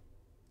in,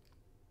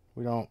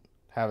 we don't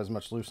have as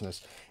much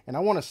looseness. And I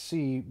want to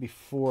see,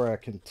 before I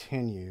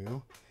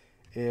continue,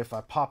 if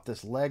I pop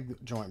this leg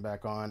joint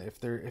back on,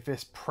 if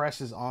it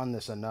presses on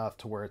this enough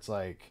to where it's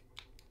like,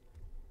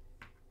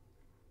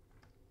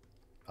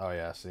 oh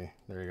yeah, see,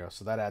 there you go.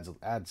 So that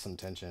adds some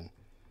tension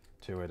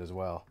to it as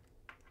well.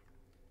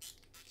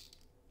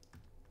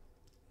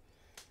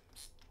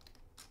 So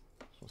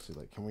let's see,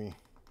 like, can we,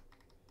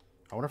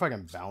 I wonder if I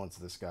can balance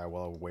this guy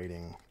while I'm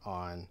waiting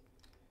on,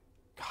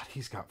 God,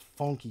 he's got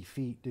funky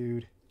feet,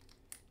 dude.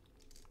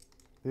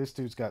 This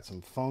dude's got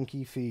some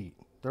funky feet.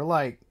 They're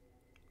like,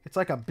 it's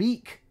like a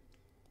beak.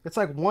 It's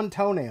like one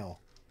toenail.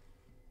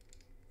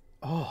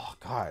 Oh,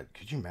 God.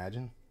 Could you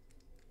imagine?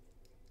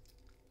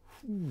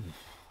 Whew.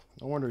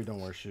 No wonder he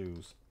don't wear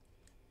shoes.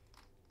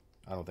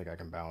 I don't think I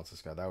can balance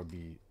this guy. That would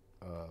be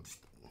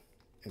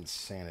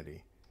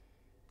insanity.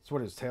 That's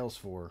what his tail's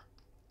for.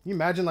 Can you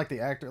imagine, like,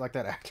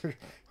 that actor we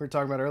were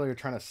talking about earlier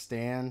trying to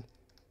stand?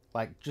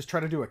 Like, just try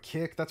to do a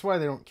kick? That's why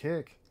they don't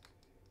kick.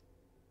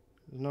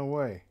 There's no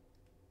way.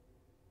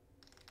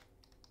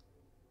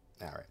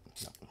 All right.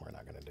 No, we're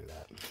not going to do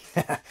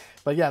that.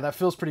 But yeah, that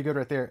feels pretty good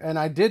right there. And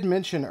I did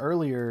mention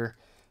earlier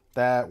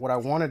that what I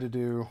wanted to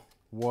do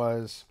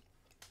was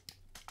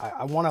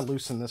I want to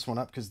loosen this one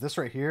up, because this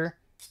right here,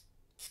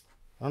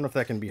 I don't know if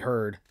that can be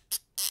heard.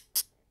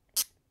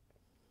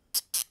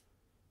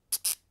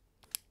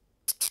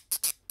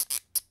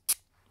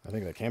 I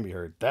think that can be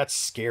heard. That's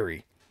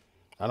scary.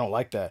 I don't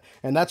like that.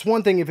 And that's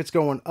one thing if it's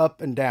going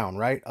up and down,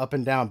 right? Up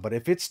and down. But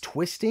if it's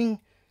twisting,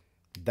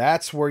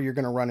 that's where you're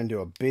going to run into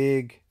a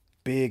big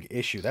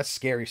issue. That's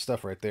scary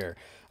stuff right there.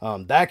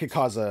 That could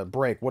cause a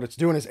break. What it's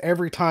doing is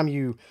every time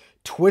you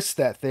twist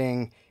that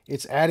thing,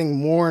 it's adding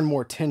more and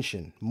more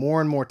tension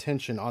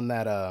on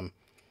that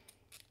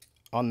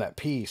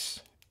piece.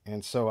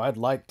 And so I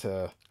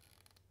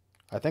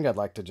think I'd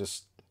like to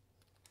just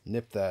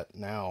nip that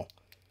now,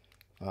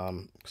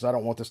 because I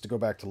don't want this to go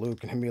back to Luke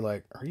and him be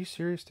like, "Are you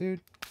serious,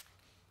 dude?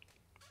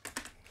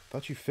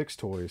 Thought you fixed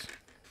toys."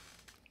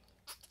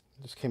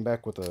 Just came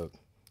back with a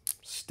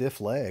stiff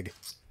leg.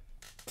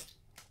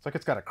 It's like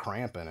it's got a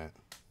cramp in it.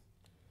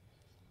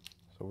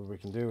 So what we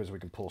can do is we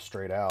can pull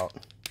straight out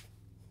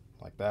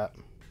like that.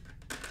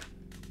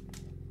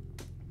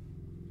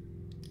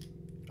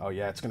 Oh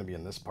yeah, it's going to be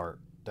in this part,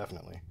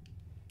 definitely.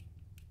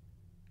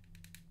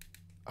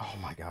 Oh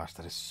my gosh,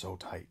 that is so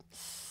tight.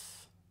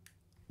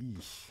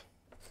 Eesh.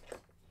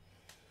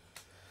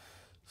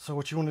 So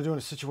what you want to do in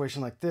a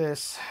situation like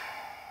this,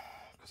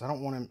 because I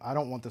don't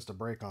want this to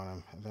break on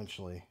him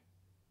eventually,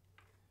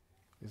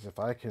 is if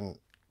I can,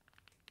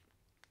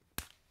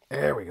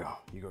 there we go.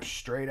 You go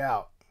straight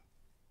out.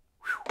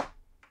 Whew.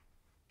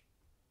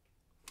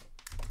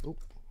 Oop,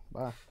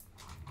 bye.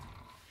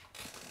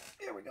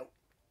 There we go.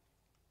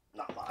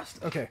 Not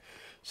lost. Okay,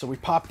 so we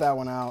popped that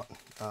one out,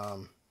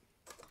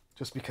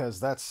 just because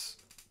that's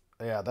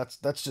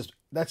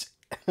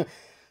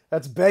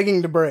that's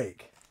begging to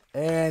break.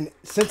 And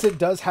since it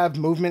does have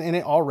movement in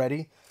it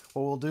already,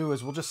 what we'll do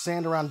is we'll just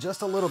sand around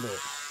just a little bit.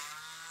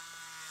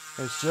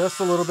 It's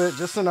just a little bit,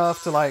 just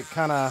enough to like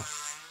kind of.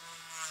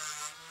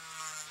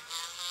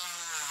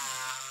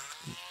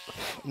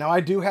 Now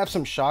I do have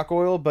some shock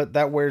oil, but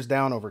that wears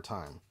down over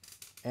time.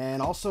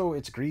 And also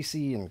it's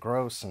greasy and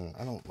gross, and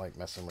I don't like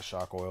messing with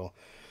shock oil.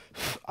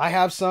 I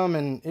have some,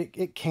 and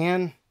it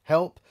can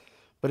help,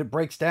 but it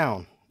breaks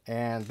down.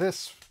 And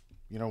this,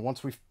 you know,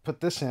 once we've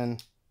put this in,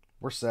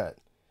 we're set.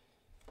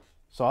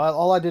 So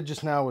all I did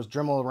just now was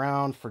Dremel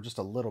around for just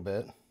a little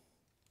bit.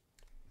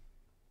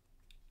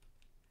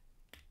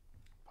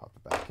 Pop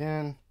it back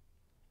in.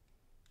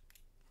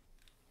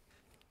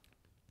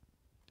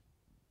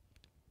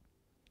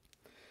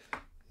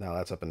 Now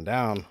that's up and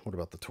down. What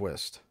about the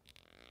twist?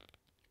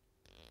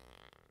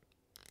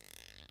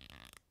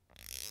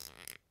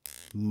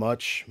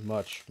 Much,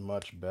 much,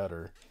 much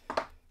better.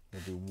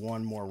 We'll do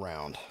one more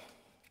round.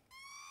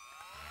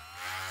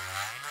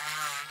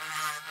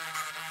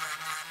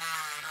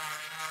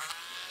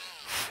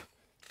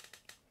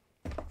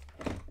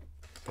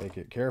 Take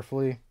it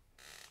carefully.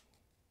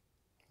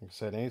 Like I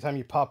said, anytime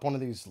you pop one of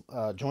these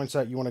joints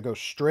out, you want to go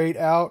straight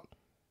out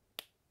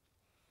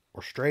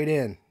or straight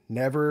in.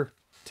 Never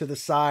to the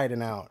side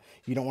and out.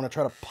 You don't want to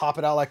try to pop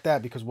it out like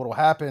that, because what will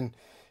happen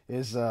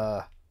is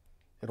it'll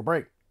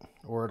break,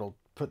 or it'll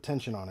put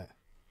tension on it.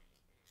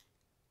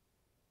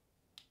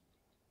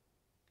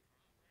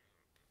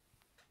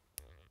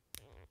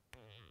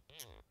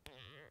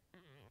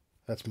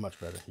 That's much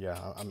better. Yeah,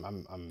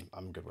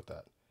 I'm good with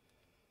that.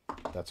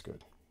 That's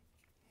good.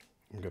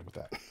 I'm good with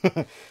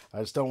that.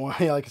 I just don't want,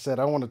 like I said,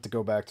 I want it to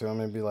go back to him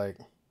and be like,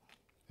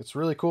 it's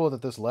really cool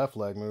that this left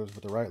leg moves,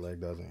 but the right leg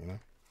doesn't, you know?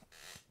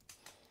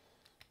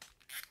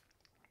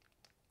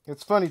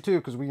 It's funny too,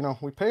 because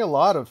we pay a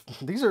lot of,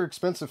 these are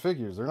expensive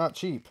figures. They're not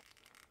cheap.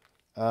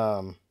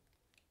 And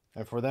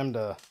for them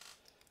to,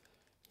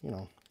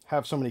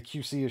 have so many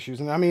QC issues,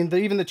 and I mean,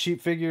 even the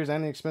cheap figures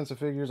and the expensive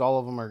figures, all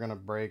of them are going to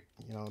break.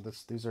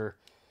 These are,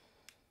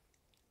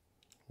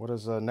 what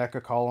does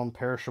NECA call them?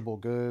 Perishable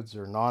goods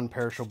or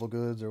non-perishable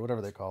goods or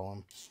whatever they call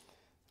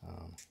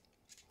them.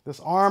 This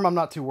arm I'm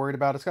not too worried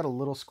about. It's got a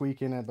little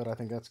squeak in it, but I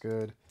think that's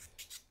good.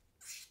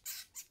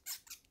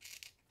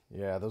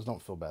 Yeah, those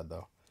don't feel bad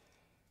though.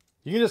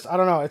 You can just, I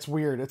don't know, it's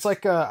weird. It's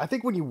like, I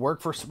think when you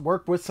work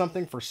with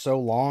something for so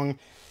long,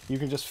 you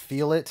can just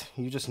feel it.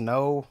 You just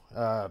know.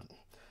 I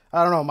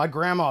don't know. My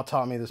grandma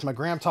taught me this. My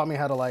grandma taught me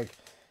how to like,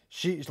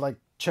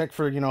 check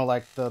for,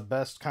 like the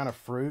best kind of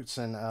fruits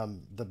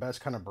and the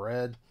best kind of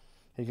bread.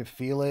 You can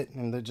feel it,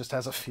 and it just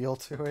has a feel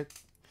to it.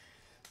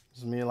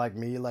 It's me,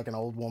 like an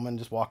old woman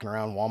just walking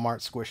around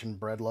Walmart squishing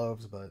bread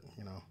loaves, but,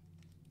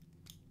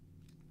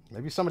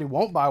 maybe somebody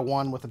won't buy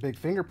one with a big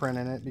fingerprint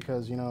in it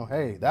because,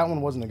 hey, that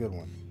one wasn't a good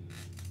one.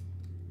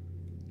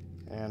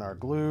 And our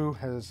glue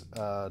has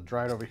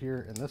dried over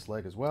here in this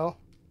leg as well.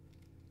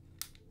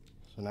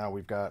 So now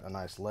we've got a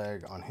nice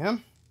leg on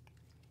him.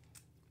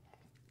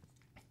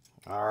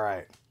 All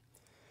right.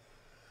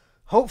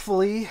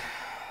 Hopefully,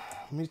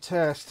 let me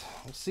test.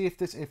 Let's see if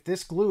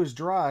this glue is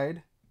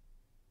dried.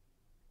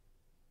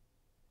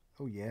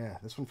 Oh yeah,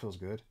 this one feels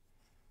good.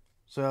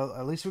 So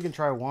at least we can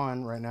try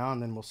one right now,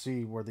 and then we'll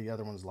see where the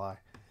other ones lie.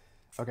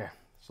 Okay,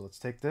 so let's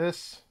take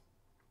this.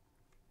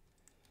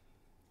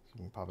 So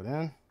we can pop it in.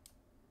 I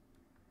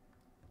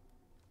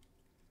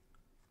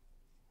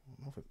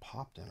don't know if it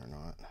popped in or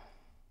not.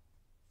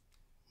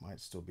 Might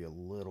still be a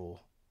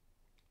little.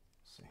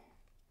 Let's see.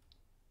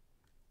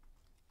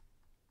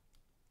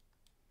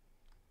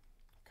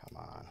 Come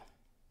on.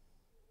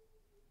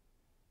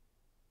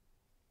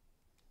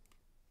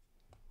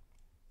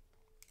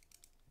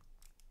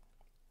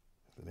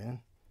 Is it in?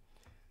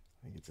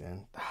 I think it's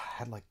in. I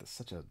had like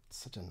such a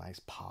nice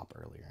pop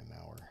earlier, and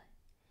now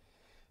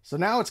so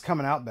now it's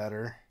coming out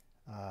better.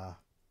 I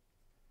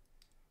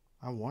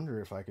wonder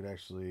if I could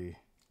actually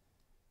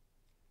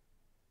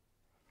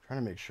try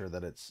to make sure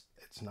that it's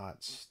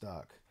not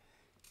stuck.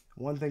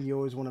 One thing you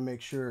always want to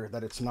make sure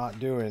that it's not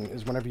doing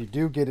is whenever you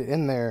do get it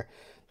in there,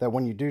 that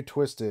when you do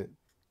twist it,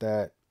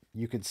 that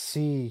you could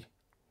see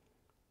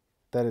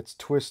that it's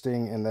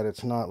twisting and that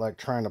it's not like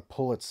trying to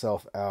pull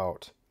itself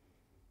out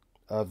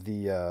of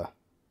the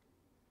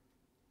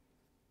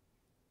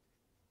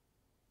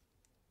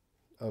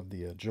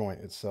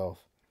joint itself.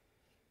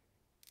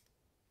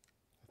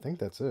 I think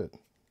that's it. I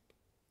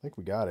think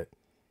we got it.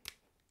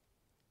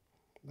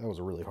 That was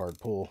a really hard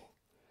pull.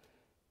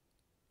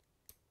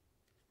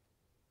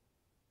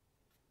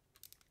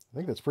 I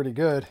think that's pretty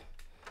good.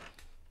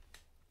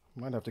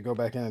 Might have to go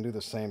back in and do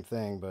the same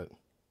thing, but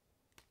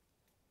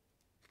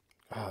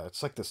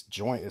it's like this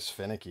joint is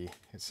finicky.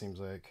 It seems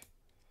like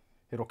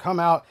it'll come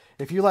out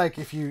if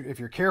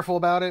you're careful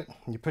about it.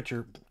 And you put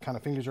your kind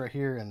of fingers right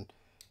here and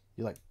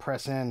you like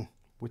press in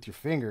with your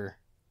finger,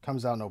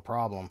 comes out no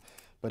problem.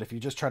 But if you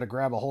just try to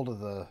grab a hold of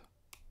the,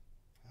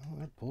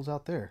 oh, it pulls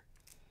out there.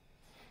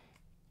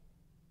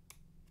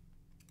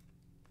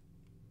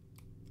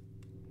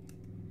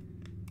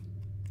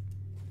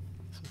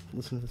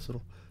 Listen to this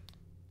little.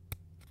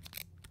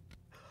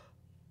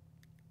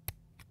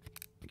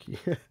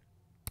 Yeah.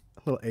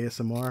 A little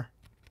ASMR.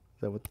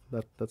 Is that what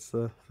that's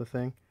the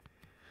thing?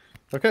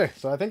 Okay,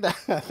 so I think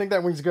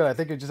that wing's good. I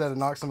think it just had to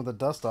knock some of the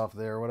dust off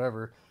there or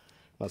whatever.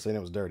 I'm not saying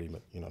it was dirty,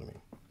 but you know what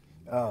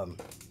I mean.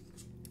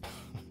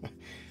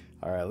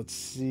 All right, let's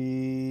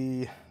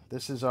see.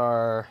 This is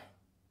our.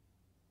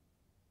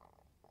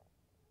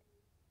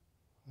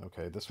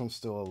 Okay, this one's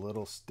still a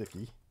little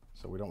sticky,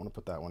 so we don't want to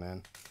put that one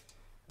in.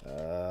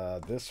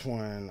 This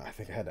one, I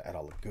think I had to add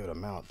a good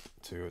amount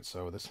to it,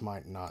 so this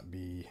might not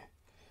be.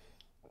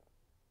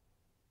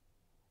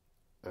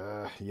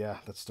 Yeah,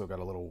 that's still got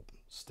a little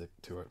stick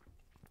to it.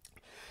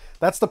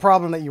 That's the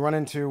problem that you run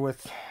into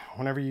with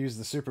whenever you use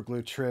the super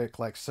glue trick,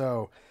 like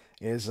so,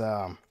 is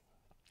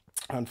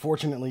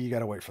unfortunately you got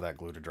to wait for that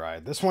glue to dry.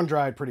 This one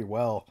dried pretty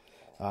well.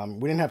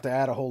 We didn't have to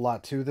add a whole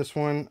lot to this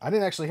one. I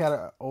didn't actually add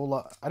a whole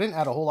lot. I didn't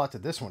add a whole lot to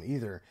this one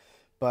either,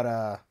 but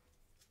I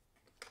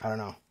don't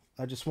know.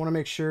 I just want to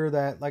make sure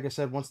that, like I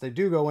said, once they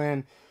do go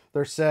in,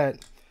 they're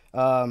set.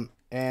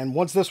 And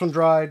once this one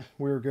dried,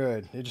 we were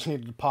good. It just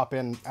needed to pop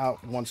in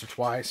out once or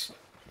twice.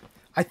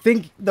 I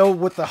think, though,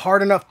 with the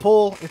hard enough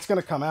pull, it's going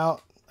to come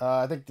out.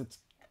 I think it's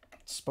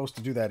supposed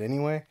to do that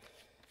anyway.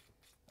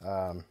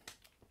 But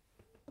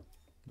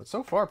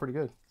so far, pretty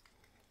good.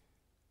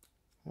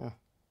 Yeah.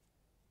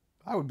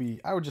 I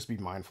would just be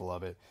mindful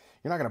of it.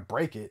 You're not going to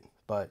break it,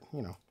 but,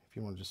 you know, if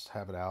you want to just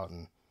have it out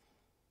and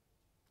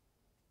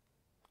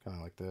kind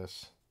of like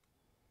this.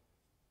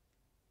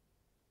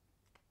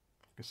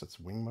 I guess that's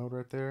wing mode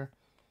right there.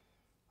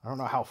 I don't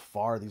know how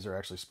far these are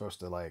actually supposed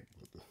to like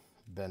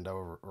bend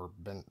over or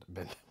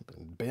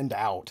bend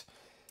out.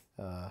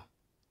 I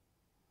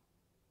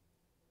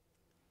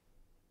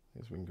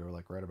guess we can go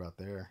like right about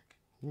there.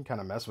 You can kind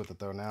of mess with it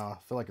though now.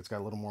 I feel like it's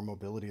got a little more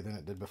mobility than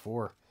it did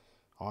before,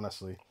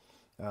 honestly.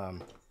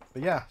 But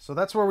yeah, so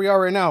that's where we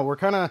are right now. We're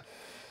kind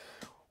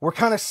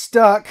of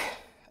stuck,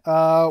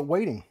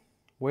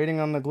 waiting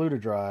on the glue to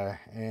dry.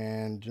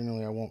 And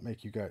generally, I won't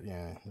make you guys.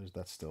 Yeah,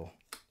 that's still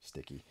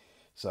sticky.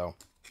 So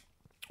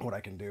what I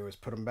can do is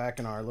put them back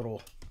in our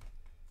little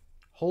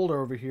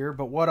holder over here.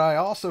 But what I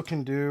also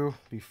can do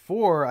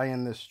before I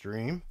end this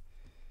stream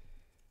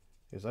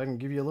is I can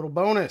give you a little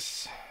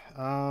bonus.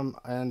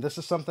 And this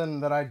is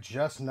something that I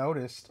just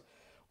noticed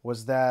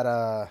was that,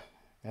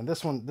 and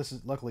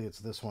luckily it's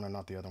this one and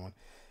not the other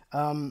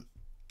one.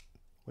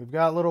 We've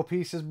got little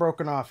pieces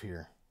broken off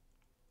here.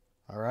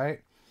 All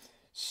right.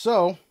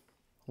 So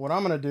what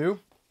I'm going to do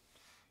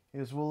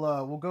is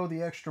we'll go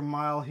the extra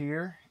mile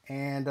here,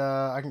 and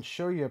I can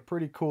show you a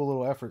pretty cool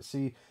little effort.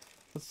 See,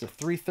 what's the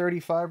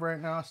 3:35 right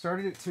now? I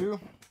started at 2.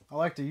 I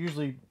like to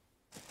usually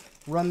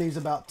run these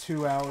about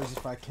 2 hours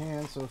if I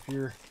can. So if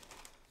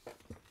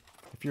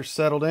you're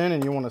settled in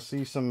and you want to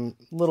see some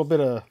little bit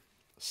of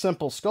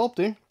simple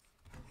sculpting,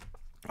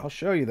 I'll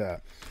show you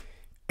that.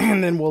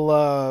 And then we'll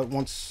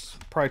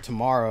probably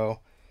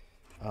tomorrow,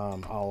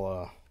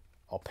 I'll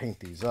paint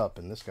these up,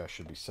 and this guy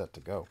should be set to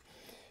go.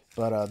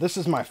 But this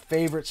is my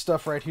favorite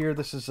stuff right here.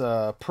 This is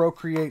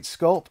Procreate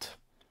Sculpt.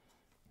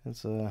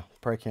 It's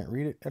probably can't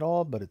read it at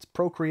all, but it's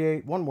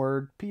Procreate, one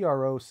word,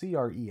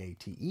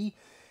 Procreate.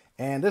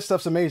 And this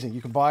stuff's amazing.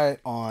 You can buy it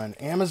on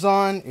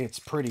Amazon. It's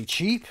pretty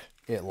cheap.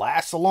 It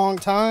lasts a long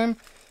time.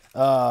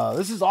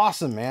 This is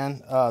awesome,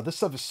 man. This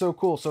stuff is so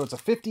cool. So it's a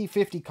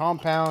 50-50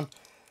 compound,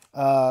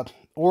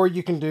 or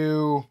you can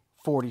do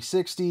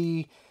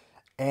 40-60,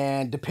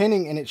 and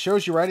it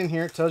shows you right in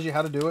here. It tells you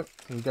how to do it.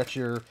 And you got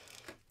your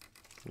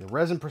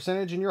resin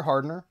percentage and your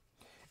hardener.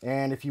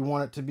 And if you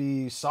want it to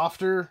be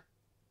softer,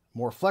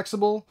 more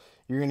flexible,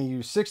 you're going to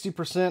use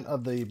 60%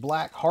 of the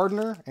black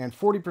hardener and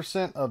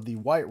 40% of the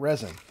white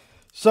resin.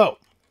 So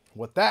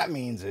what that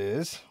means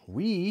is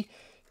we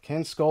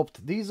can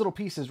sculpt these little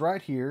pieces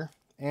right here.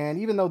 And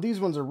even though these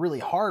ones are really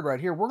hard right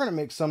here, we're going to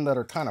make some that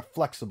are kind of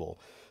flexible.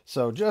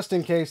 So just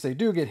in case they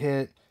do get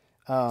hit,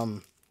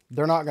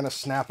 they're not going to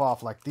snap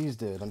off like these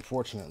did,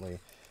 unfortunately.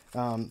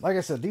 Like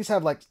I said, these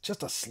have like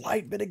just a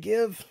slight bit of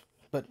give,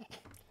 but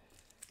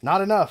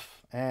not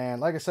enough.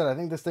 And like I said, I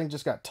think this thing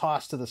just got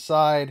tossed to the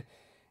side,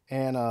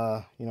 and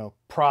you know,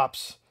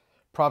 props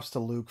to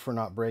Luke for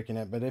not breaking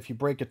it. But if you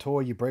break a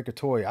toy, you break a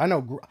toy.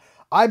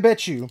 I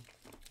bet you,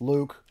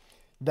 Luke,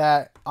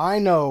 that I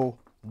know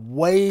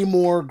way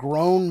more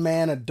grown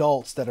man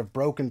adults that have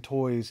broken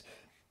toys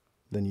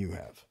than you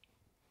have.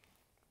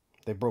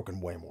 They've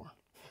broken way more.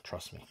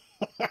 Trust me.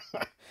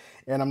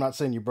 And I'm not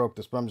saying you broke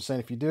this, but I'm just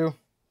saying if you do,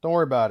 don't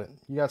worry about it.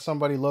 You got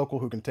somebody local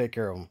who can take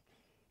care of them.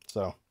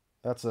 So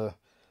that's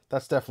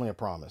definitely a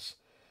promise.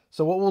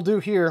 So what we'll do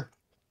here,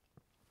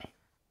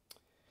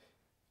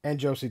 and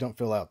Josie, don't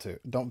feel left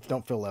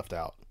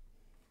out.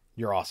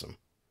 You're awesome.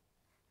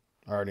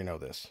 I already know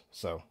this,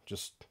 so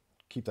just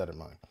keep that in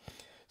mind.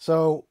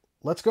 So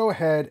let's go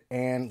ahead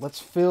and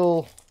let's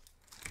put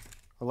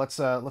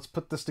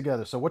this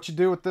together. So what you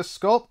do with this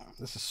sculpt,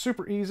 this is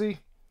super easy.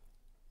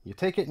 You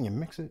take it and you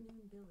mix it.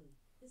 Billy.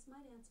 This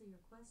might answer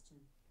your question.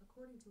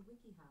 According to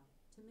WikiHow,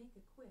 to make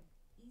a quick,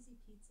 easy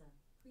pizza,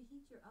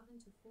 preheat your oven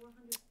to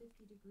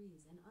 450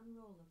 degrees and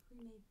unroll a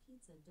pre-made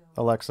pizza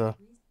dough. Alexa,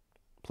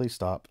 please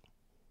stop.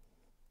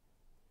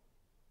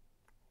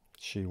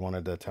 She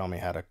wanted to tell me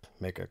how to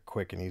make a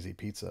quick and easy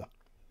pizza.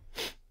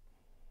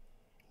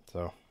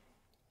 So,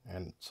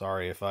 and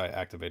sorry if I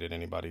activated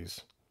anybody's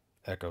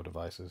Echo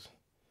devices.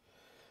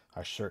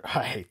 I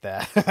hate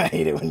that. I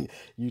hate it when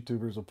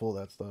YouTubers will pull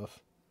that stuff.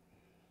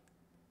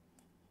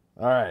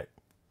 All right,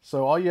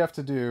 so all you have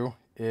to do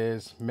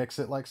is mix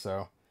it like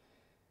so.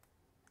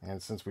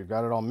 And since we've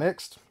got it all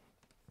mixed,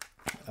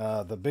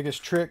 the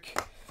biggest trick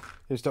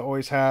is to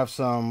always have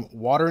some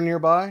water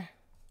nearby,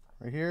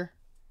 right here,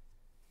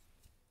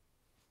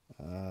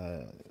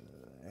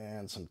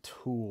 and some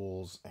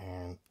tools.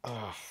 And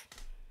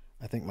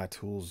I think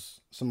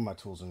some of my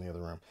tools in the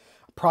other room.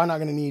 I'm probably not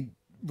going to need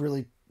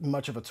really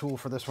much of a tool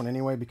for this one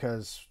anyway,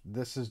 because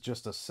this is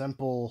just a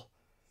simple.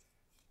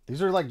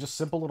 These are like just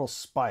simple little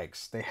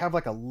spikes. They have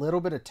like a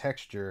little bit of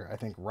texture, I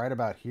think, right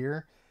about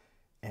here.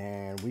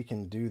 And we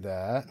can do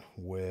that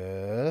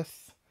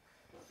with,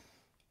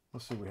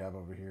 let's see what we have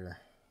over here.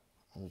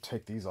 I'm gonna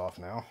take these off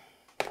now.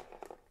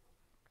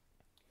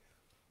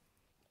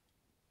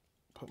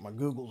 Put my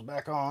Googles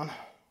back on.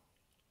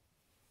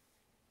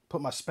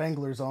 Put my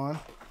Spanglers on.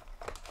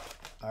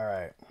 All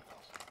right.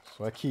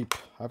 So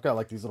I've got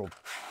like these little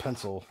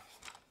pencil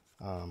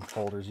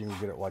holders. You can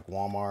get it like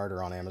Walmart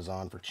or on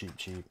Amazon for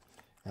cheap.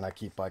 And I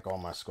keep like all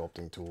my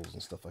sculpting tools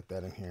and stuff like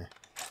that in here.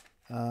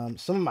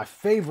 Some of my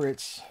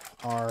favorites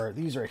are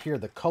these right here,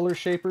 the color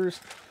shapers,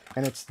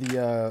 and it's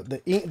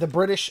the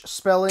British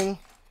spelling,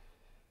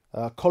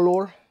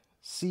 color,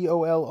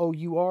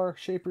 COLOUR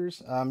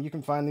shapers. You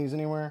can find these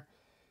anywhere,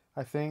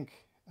 I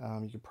think.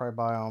 You could probably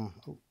buy them.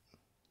 Oh.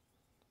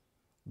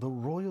 The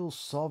Royal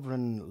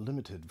Sovereign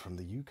Limited from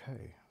the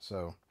UK.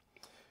 So,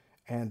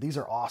 and these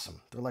are awesome.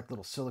 They're like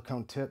little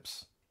silicone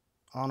tips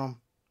on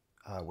them.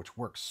 Which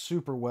works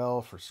super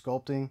well for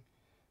sculpting,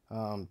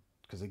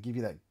 because they give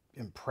you that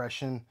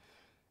impression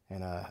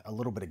and a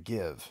little bit of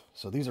give.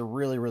 So these are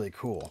really, really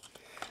cool.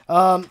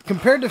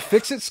 Compared to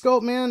Fix-It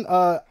Sculpt, man,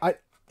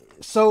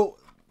 so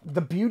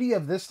the beauty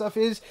of this stuff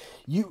is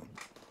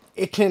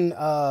it can,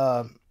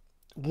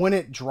 when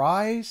it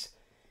dries,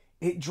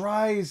 it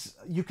dries.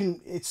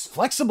 It's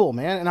flexible,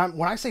 man. And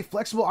when I say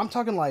flexible, I'm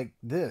talking like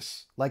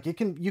this. Like it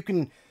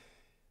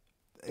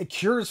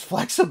cures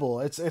flexible.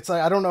 It's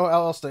like, I don't know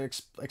how else to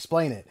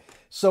explain it.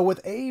 So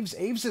with Aves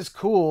is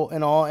cool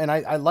and all, and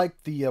I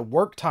like the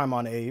work time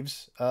on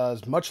Aves.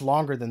 Is much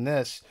longer than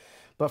this,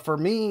 but for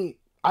me,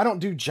 I don't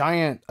do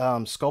giant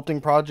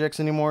sculpting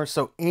projects anymore.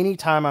 So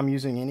anytime I'm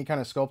using any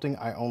kind of sculpting,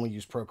 I only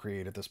use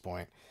Procreate at this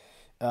point.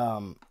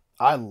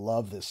 I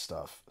love this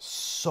stuff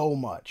so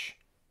much,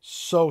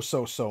 so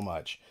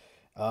much.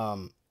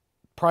 Probably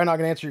not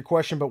gonna answer your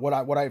question, but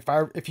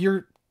if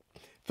you're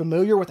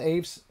familiar with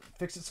Aves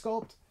Fix-It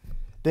Sculpt,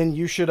 then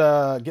you should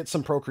get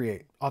some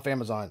Procreate off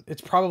Amazon.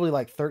 It's probably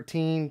like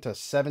 $13 to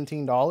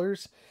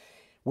 $17,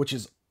 which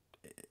is,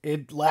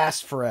 it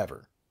lasts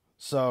forever.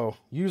 So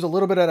use a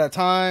little bit at a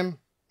time,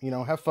 you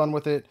know, have fun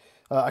with it.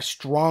 I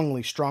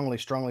strongly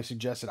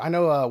suggest it. I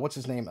know, what's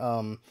his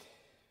name?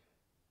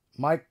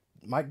 Mike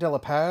De La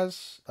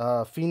Paz,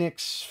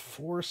 Phoenix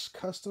Force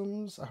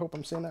Customs. I hope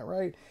I'm saying that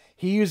right.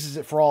 He uses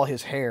it for all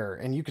his hair,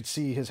 and you could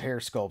see his hair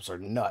sculpts are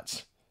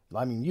nuts.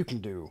 I mean, you can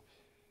do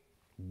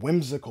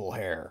whimsical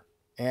hair.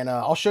 And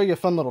I'll show you a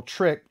fun little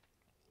trick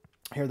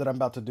here that I'm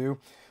about to do.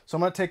 So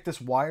I'm going to take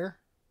this wire,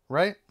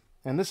 right?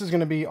 And this is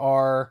going to be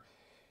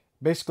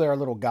basically our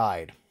little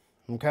guide,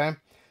 okay?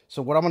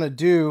 So what I'm going to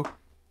do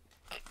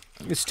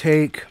is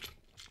take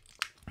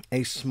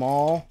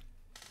one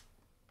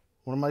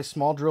of my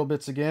small drill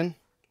bits again,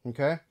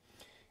 okay?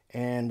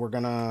 And we're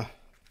going to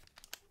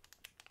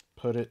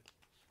put it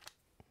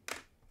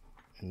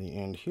in the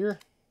end here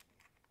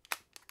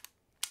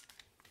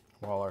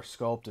while our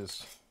sculpt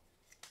is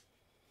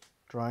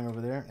drying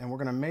over there. And we're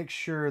going to make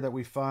sure that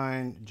we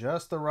find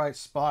just the right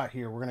spot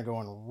here. We're going to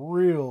go in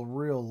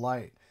real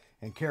light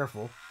and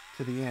careful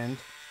to the end.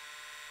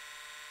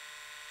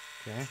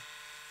 Okay.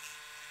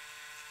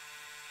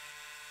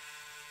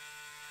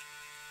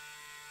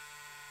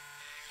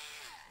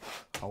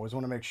 I always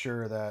want to make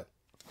sure that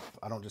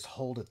I don't just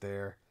hold it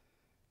there.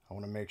 I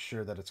want to make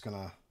sure that it's going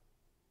to...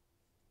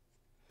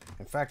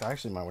 In fact, I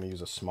actually might want to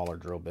use a smaller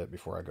drill bit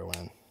before I go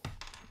in.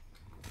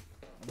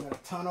 I've got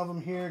a ton of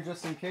them here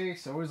just in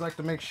case. I always like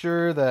to make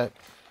sure that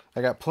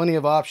I got plenty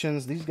of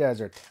options. These guys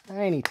are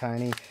tiny.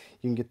 You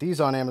can get these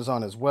on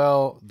Amazon as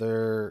well.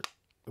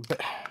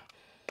 But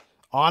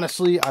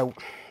honestly, I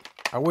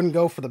wouldn't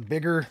go for the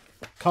bigger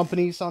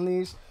companies on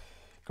these.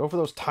 Go for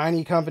those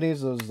tiny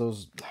companies,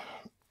 those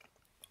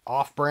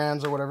off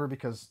brands or whatever,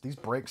 because these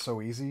break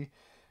so easy,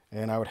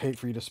 and I would hate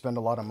for you to spend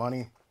a lot of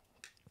money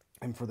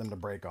and for them to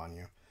break on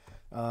you.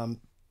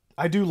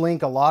 I do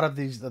link a lot of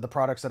the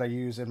products that I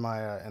use in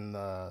my in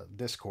the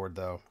Discord,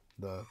 though,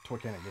 the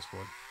Toycanic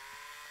Discord.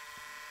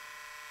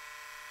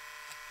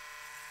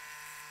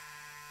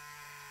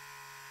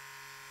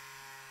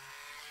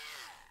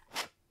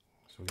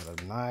 So we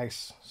got a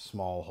nice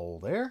small hole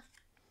there,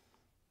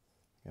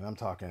 and I'm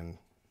talking,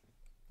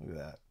 look at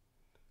that,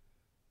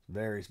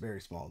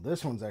 very small.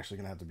 This one's actually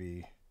gonna have to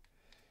be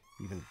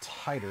even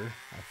tighter,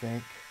 I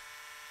think.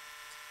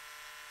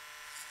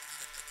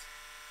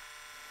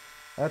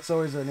 That's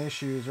always an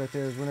issue, is right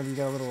there, is whenever you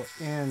got a little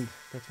end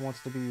that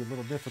wants to be a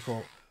little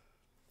difficult,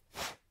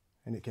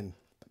 and it can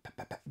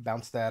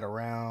bounce that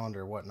around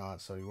or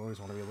whatnot, so you always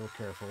want to be a little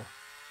careful.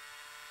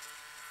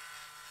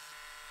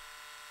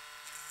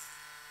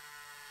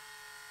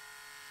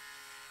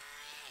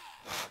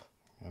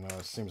 I know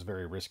it seems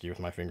very risky with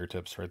my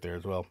fingertips right there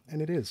as well,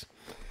 and it is.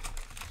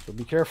 So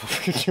be careful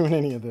if you're doing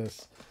any of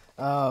this.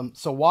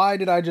 So why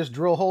did I just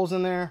drill holes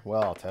in there?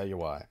 Well, I'll tell you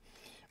why.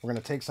 We're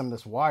going to take some of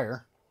this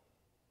wire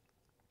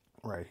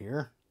right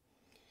here,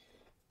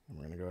 and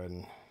we're going to go ahead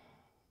and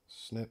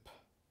snip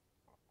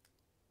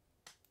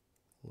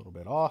a little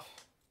bit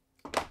off.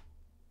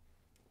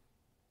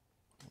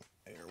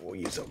 There, we'll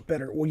use a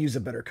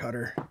better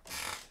cutter.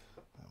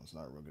 That was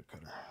not a real good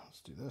cutter. Let's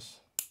do this.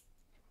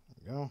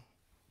 There we go.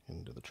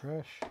 Into the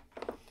trash.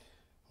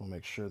 We'll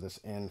make sure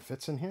this end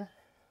fits in here.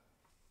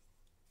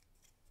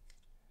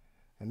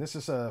 And this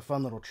is a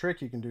fun little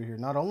trick you can do here.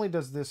 Not only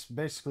does this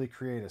basically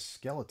create a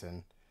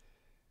skeleton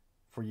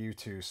for you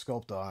to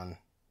sculpt on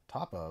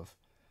top of,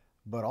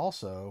 but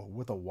also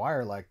with a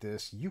wire like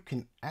this, you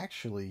can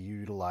actually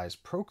utilize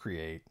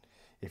Procreate.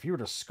 If you were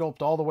to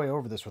sculpt all the way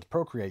over this with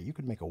Procreate, you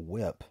could make a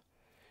whip,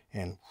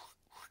 and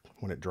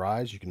when it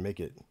dries, you can make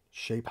it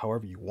shape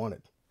however you want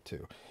it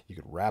to. You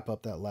could wrap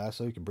up that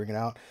lasso, you can bring it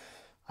out.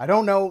 I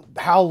don't know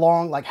how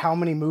long, like how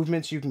many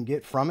movements you can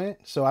get from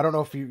it. So I don't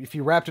know if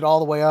you wrapped it all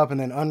the way up and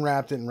then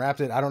unwrapped it and wrapped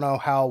it. I don't know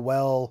how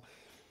well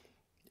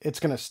it's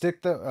going to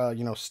stick,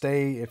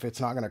 stay, if it's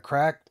not going to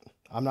crack.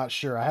 I'm not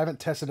sure. I haven't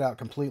tested it out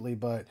completely,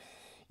 but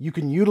you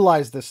can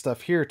utilize this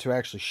stuff here to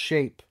actually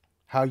shape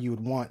how you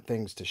would want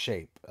things to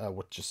shape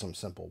with just some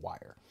simple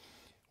wire,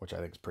 which I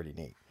think is pretty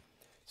neat.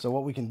 So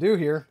what we can do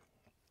here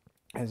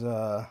is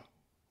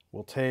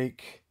we'll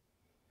take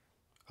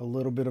a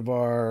little bit of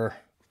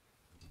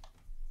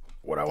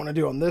what I want to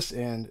do on this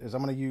end is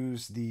I'm going to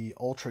use the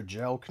Ultra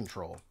Gel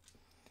Control,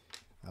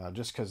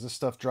 just because this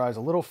stuff dries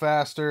a little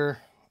faster.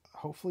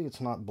 Hopefully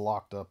it's not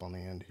blocked up on the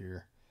end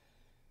here.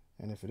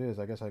 And if it is,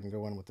 I guess I can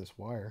go in with this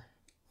wire.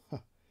 Huh.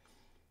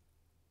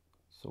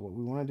 So what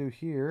we want to do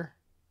here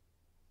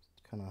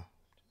is kind of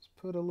just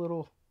put a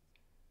little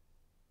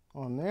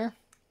on there.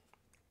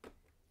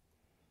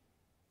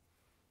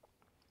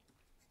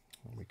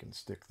 And we can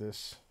stick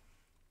this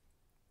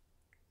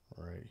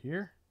right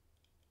here.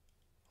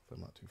 If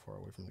I'm not too far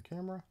away from the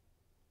camera.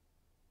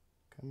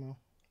 Come on,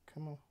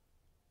 come on.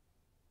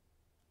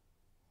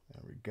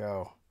 There we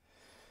go.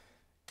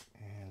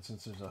 And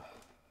since there's a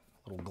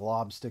little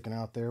glob sticking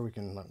out there, we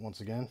can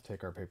once again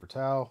take our paper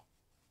towel,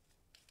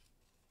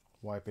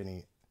 wipe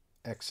any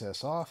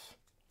excess off.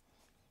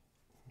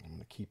 I'm going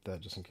to keep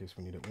that just in case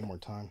we need it one more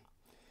time.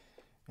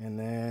 And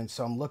then,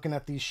 so I'm looking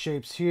at these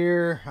shapes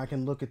here. I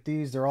can look at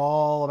these. They're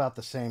all about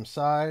the same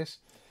size.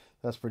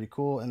 That's pretty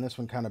cool. And this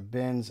one kind of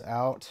bends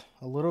out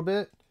a little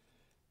bit.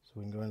 So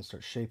we can go ahead and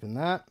start shaping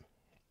that.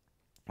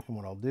 And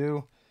what I'll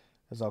do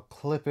is I'll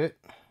clip it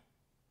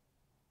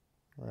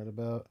right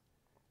about,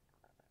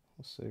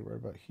 let's say right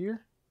about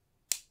here.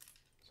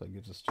 So it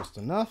gives us just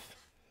enough.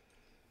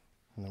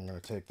 And then I'm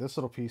going to take this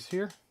little piece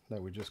here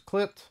that we just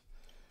clipped.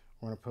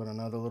 We're going to put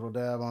another little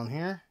dab on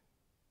here.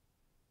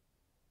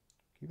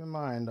 Keep in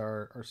mind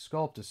our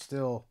sculpt is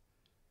still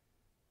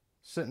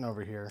sitting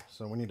over here,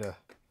 so we need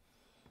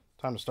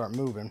time to start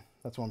moving.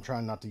 That's why I'm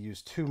trying not to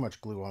use too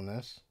much glue on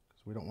this,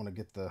 because we don't want to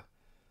get the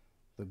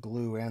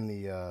glue and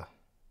the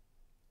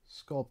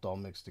sculpt all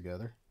mixed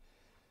together.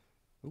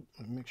 Oop,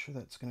 let me make sure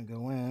that's going to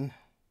go in.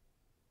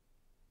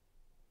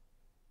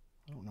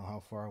 I don't know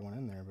how far I went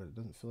in there, but it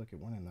doesn't feel like it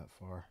went in that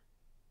far.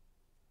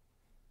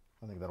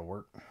 I think that'll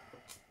work.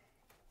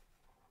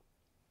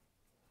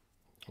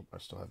 Oh, I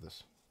still have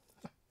this.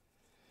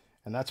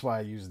 And that's why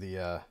I use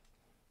the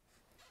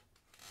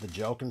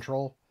gel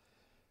control.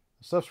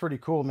 The stuff's pretty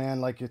cool,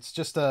 man. Like, it's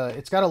just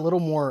it's got a little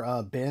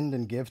more bend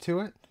and give to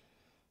it,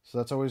 so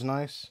that's always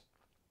nice,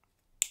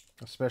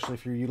 especially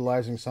if you're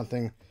utilizing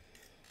something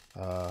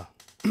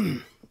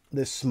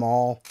this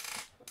small.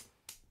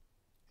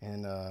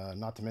 And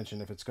not to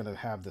mention, if it's going to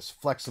have this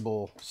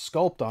flexible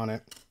sculpt on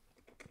it,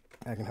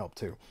 that can help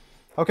too.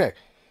 Okay,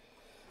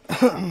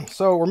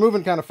 so we're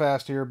moving kind of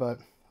fast here, but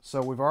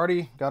so we've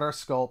already got our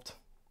sculpt,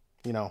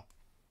 you know,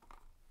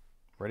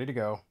 ready to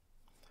go.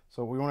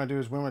 So what we want to do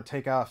is we want to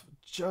take off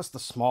just the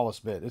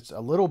smallest bit. It's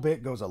a little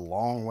bit goes a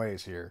long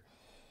ways here.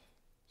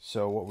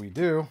 So what we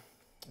do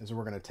is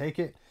we're going to take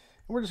it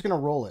and we're just going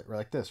to roll it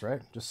like this,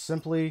 right? Just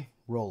simply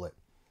roll it.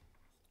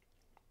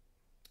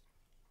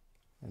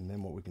 And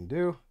then what we can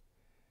do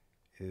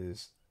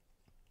is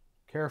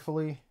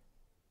carefully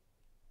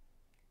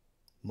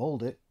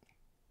mold it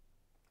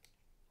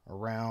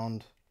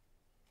around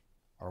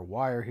our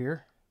wire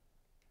here.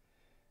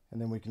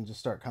 And then we can just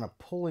start kind of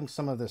pulling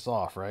some of this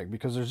off, right?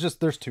 Because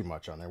there's too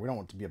much on there. We don't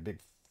want it to be a big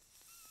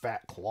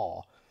fat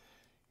claw,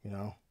 you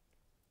know?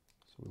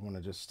 So we want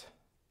to just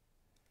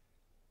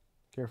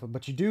careful,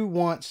 but you do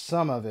want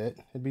some of it.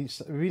 It'd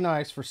be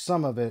nice for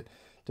some of it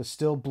to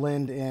still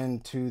blend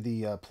into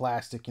the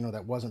plastic, you know,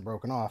 that wasn't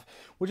broken off,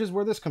 which is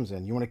where this comes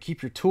in. You want to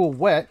keep your tool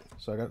wet.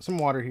 So I got some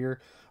water here.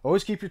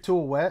 Always keep your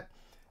tool wet.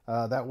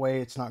 That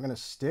way it's not going to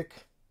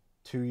stick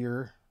to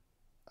your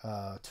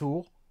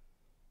tool.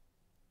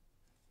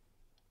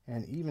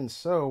 And even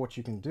so, what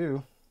you can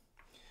do,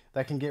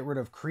 that can get rid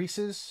of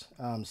creases,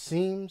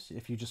 seams.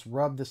 If you just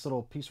rub this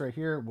little piece right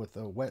here with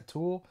a wet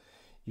tool,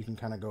 you can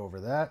kind of go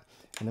over that.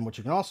 And then what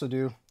you can also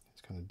do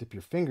is kind of dip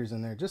your fingers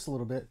in there just a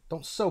little bit.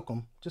 Don't soak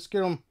them. Just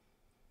get them,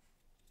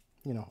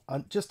 you know,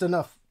 just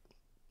enough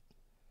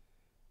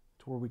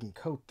to where we can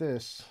coat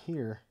this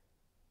here.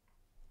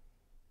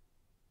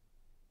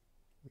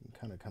 We can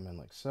kind of come in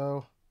like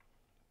so.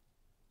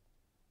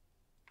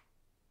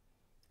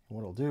 And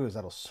what it'll do is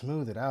that'll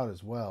smooth it out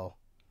as well.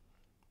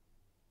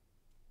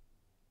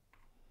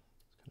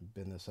 Just gonna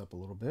bend this up a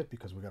little bit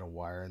because we got a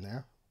wire in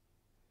there.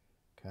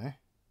 Okay.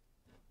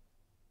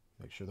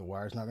 Make sure the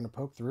wire's not going to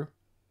poke through.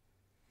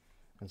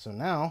 And so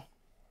now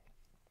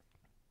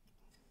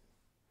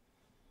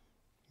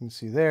you can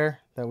see there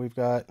that we've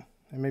got,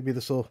 and maybe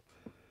this will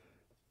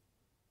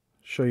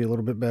show you a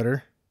little bit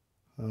better,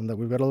 that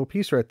we've got a little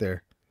piece right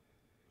there.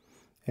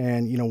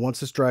 And, you know, once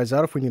this dries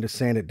out, if we need to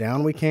sand it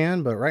down, we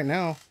can. But right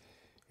now,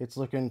 it's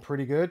looking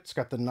pretty good. It's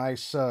got the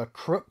nice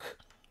crook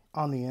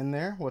on the end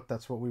there.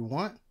 That's what we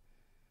want.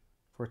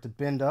 For it to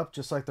bend up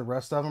just like the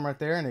rest of them right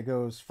there. And it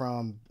goes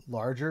from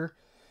larger.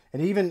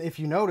 And even if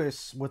you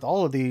notice, with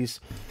all of these,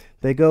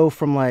 they go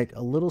from like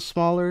a little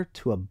smaller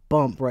to a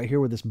bump right here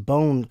where this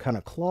bone kind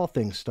of claw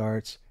thing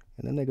starts.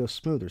 And then they go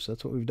smoother. So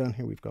that's what we've done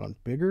here. We've gone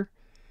bigger.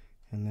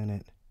 And then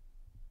it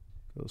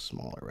goes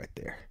smaller right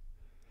there.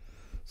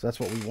 So that's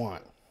what we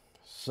want.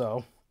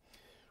 So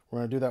we're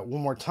going to do that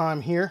one more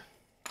time here.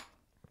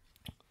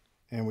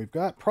 And we've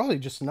got probably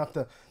just enough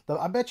to,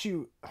 I bet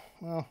you,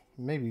 well,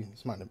 maybe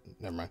this might,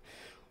 never mind.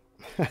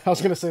 I was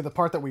going to say the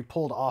part that we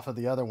pulled off of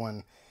the other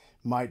one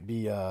might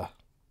be a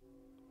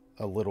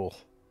little,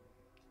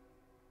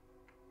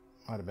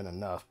 might have been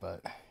enough,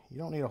 but you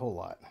don't need a whole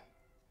lot.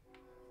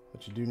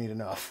 But you do need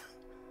enough.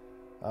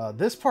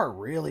 This part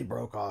really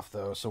broke off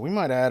though, so we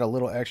might add a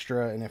little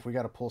extra, and if we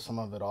got to pull some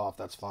of it off,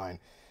 that's fine.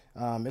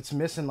 It's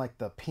missing like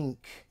the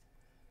pink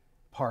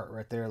part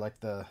right there, like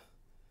the,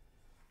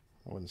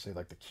 I wouldn't say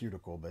like the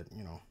cuticle, but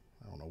you know,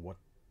 I don't know what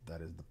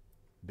that is, the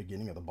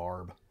beginning of the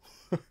barb.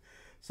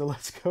 So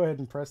let's go ahead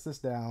and press this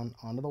down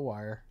onto the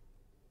wire.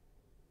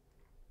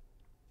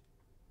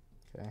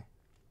 Okay.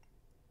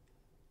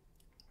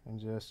 And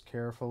just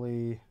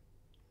carefully,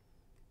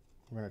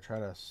 we're going to try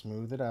to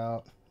smooth it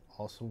out.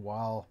 Also,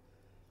 while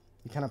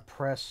you kind of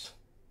press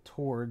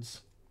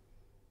towards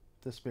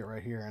this bit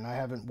right here. And I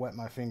haven't wet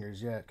my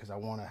fingers yet because I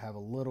want to have a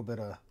little bit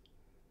of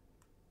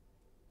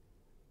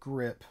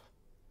grip.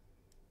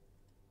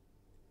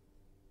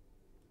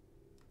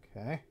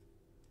 Okay.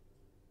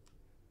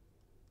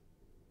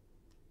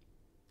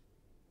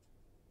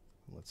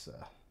 Let's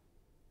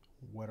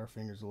wet our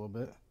fingers a little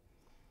bit.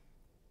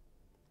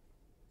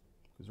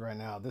 Because right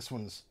now this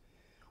one's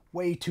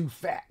way too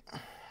fat.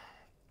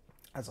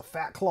 Has a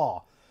fat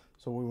claw.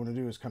 So what we want to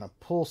do is kind of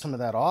pull some of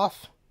that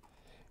off.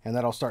 And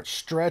that'll start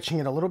stretching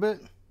it a little bit.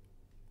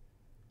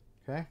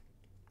 Okay.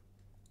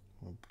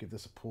 We'll give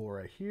this a pull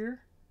right here.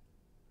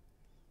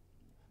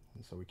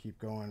 And so we keep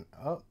going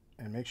up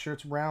and make sure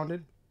it's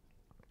rounded.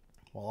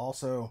 While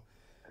also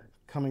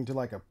coming to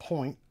like a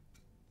point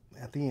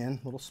at the end,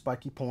 little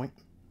spiky point.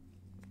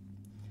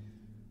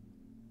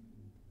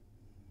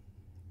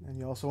 And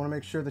you also want to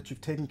make sure that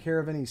you've taken care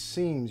of any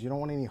seams. You don't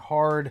want any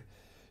hard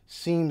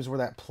seams where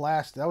that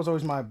plastic, that was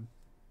always my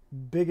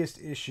biggest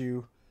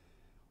issue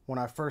when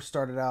I first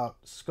started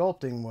out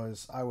sculpting,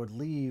 was I would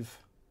leave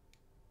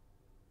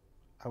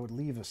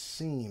a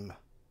seam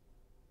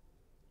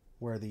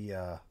where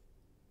the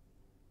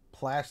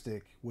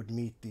plastic would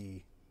meet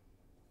the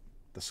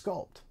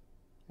sculpt.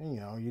 And you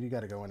know, you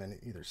got to go in and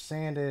either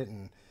sand it,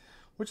 and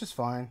which is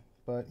fine,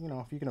 but you know,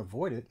 if you can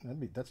avoid it,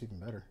 that's even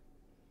better.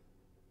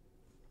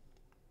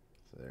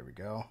 So there we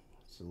go.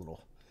 It's a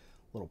little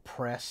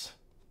press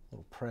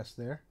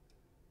there.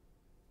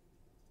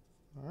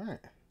 All right.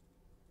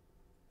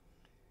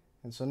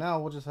 And so now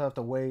we'll just have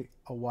to wait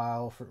a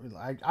while for.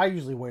 I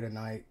usually wait a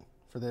night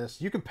for this.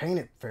 You can paint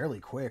it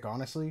fairly quick,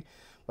 honestly,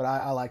 but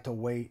I like to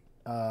wait.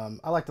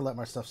 I like to let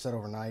my stuff set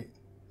overnight.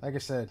 Like I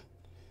said,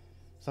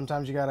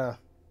 sometimes you gotta.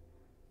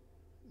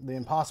 The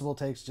impossible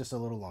takes just a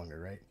little longer,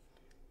 right?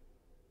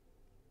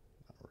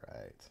 All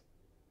right.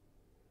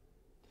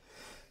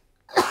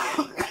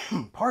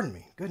 Pardon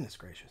me. Goodness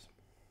gracious.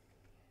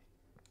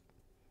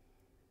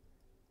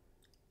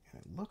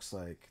 And it looks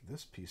like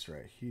this piece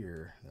right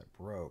here that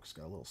broke's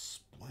got a little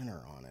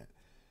splinter on it.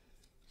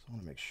 So I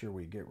want to make sure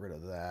we get rid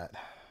of that.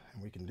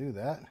 And we can do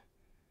that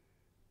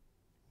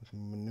with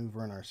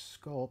maneuvering our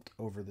sculpt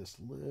over this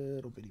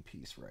little bitty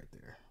piece right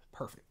there.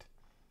 Perfect.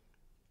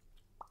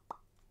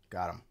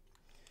 Got him.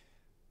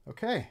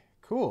 Okay,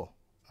 cool.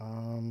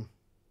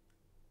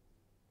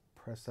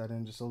 Press that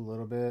in just a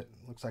little bit.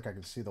 Looks like I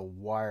can see the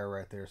wire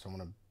right there, so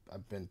I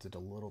bent it a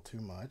little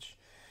too much.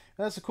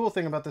 And that's the cool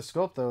thing about this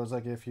sculpt, though, is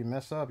like if you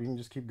mess up, you can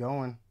just keep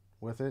going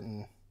with it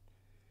and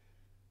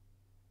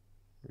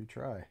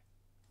retry.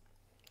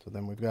 So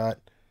then we've got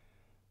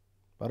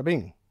bada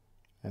bing.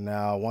 And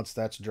now once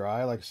that's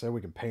dry, like I said,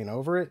 we can paint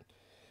over it.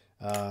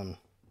 It's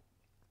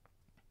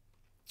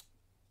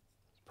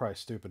probably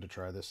stupid to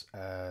try this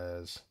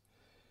as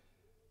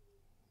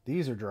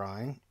these are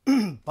drying,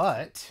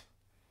 but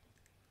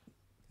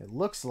it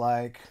looks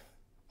like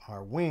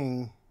our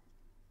wing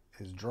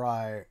is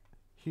dry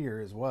here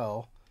as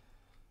well.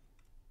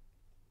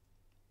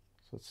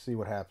 So let's see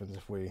what happens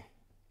if we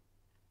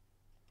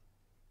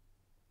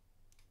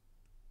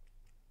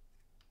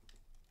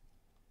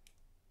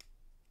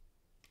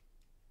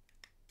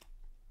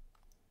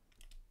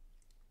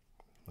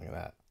look at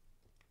that.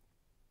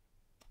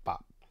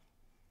 Pop.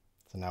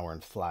 So now we're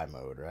in fly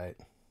mode, right?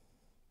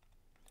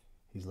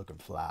 He's looking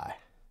fly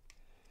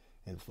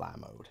in fly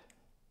mode.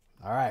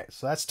 All right,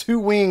 so that's 2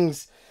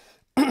 wings.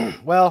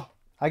 Well,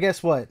 I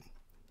guess what?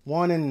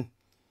 1 and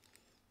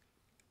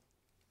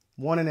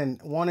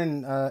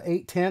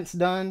 8/10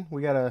 done.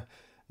 We gotta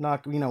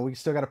knock. You know, we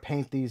still gotta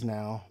paint these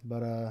now.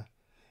 But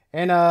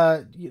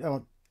you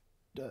know,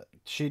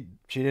 she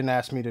didn't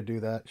ask me to do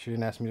that. She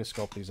didn't ask me to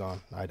sculpt these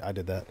on. I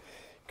did that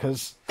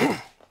because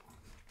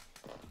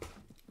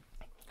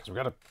we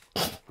gotta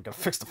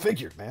fix the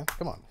figure, man.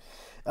 Come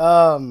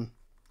on.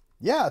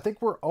 Yeah, I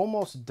think we're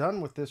almost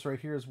done with this right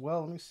here as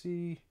well. Let me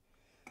see.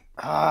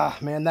 Ah,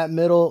 man, that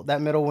middle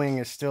wing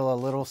is still a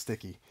little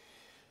sticky.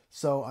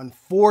 So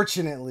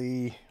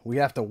unfortunately, we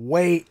have to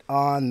wait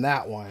on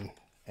that one,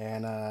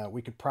 and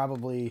we could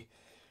probably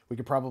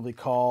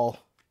call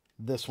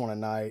this one a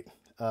night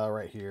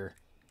right here.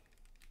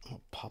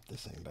 I'll pop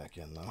this thing back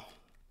in though.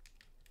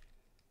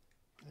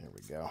 There we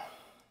go.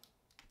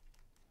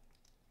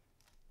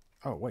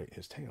 Oh wait,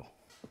 his tail.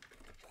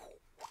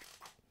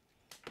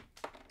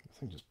 I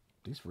think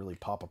these really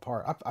pop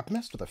apart. I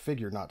messed with a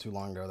figure not too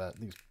long ago that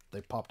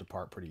they popped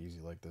apart pretty easy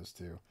like this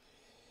too.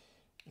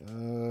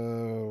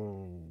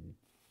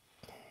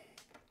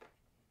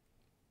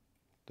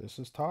 This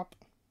is top.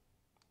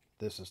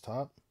 This is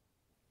top.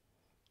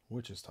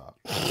 Which is top?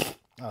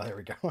 Oh, there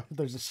we go.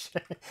 There's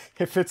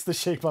it fits the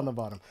shape on the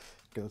bottom.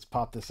 Okay, let's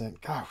pop this in.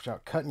 Gosh,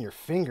 without cutting your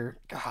finger.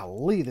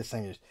 Golly, this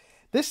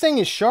thing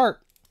is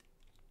sharp.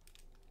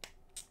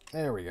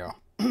 There we go.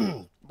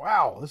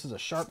 Wow, this is a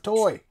sharp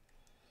toy.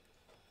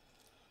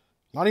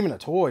 Not even a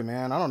toy,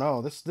 man. I don't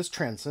know. This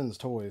transcends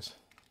toys.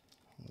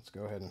 Let's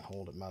go ahead and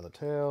hold it by the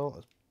tail.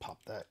 Let's pop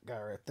that guy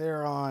right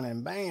there on,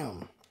 and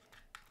bam.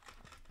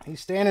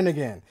 He's standing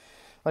again.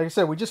 Like I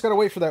said, we just got to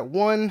wait for that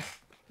one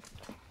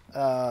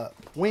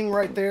wing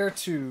right there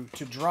to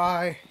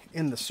dry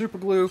in the super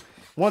glue.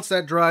 Once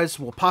that dries,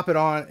 we'll pop it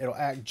on. It'll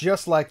act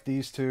just like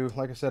these two.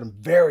 Like I said, I'm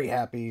very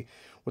happy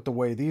with the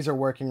way these are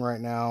working right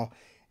now.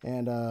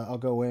 And I'll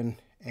go in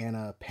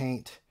and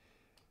paint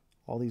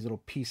all these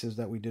little pieces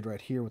that we did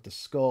right here with the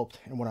sculpt.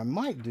 And what I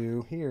might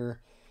do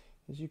here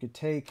is you could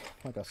take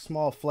like a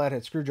small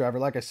flathead screwdriver.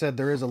 Like I said,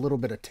 there is a little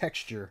bit of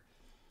texture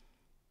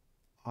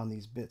on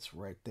these bits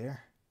right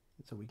there.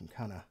 So we can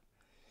kind of,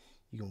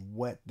 you can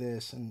wet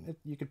this, and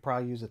you could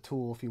probably use a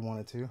tool if you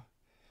wanted to.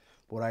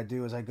 But what I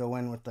do is I go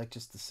in with like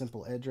just the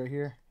simple edge right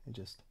here and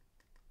just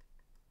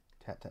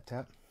tap, tap,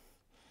 tap.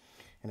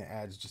 And it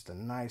adds just a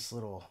nice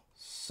little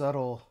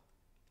subtle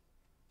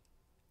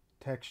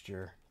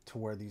texture to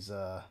where these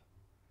right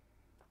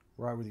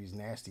where these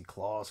nasty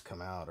claws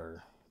come out,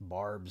 or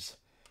barbs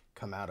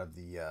come out of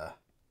the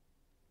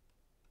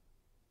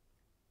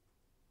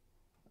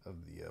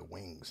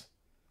wings.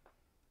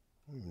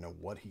 I don't even know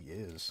what he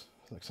is.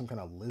 It's like some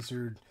kind of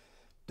lizard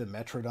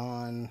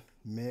Dimetrodon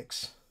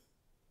mix.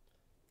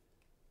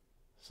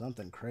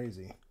 Something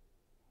crazy.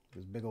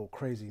 Those big old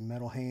crazy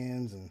metal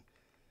hands, and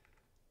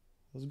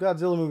those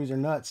Godzilla movies are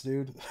nuts,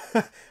 dude.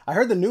 I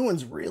heard the new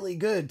one's really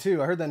good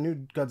too. I heard that new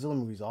Godzilla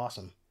movie's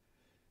awesome.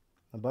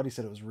 My buddy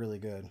said it was really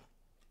good.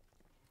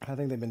 I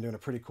think they've been doing a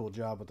pretty cool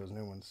job with those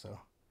new ones, so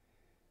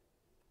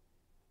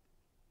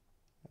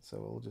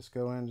we'll just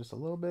go in just a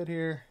little bit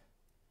here.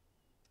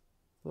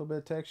 A little bit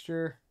of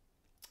texture.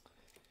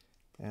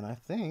 And I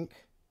think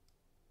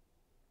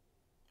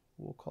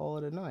we'll call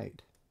it a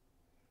night.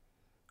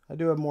 I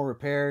do have more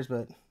repairs,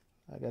 but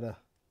I don't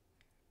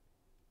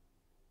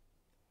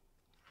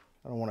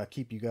want to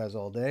keep you guys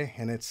all day.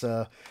 And it's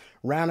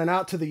rounding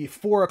out to the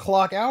 4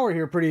 o'clock hour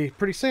here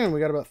pretty soon. We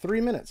got about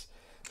 3 minutes.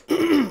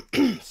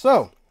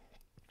 So,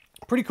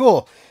 pretty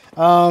cool.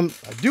 I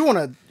do want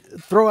to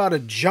throw out a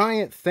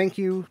giant thank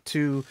you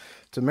to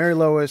Mary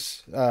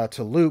Lois,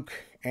 to Luke,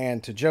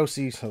 and to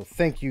Josie. So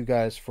thank you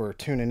guys for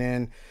tuning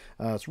in.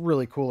 It's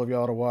really cool of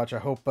y'all to watch. I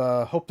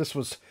hope this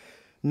was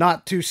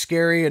not too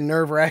scary and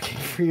nerve-wracking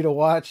for you to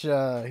watch.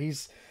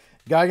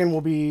 Gigan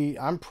will be,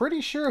 I'm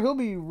pretty sure he'll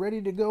be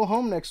ready to go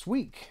home next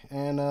week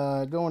and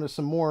go into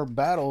some more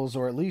battles,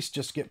 or at least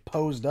just get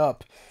posed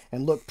up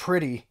and look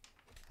pretty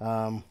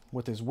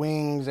with his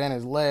wings and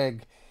his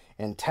leg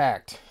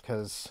intact,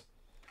 because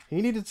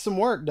he needed some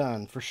work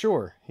done for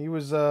sure. He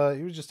was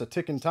just a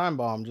ticking time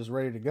bomb, just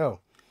ready to go.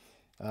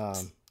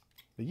 But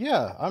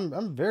yeah,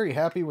 I'm very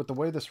happy with the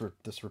way this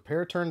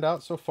repair turned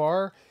out so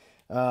far.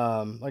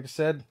 Like I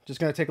said, just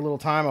gonna take a little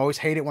time. I always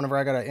hate it whenever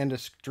I gotta end a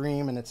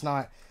stream and it's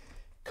not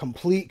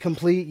complete.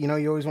 You know,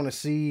 you always want to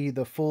see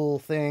the full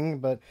thing,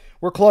 but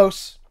we're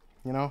close.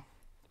 You know,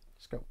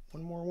 just got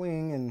one more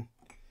wing, and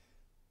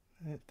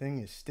that thing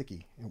is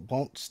sticky. It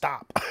won't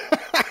stop.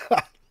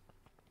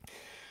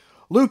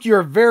 Luke,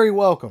 you're very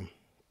welcome.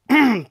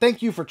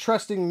 Thank you for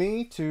trusting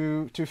me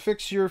to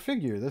fix your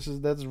figure.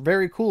 That's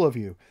very cool of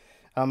you.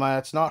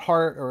 It's not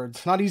hard, or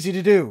it's not easy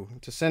to do,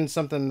 to send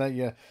something that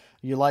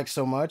you like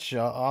so much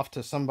off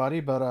to somebody.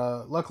 But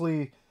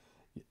luckily,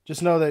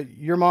 just know that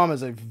your mom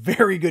is a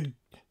very good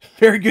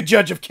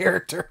judge of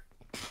character.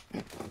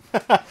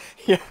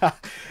 Yeah,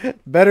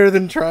 better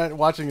than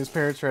watching his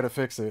parents try to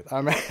fix it, I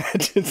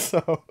imagine.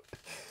 So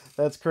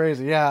that's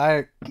crazy. Yeah,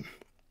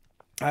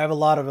 I have a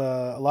lot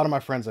of my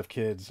friends have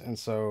kids, and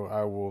so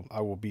I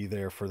will be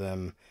there for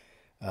them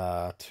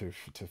to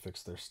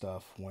fix their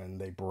stuff when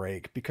they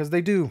break, because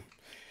they do.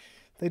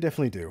 They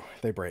definitely do.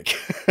 They break.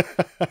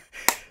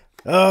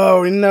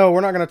 Oh, no,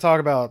 we're not going to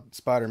talk about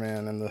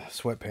Spider-Man and the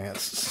sweatpants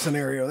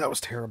scenario. That was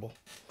terrible.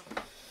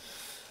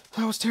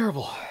 That was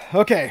terrible.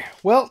 Okay,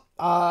 well,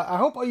 I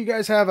hope all you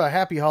guys have a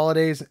happy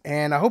holidays,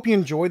 and I hope you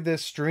enjoyed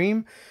this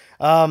stream.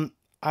 I'm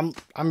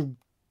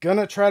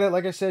gonna try to,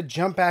 like I said,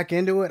 jump back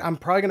into it. I'm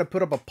probably gonna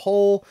put up a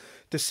poll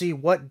to see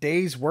what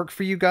days work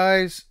for you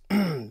guys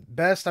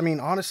best. I mean,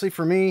 honestly,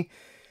 for me,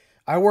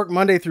 I work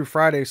Monday through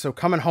Friday, so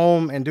coming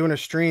home and doing a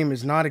stream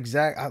is not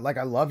like,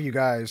 I love you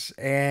guys,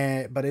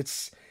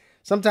 but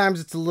sometimes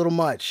it's a little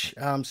much.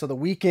 So the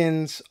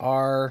weekends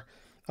are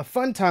a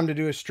fun time to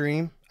do a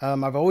stream.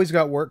 I've always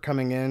got work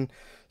coming in,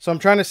 so I'm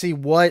trying to see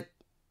what's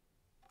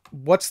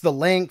the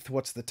length,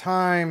 what's the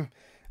time,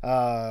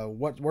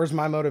 where's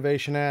my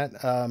motivation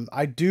at.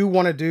 I do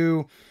want to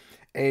do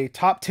a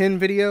top 10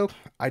 video.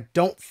 I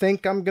don't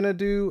think I'm gonna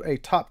do a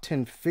top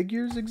 10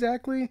 figures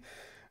exactly.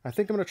 I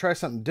think I'm gonna try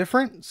something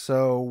different,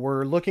 so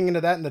we're looking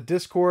into that in the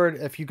Discord.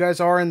 If you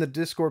guys are in the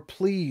Discord,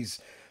 please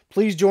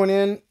join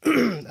in.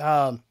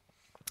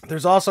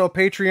 There's also a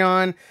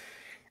Patreon.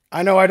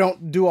 I know I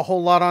don't do a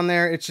whole lot on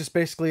there. It's just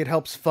basically it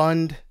helps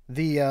fund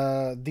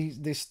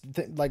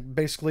like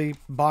basically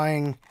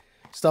buying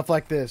stuff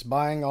like this,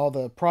 buying all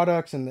the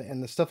products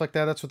and the stuff like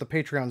that. That's what the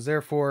Patreon's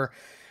there for.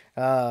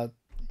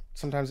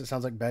 Sometimes it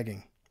sounds like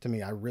begging to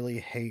me. I really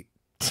hate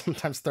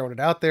sometimes throwing it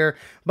out there,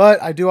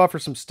 but I do offer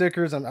some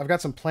stickers. I've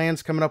got some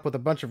plans coming up with a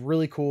bunch of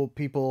really cool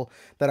people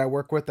that I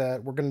work with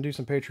that we're going to do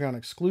some Patreon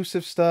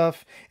exclusive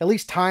stuff, at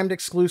least timed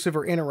exclusive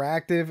or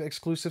interactive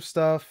exclusive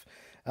stuff.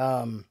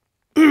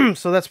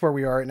 So that's where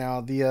we are right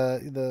now.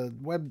 The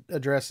web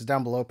address is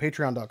down below,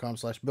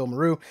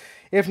 patreon.com/BillMaru.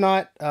 If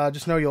not,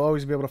 just know you'll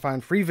always be able to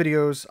find free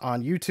videos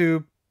on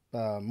YouTube,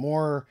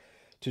 more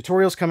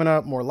tutorials coming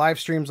up, more live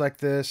streams like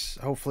this.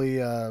 Hopefully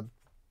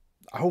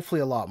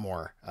a lot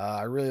more.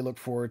 I really look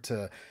forward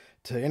to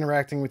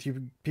interacting with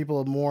you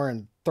people more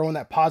and throwing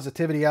that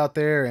positivity out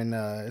there. And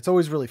it's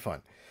always really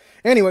fun.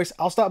 Anyways,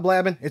 I'll stop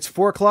blabbing. It's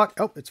 4 o'clock.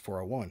 Oh, it's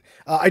 4:01.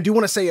 I do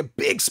want to say a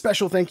big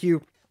special thank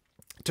you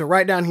to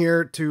right down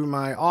here to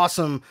my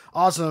awesome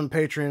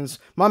patrons,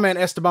 my man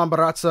Esteban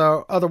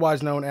Barraza,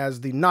 otherwise known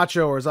as the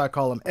Nacho, or as I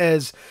call him,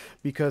 Ez,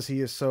 because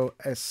he is so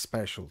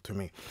special to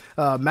me.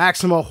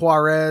 Maximo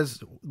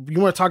Juarez,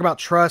 you want to talk about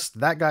trust?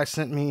 That guy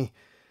sent me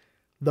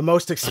the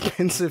most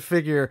expensive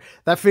figure.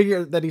 That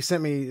figure that he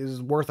sent me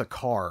is worth a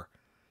car.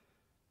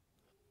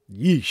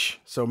 Yeesh.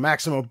 So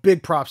Maximo,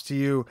 big props to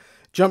you.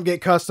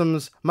 Jumpgate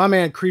Customs, my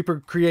man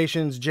Creeper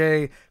Creations,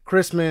 Jay,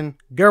 Chrisman,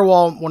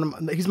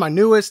 Gerwal, he's my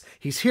newest.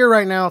 He's here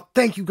right now.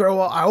 Thank you,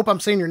 Gerwal. I hope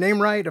I'm saying your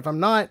name right. If I'm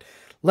not,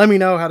 let me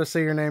know how to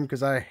say your name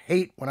because I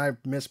hate when I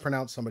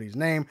mispronounce somebody's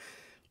name.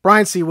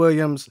 Brian C.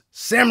 Williams,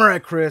 Samurai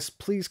Chris,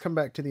 please come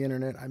back to the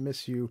internet. I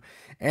miss you.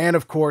 And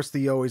of course,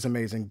 the always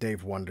amazing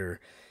Dave Wonder,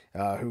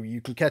 who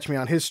you can catch me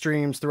on his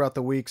streams throughout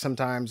the week,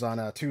 sometimes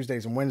on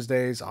Tuesdays and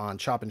Wednesdays on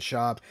Chop and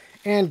Shop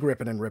and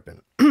Grippin' and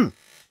Rippin'.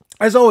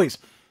 As always,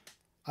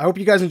 I hope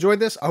you guys enjoyed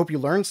this. I hope you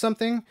learned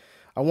something.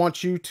 I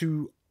want you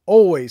to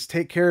always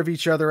take care of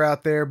each other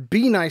out there.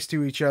 Be nice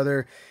to each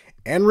other.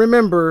 And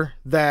remember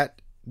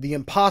that the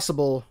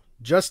impossible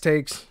just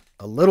takes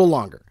a little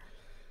longer.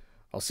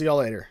 I'll see y'all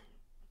later.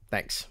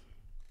 Thanks.